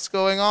deaths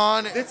going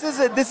on. This is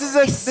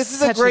a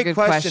Such a great good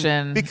question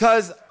question.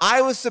 because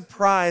I was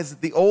surprised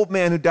that the old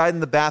man who died in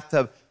the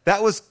bathtub,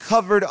 that was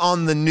covered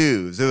on the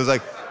news. It was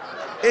like,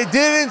 it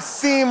didn't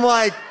seem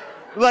like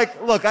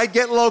look, I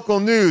get local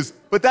news,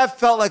 but that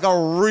felt like a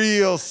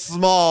real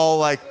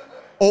small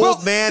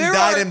old man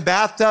died in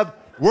bathtub.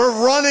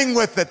 We're running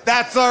with it.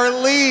 That's our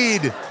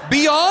lead.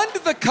 Beyond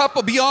the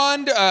couple,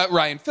 beyond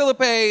Ryan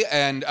Philippe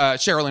and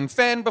Sherilyn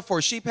Fenn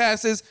before she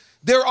passes,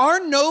 there are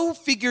no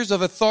figures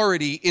of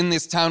authority in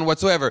this town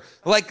whatsoever.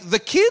 Like, the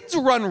kids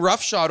run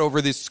roughshod over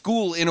this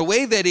school in a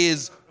way that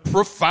is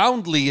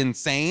profoundly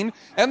insane,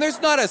 and there's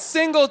not a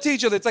single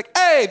teacher that's like,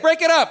 hey,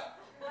 break it up.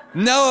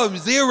 No,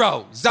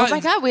 zero. Oh my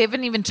God, we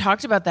haven't even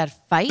talked about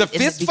that fight. The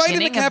fist fight in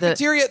the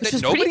cafeteria which that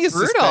was nobody pretty is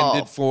brutal.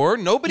 suspended for.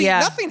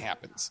 Nothing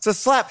happens. It's a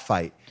slap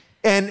fight.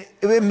 And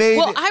it made,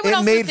 Well, I would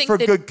also think for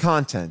that- good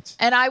content.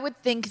 And I would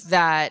think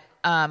that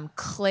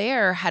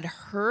Claire had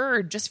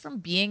heard just from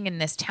being in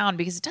this town,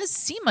 because it does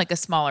seem like a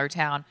smaller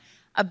town,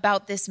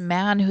 about this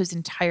man whose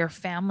entire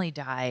family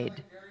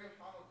died.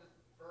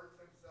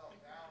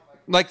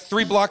 Like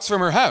 3 blocks from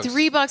her house.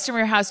 3 blocks from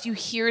your house, you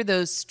hear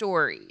those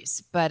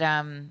stories, but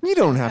You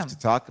don't have to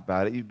talk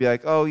about it. You'd be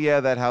like, oh, yeah,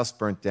 that house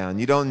burnt down.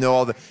 You don't know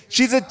all the...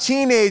 She's a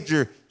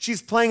teenager.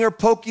 She's playing her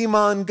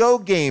Pokemon Go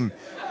game.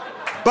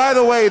 By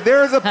the way,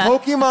 there is a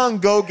Pokemon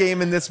Go game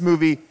in this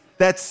movie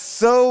that's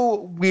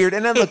so weird.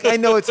 And then, look, I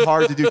know it's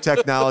hard to do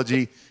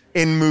technology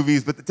in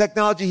movies, but the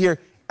technology here,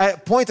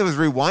 at points I was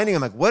rewinding,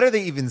 I'm like, what are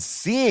they even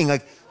seeing?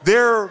 Like,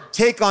 their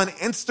take on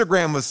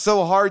Instagram was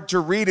so hard to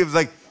read. It was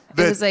like,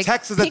 the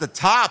text is at the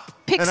top.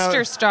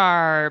 Pixter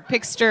star,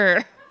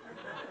 Pixter.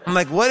 I'm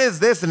like, what is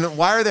this? And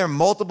why are there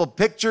multiple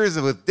pictures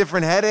with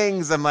different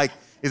headings? I'm like,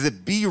 is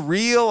it Be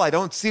Real? I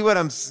don't see what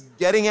I'm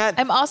getting at.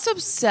 I'm also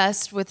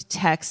obsessed with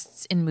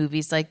texts in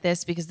movies like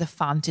this because the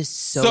font is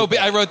so big.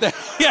 I wrote that.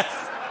 Yes.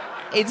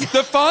 It's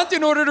the font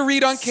in order to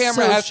read on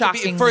camera so has to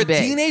be for a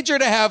big. teenager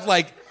to have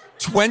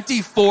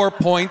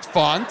 24-point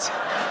font.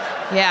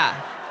 Yeah.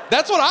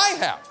 That's what I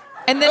have.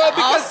 And then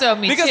also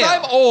me because too.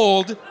 I'm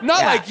old, not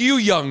Yeah. like you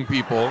young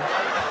people.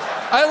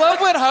 I love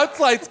when House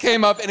Lights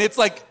came up and it's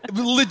like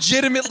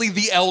legitimately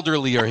the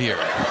elderly are here.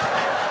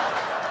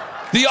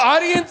 The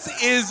audience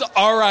is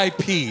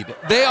RIP'd.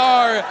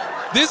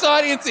 This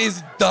audience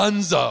is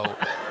donezo.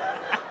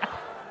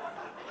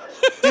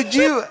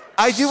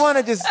 I do want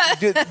to just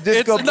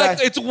go back.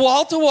 It's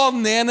wall-to-wall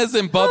nanas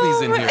and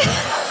bubbies in here.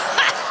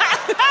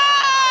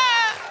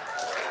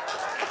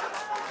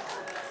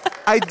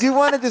 I do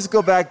want to just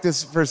go back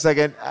just for a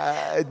second,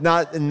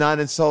 not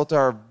insult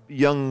our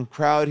young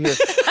crowd here.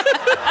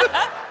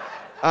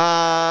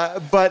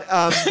 But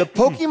the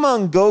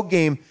Pokemon Go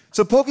game.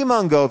 So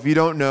Pokemon Go, if you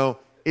don't know,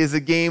 is a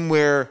game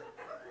where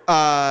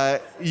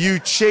you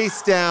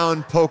chase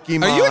down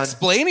Pokemon. Are you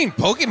explaining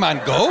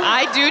Pokemon Go?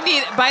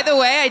 By the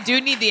way, I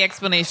do need the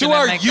explanation. To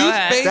our I'm like, go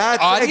ahead.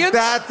 youth-based audience?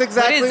 That's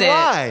exactly What is it?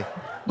 why.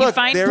 You Look,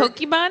 find there-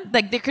 Pokemon?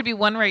 Like, there could be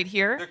one right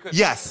here?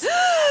 Yes.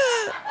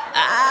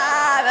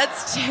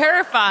 That's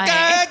terrifying.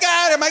 I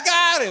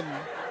got him.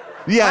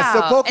 Yeah,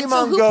 Wow. so Pokemon and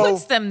so who Go.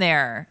 puts them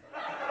there?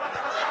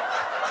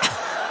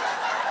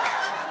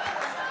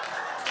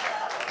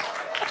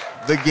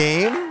 The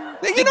game?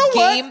 You know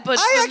game what?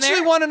 puts I them actually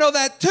there? want to know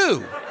that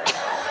too.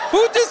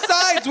 Who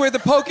decides where the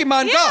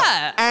Pokemon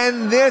Yeah.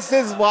 And this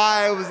is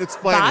why I was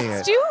explaining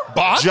Bots it. do?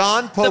 Box?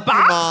 John The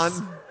box?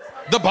 Pokemon.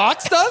 The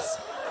box does?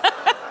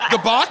 The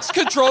box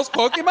controls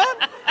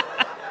Pokemon?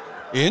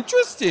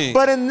 Interesting.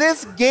 But in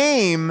this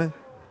game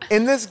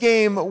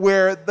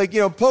where,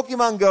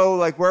 Pokemon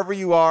Go, wherever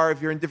you are,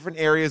 if you're in different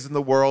areas in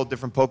the world,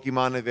 different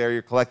Pokemon there,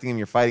 you're collecting them,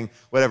 you're fighting,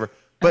 whatever.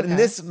 But in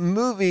this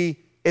movie,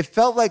 it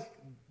felt like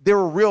there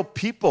were real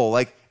people.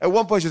 Like, at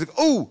one point, she was like,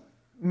 oh,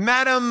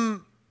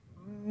 Madame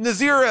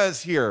Nazira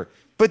is here.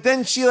 But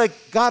then she,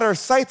 got her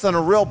sights on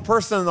a real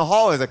person in the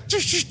hallway. Like,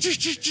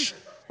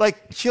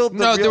 killed the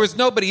no, real... there was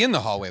nobody in the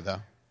hallway,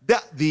 though.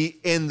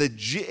 In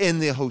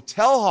the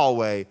hotel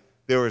hallway,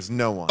 there was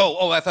no one.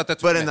 Oh, I thought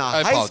that's what But you in the meant.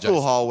 I high apologize.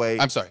 school hallway,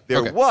 I'm sorry. there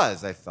Okay.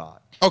 was, I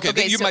thought.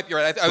 Okay, you might be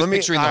right. I was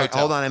picturing the all right, hotel.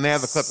 hold on, I may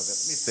have a clip of it. Let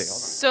me see. Hold on.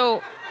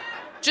 So,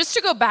 just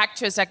to go back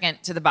to a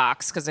second to the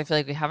box, because I feel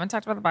like we haven't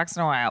talked about the box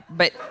in a while,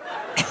 but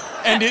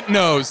And it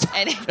knows.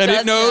 And it and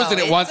does it knows know. and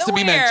it It's wants to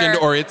be mentioned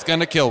aware. or it's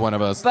going to kill one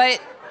of us.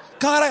 but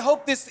God, I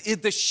hope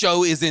the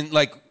show isn't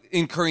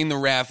incurring the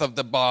wrath of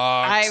the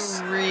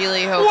box. I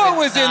really hope What it's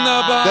was in the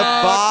not.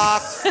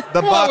 box? The What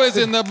box was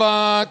did- in the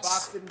box?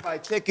 Box didn't buy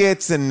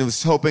tickets and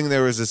was hoping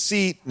there was a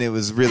seat, and it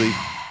was really...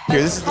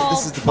 Here, this is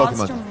the Pokemon.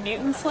 Monster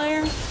Mutant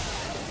Slayer.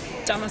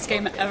 Dumbest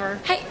game ever.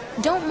 Hey,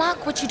 Don't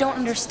mock what you don't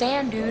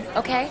understand, dude,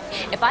 okay?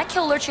 If I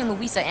kill Lurchie and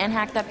Louisa and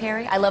hack that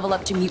Perry, I level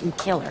up to mutant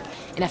killer.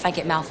 And if I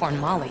get Malform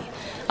Molly,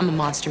 I'm a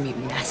monster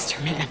mutant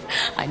master, man.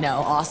 I know,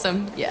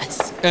 awesome?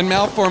 Yes. And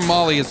Malform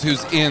Molly is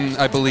who's in,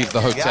 I believe,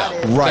 the hotel.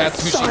 Right.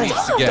 That's who she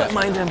needs to get. Don't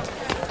mind him.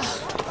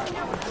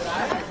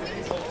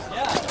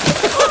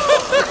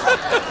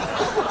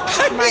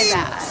 My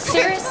bad.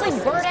 Seriously,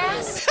 bird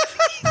ass?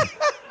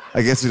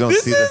 I guess we don't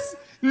see this.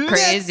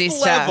 Crazy Next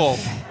stuff. level.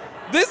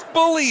 This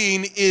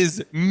bullying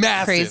is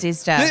massive. Crazy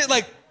stuff.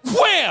 Like,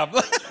 wham!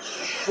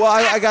 Well,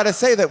 I gotta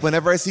say that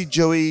whenever I see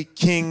Joey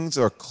King's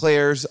or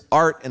Claire's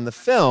art in the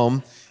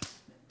film,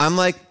 I'm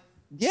like,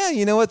 yeah,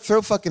 you know what?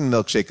 Throw fucking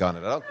milkshake on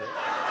it. I don't care.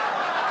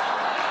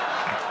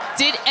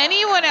 Did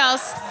anyone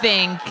else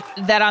think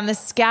that on the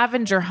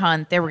scavenger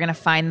hunt they were going to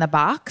find the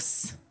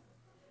box?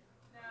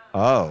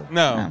 Oh.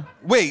 No.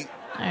 Wait.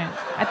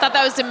 I thought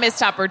that was a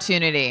missed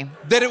opportunity.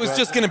 That it was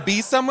just going to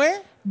be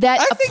somewhere?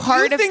 That I a think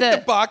part you of think the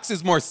the box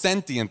is more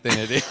sentient than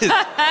it is.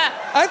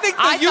 I think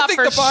that you thought think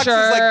for the box is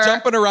like sure-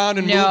 jumping around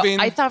and no, moving.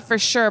 I thought for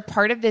sure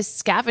part of this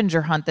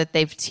scavenger hunt that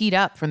they've teed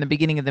up from the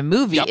beginning of the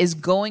movie is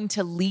going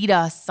to lead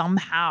us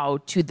somehow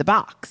to the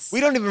box.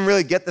 We don't even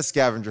really get the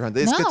scavenger hunt.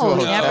 They just get to a No, we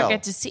hotel. never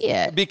get to see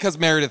it. Because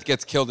Meredith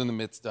gets killed in the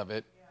midst of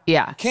it.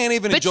 Yeah. Can't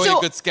even But enjoy so-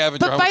 a good scavenger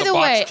but hunt by with the a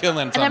box way, killing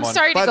and someone. I'm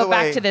sorry to By go the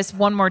back way- to this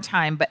one more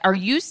time, but are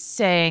you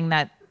saying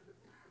that,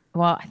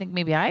 well, I think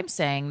maybe I'm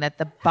saying that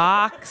the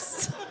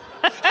box...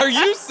 Are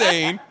you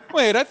saying...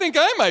 Wait, I think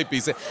I might be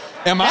saying...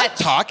 Am I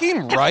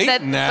talking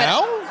right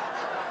now?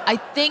 I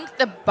think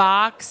the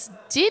box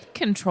did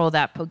control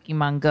that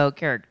Pokemon Go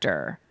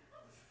character.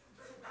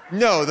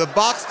 No, the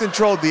box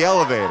controlled the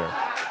elevator.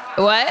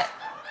 What?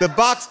 The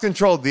box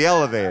controlled the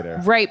elevator.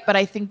 Right, but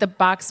I think the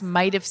box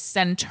might have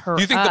sent her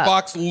You think up. the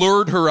box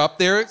lured her up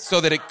there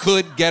so that it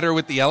could get her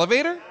with the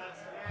elevator?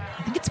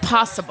 I think it's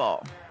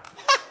possible.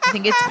 I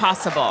think it's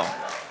possible.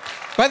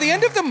 By the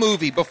end of the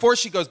movie, before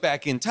she goes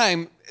back in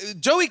time,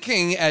 Joey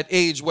King, at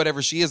age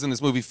whatever she is in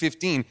this movie,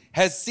 15,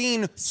 has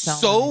seen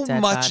so many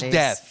dead much bodies.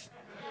 death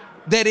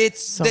that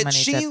it's So that many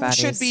she dead bodies.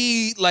 should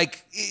be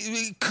like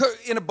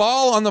in a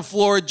ball on the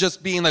floor,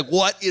 just being like,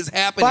 "What is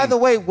happening?" By the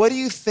way, what do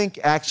you think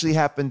actually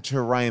happened to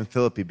Ryan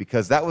Phillippe?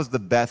 Because that was the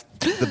best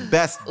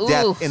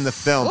death in the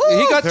film.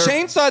 He got There-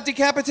 chainsaw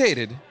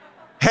decapitated.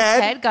 His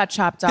head got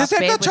chopped off. His head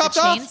babe, got with a chopped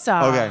off?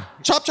 chainsaw. Okay.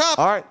 Chop, chop.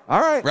 All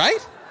right. Right?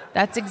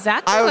 That's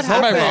exactly I what was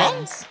hoping.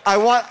 happens.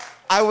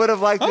 I would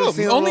have liked to Oh, have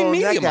seen a only little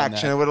neck medium on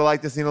action. that. I would have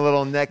liked to have seen a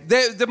little neck.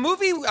 The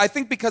movie, I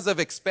think, because of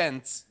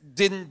expense,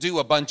 didn't do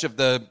a bunch of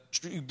the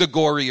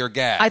gorier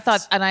gags. I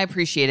thought, and I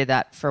appreciated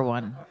that for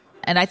one.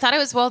 And I thought it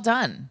was well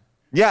done.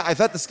 Yeah, I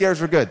thought the scares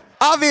were good.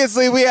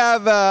 Obviously, we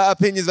have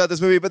opinions about this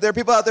movie, but there are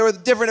people out there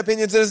with different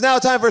opinions. It is now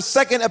time for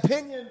second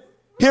opinion.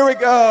 Here we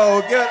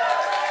go.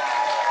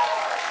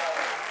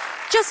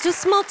 Just a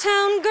small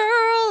town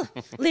girl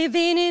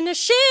living in a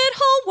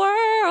shithole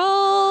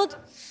world.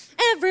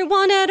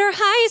 Everyone at her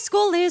high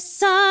school is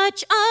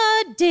such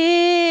a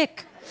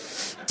dick.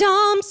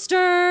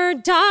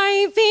 Dumpster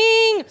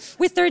diving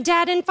with her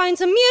dad and finds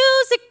a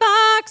music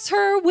box.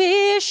 Her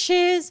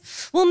wishes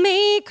will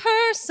make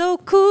her so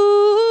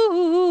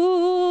cool.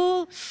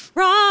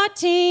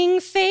 Rotting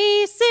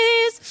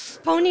faces,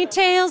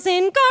 ponytails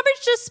in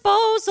garbage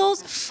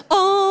disposals.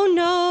 Oh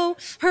no,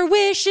 her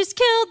wishes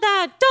killed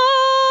that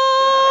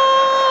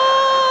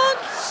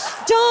dog.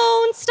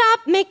 Don't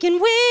stop making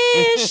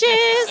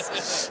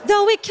wishes,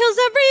 though it kills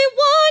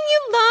everyone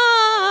you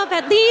love.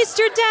 At least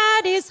your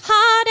dad is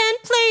hot and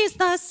plays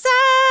the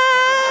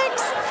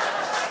sax.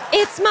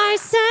 It's my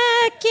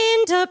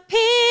second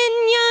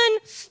opinion.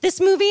 This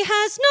movie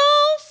has no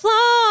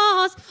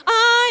flaws.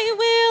 I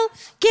will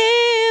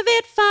give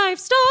it 5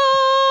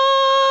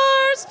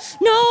 stars.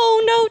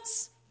 No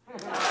notes.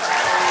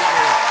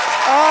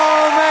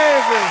 Oh,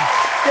 amazing.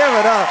 Give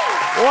it up.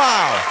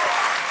 Wow.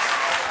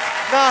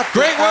 Knocked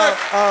Great it work.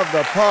 out of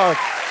the park.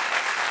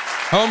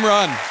 Home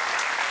run.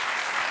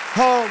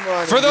 Home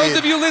run. For those indeed.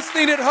 of you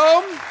listening at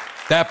home,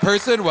 that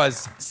person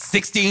was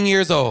 16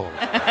 years old.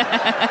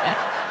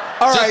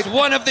 All Just right.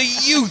 one of the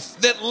youth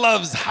that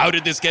loves How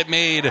Did This Get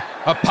Made?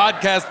 A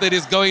podcast that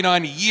is going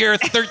on year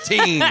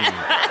 13.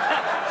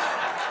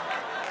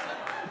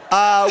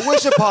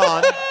 Wish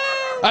upon.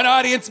 An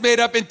audience made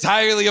up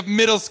entirely of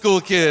middle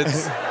school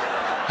kids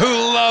who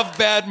love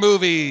bad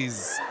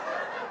movies.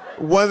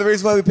 One of the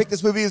reasons why we picked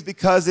this movie is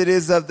because it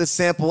is of the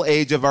sample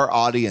age of our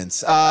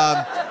audience.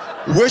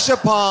 Wish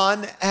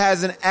Upon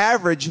has an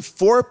average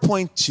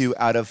 4.2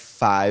 out of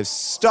 5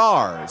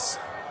 stars,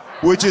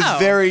 which is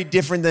very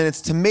different than its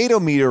tomato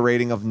meter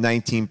rating of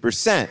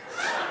 19%.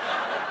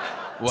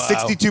 Wow.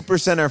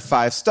 62% are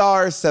 5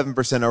 stars,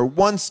 7% are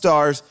 1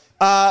 stars.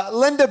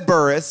 Linda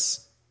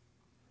Burris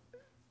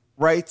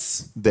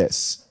writes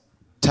this.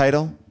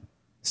 Title,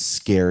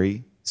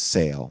 Scary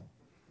Sale.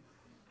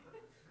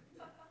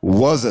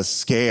 Was a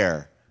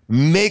scare.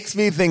 Makes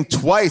me think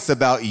twice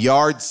about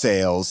yard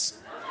sales.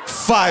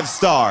 5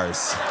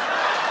 stars.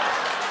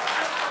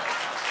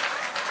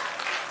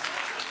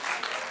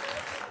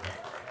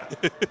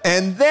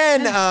 And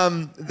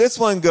then this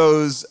one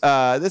goes,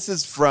 this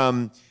is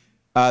from,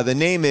 the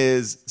name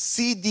is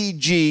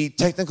CDG,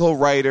 technical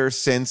writer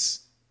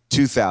since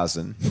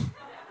 2000.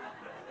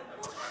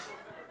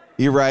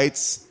 He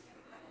writes,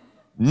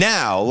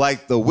 now,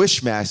 like the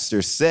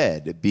Wishmaster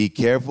said, be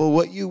careful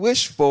what you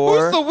wish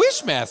for. Who's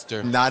the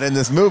Wishmaster? Not in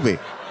this movie.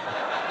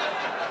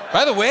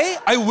 By the way,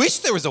 I wish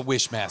there was a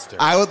Wishmaster.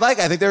 I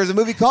think there was a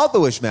movie called The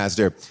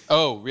Wishmaster.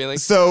 Oh, really?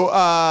 So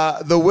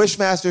the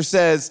Wishmaster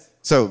says,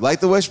 like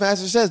the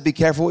Wishmaster says, be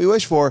careful what you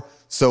wish for.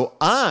 So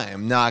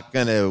I'm not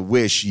going to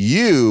wish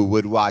you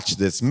would watch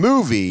this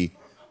movie,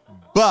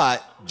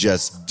 but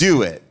just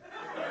do it.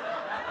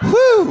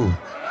 Whew.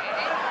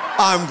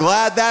 I'm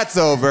glad that's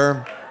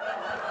over.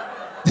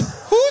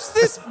 Who's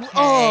this?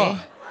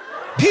 Oh,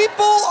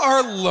 people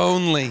are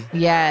lonely.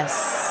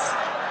 Yes.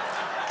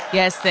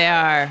 Yes, they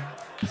are.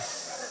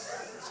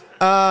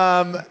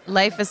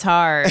 Life is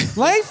hard.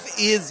 Life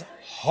is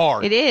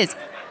hard. It is.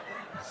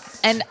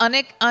 And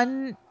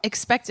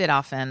unexpected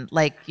often.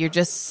 Like you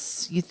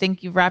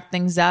think you wrap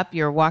things up,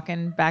 you're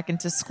walking back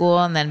into school,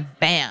 and then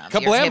bam,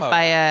 you're hit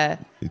by a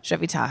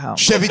Chevy Tahoe.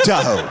 Chevy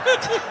Tahoe.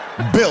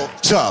 Built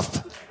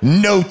tough.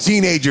 No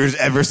teenagers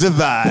ever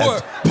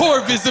survived.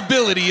 Poor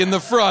visibility in the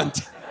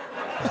front.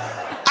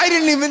 I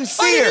didn't even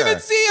see her.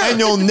 And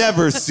you'll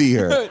never see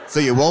her. So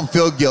you won't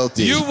feel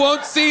guilty. You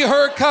won't see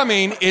her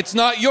coming. It's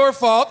not your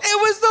fault.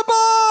 It was the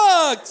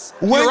box.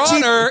 Your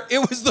Honor,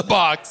 it was the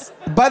box.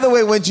 By the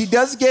way, when she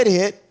does get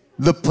hit,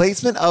 the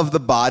placement of the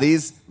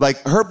bodies,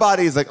 like her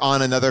body is like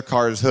on another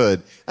car's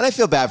hood. And I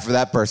feel bad for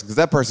that person because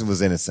that person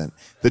was innocent.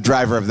 The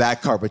driver of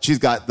that car. But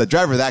the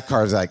driver of that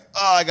car is like,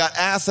 oh, I got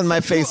ass in my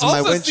face and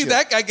my windshield. Also see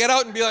that guy get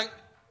out and be like,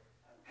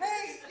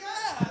 hey,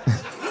 yeah.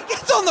 He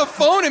gets on the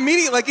phone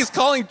immediately like he's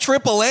calling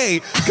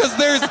AAA because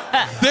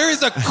there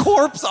is a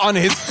corpse on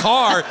his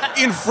car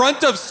in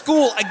front of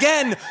school.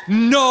 Again,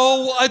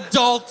 no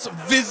adults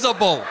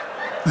visible.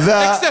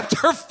 Except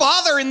her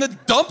father in the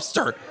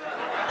dumpster.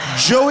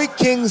 Joey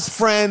King's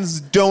friends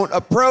don't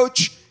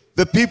approach.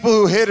 The people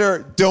who hit her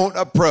don't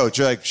approach.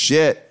 You're like,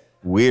 shit,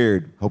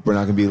 weird. Hope we're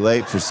not going to be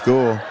late for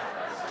school.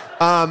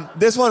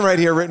 This one right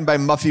here, written by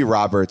Muffy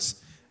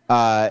Roberts.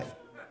 I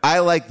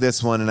like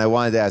this one, and I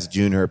wanted to ask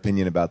June her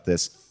opinion about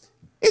this.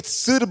 It's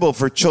suitable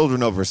for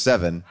children over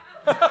 7.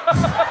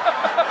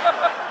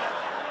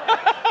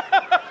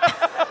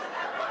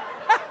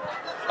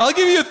 I'll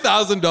give you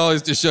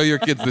 $1,000 to show your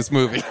kids this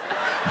movie.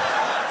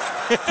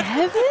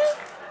 7?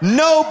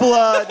 No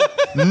blood,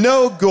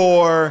 no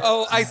gore.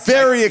 Oh,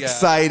 very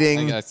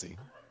exciting. I see.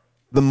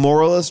 The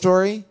moral of the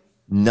story,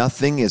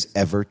 nothing is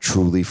ever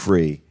truly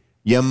free.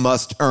 You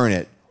must earn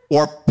it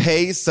or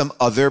pay some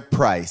other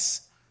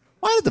price.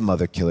 Why did the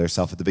mother kill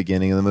herself at the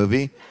beginning of the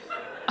movie?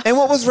 And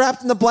what was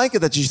wrapped in the blanket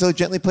that she so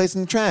gently placed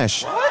in the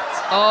trash? What?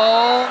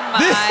 Oh, my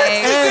This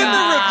is in the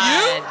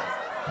God. review?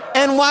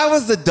 And why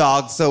was the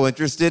dog so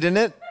interested in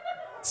it?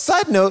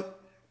 Side note,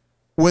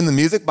 when the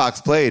music box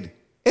played,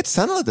 it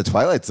sounded like the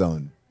Twilight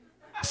Zone.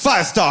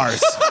 5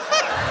 stars.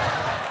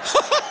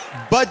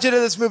 Budget of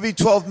this movie,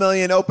 $12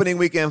 million. Opening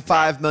weekend,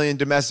 $5 million.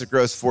 Domestic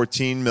gross,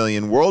 $14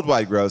 million.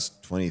 Worldwide gross,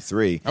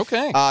 $23.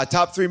 Okay.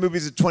 Top 3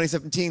 movies of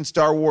 2017,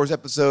 Star Wars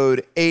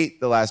Episode 8,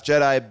 The Last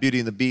Jedi, Beauty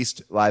and the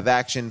Beast, live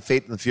action,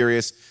 Fate and the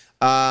Furious.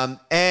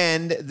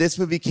 And this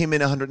movie came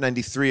in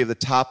 193 of the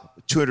top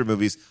 200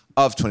 movies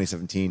of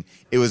 2017.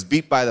 It was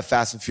beat by The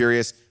Fast and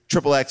Furious,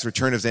 Triple X,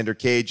 Return of Xander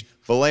Cage,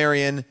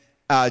 Valerian,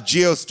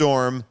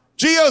 Geostorm,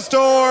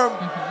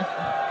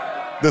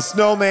 The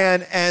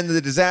Snowman, and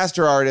The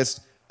Disaster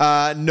Artist.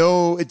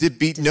 It did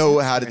beat No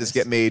How Did This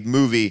Get Made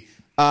movie.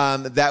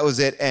 That was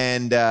it.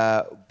 And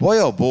boy,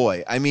 oh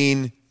boy. I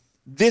mean,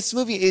 this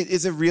movie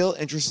is a real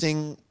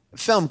interesting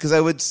film because I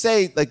would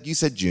say, like you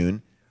said,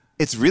 June,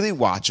 it's really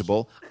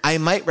watchable. I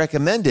might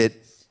recommend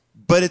it,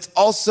 but it's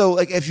also,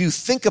 like, if you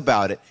think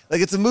about it,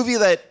 like, it's a movie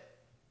that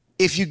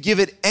if you give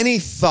it any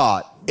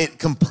thought, it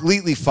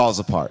completely falls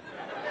apart.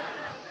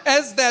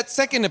 As that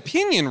second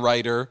opinion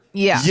writer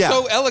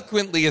so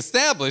eloquently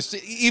established,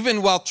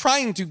 even while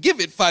trying to give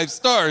it 5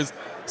 stars,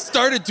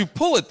 started to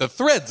pull at the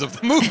threads of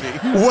the movie.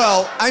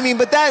 Well, I mean,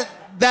 but that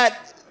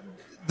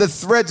the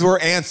threads were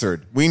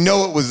answered. We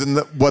know it was in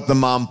what the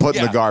mom put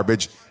in the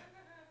garbage.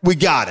 We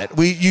got it.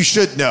 You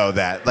should know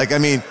that. Like, I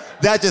mean,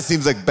 that just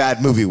seems like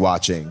bad movie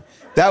watching.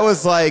 That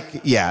was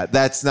like,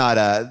 that's not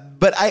a...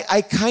 But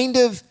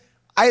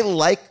I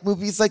like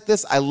movies like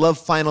this. I love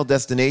Final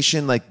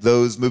Destination, like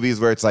those movies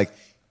where it's like,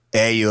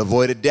 hey, you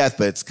avoided death,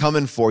 but it's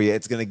coming for you.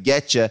 It's going to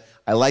get you.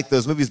 I like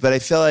those movies, but I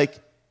feel like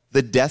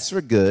the deaths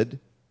were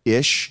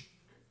good-ish.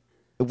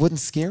 It wasn't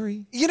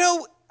scary. You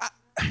know,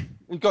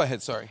 go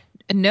ahead, sorry.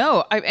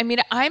 No, I mean,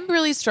 I'm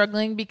really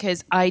struggling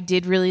because I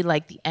did really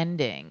like the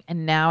ending,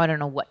 and now I don't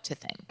know what to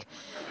think.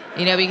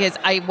 You know, because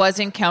I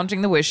wasn't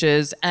counting the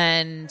wishes,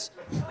 and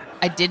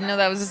I didn't know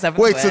that was a 7th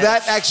Wait, wish. so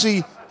that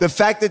actually, the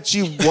fact that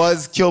she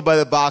was killed by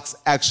the box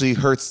actually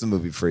hurts the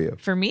movie for you?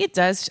 For me, it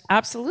does,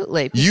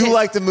 absolutely. You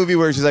like the movie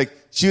where she's like,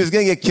 she was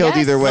going to get killed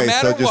either way, No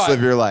matter so just what.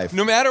 live your life.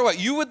 No matter what.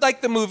 You would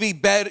like the movie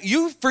better.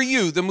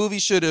 The movie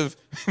should have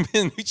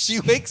been, she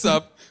wakes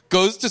up,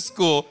 goes to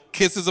school,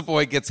 kisses a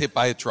boy, gets hit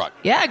by a truck.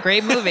 Yeah,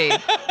 great movie.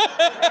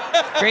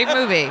 Great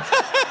movie.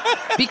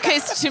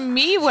 Because to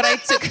me, what I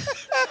took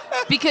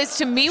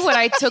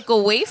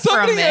away from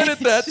Somebody it, edit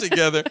that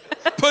together.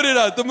 Put it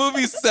out. The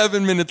movie's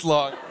 7 minutes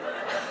long.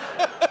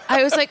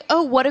 I was like,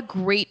 oh, what a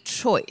great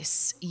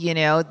choice,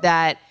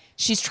 that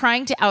she's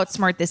trying to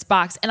outsmart this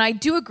box. And I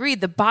do agree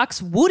the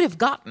box would have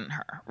gotten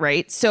her,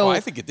 right? So I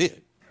think it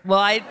did. Well,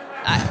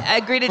 I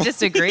agree to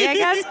disagree, I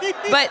guess.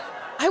 But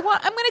I'm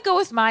going to go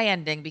with my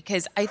ending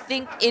because I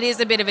think it is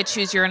a bit of a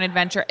choose your own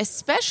adventure,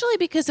 especially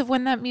because of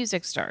when that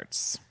music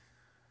starts.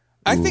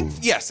 I think,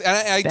 yes, and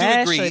I do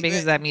agree. Especially because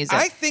of that music.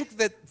 I think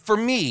that for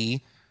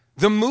me,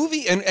 the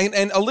movie,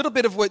 and a little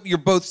bit of what you're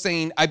both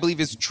saying, I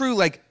believe is true.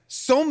 Like,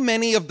 so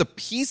many of the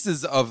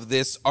pieces of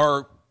this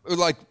are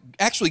like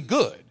actually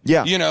good.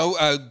 Yeah.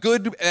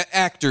 Good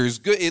actors,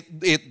 good.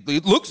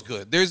 It looks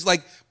good. There's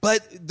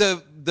but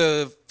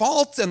the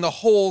faults and the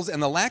holes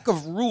and the lack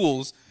of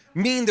rules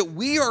mean that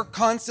we are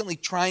constantly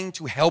trying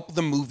to help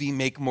the movie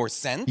make more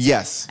sense.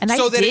 Yes. And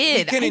so I that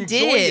did. we can I enjoy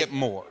did. it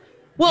more.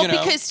 Well,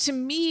 because to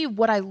me,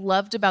 what I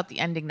loved about the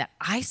ending that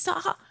I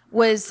saw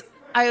was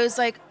I was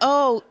like,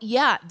 oh,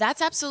 yeah,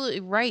 that's absolutely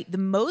right. The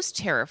most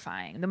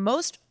terrifying, the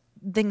most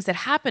things that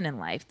happen in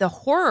life, the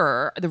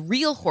horror, the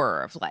real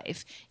horror of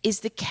life is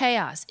the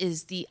chaos,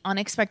 is the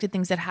unexpected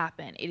things that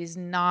happen. It is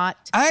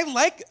not. I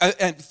like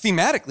and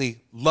thematically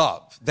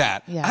love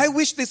that. Yeah. I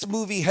wish this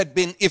movie had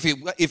been,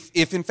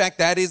 if in fact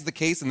that is the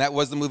case and that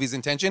was the movie's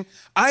intention,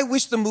 I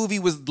wish the movie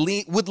would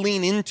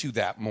lean into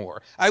that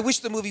more. I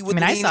wish the movie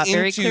would I lean saw it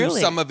very into clearly.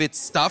 some of its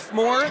stuff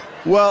more.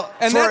 Well,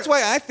 And that's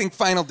why I think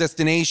Final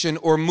Destination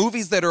or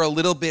movies that are a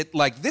little bit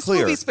like this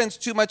Clear. movie spends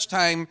too much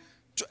time,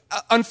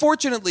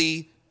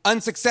 unfortunately,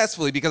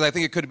 unsuccessfully, because I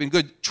think it could have been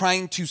good,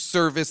 trying to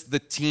service the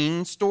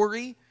teen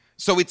story.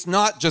 So it's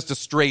not just a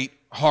straight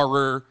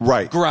horror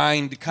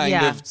grind kind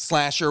of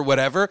slasher,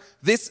 whatever.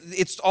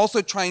 It's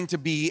also trying to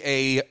be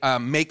a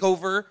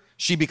makeover.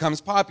 She becomes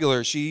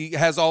popular. She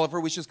has all of her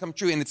wishes come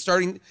true. And it's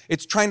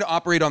trying to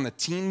operate on the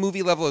teen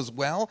movie level as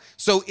well.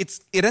 So it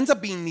ends up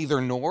being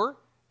neither nor.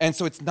 And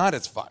so it's not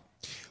as fun.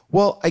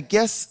 Well, I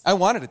guess I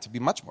wanted it to be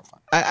much more fun.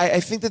 I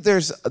think that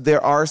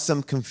there are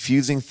some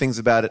confusing things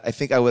about it. I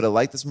think I would have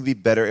liked this movie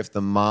better if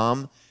the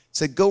mom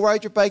said, "Go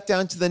ride your bike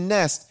down to the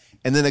nest,"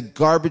 and then a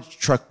garbage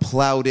truck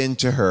plowed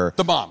into her.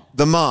 The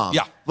mom.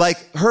 Yeah.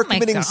 Like her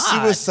committing God.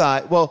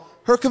 suicide. Well,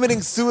 her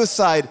committing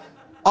suicide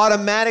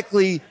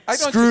automatically I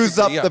don't screws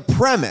disagree, up the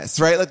premise,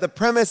 right? Like the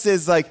premise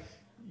is like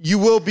you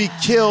will be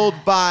killed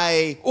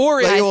by,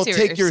 or it I will see what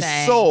take you're your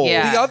saying. soul.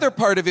 Yeah. The other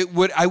part of it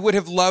I would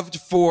have loved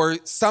for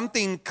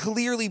something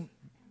clearly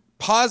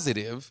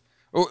positive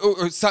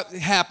or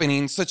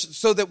happening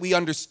so that we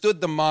understood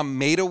the mom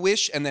made a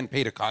wish and then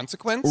paid a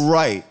consequence.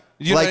 Right.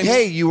 You know like, what I mean?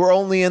 hey, you were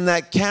only in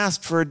that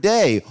cast for a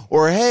day.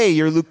 Or, hey,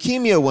 your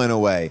leukemia went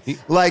away.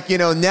 Like,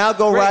 now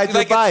go ride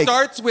your bike. It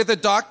starts with a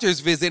doctor's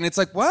visit, and it's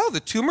like, wow, the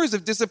tumors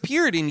have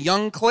disappeared in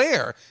young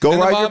Claire. Go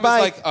and ride the mom your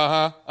bike. is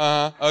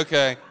like,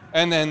 okay.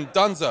 And then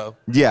Dunzo.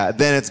 Yeah,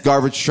 then it's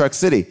Garbage Truck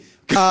City.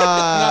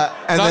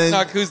 And then,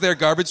 Knock, who's there?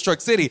 Garbage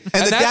Truck City.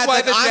 And the dad's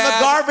like, I'm a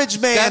garbage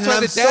man, That's why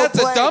and the I'm so dad's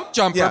a glad- dump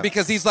jumper Yeah.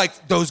 because he's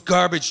like, those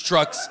garbage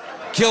trucks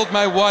killed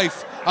my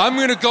wife. I'm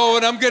going to go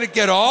and I'm going to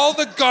get all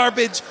the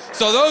garbage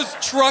so those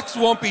trucks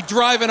won't be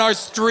driving our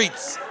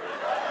streets.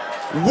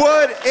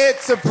 would it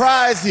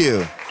surprise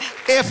you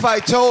if I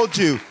told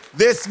you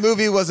this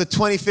movie was a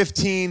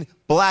 2015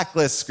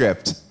 Blacklist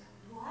script?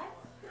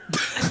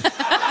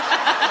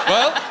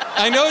 Well,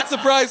 I know it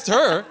surprised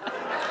her.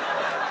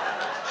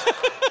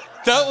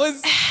 That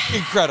was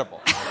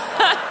incredible.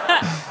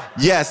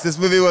 Yes, this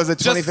movie was a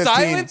 2015. Just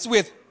silence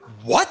with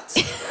what?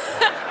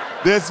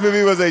 This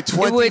movie was a would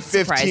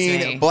surprise 2015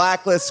 me.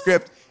 Blacklist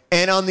script.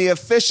 And on the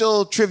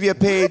official trivia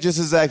page, this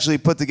is actually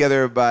put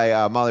together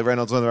by Molly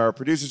Reynolds, one of our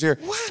producers here.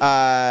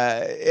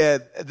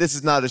 This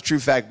is not a true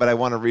fact, but I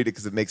want to read it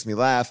because it makes me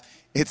laugh.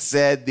 It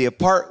said the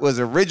part was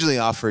originally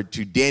offered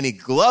to Danny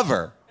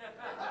Glover,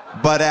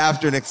 but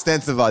after an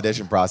extensive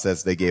audition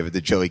process, they gave it to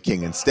Joey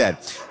King instead.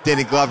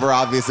 Danny Glover,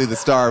 obviously the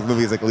star of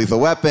movies like Lethal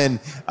Weapon,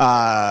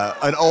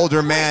 an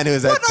older man who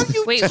is What are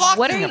you Wait, talking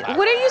what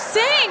are you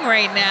saying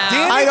right now?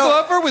 Danny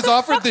Glover was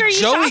offered the are you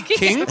Joey talking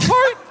King about?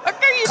 part?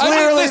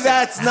 Clearly listen,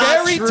 that's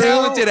not very true.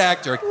 talented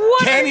actor.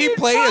 What Can are he you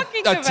play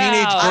talking a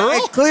teenage about?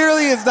 girl? It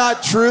clearly is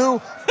not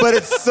true, but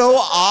it's so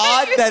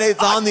odd that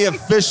it's on the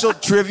official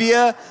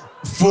trivia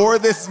for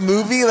this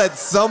movie that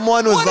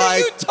someone was What are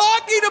like, you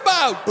talking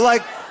about?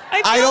 like,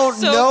 I I feel don't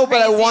so know,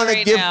 but I crazy want to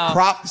right give now.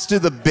 props to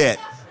the bit.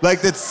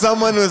 Like that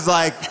someone was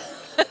like,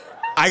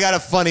 I got a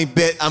funny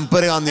bit I'm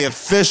putting on the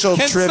official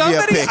Can trivia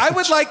somebody, page. I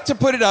would like to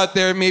put it out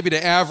there, maybe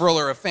to Avril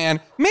or a fan,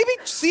 maybe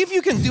see if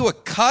you can do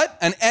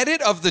an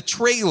edit of the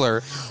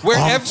trailer where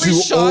I'm every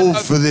too shot old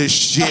of for this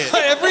shit.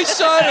 every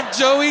shot of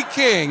Joey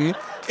King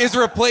is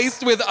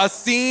replaced with a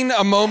scene,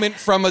 a moment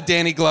from a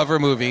Danny Glover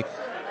movie.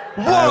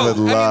 I would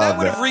love that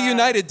would have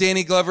reunited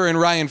Danny Glover and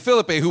Ryan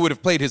Phillippe, who would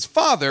have played his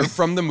father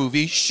from the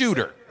movie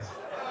Shooter.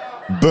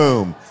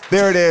 Boom.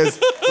 There it is.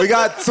 We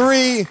got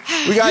 3.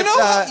 We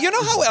got. You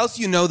know how else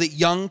you know that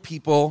young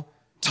people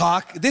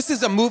talk? This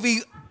is a movie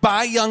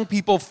by young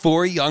people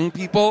for young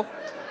people.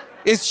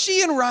 Is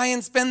she and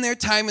Ryan spend their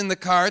time in the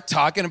car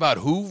talking about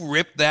who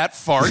ripped that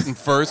fart in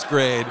first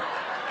grade?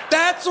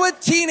 That's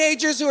what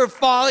teenagers who are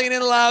falling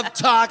in love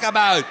talk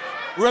about.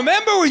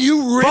 Remember when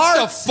you ripped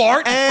a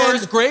fart in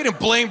first grade and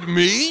blamed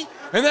me?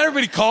 And then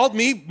everybody called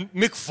me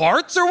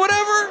McFarts or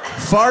whatever?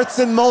 Farts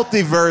and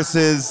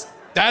multiverses.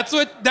 That's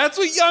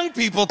what young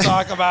people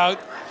talk about.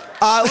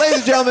 Ladies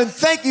and gentlemen,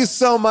 thank you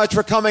so much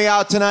for coming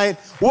out tonight.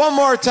 One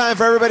more time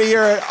for everybody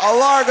here at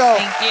Largo.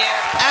 Thank you.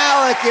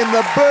 Alec in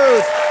the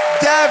booth.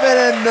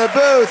 Devin in the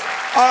booth.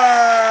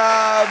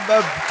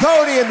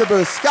 Cody in the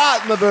booth.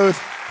 Scott in the booth.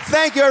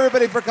 Thank you,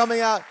 everybody, for coming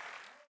out.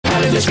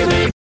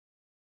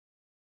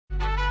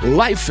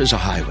 Life is a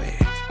highway,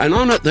 and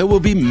on it there will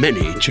be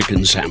many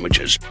chicken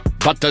sandwiches.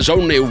 But there's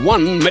only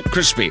one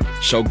McCrispy.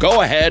 So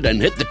go ahead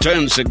and hit the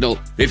turn signal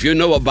if you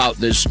know about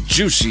this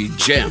juicy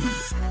gem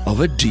of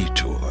a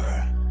detour.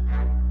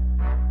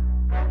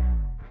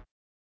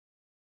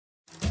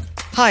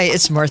 Hi,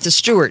 it's Martha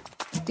Stewart.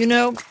 You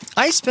know,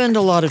 I spend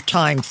a lot of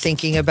time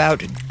thinking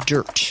about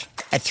dirt.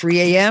 At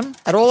 3 a.m.,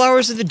 at all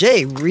hours of the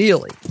day,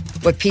 really.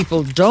 What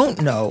people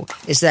don't know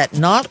is that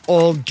not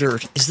all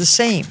dirt is the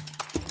same.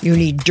 You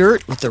need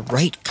dirt with the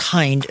right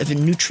kind of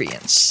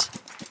nutrients.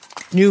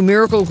 New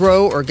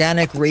Miracle-Gro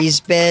organic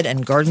raised bed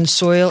and garden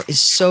soil is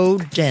so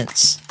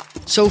dense,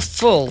 so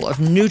full of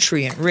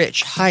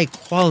nutrient-rich,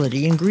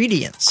 high-quality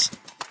ingredients.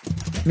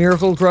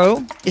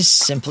 Miracle-Gro is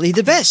simply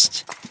the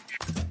best.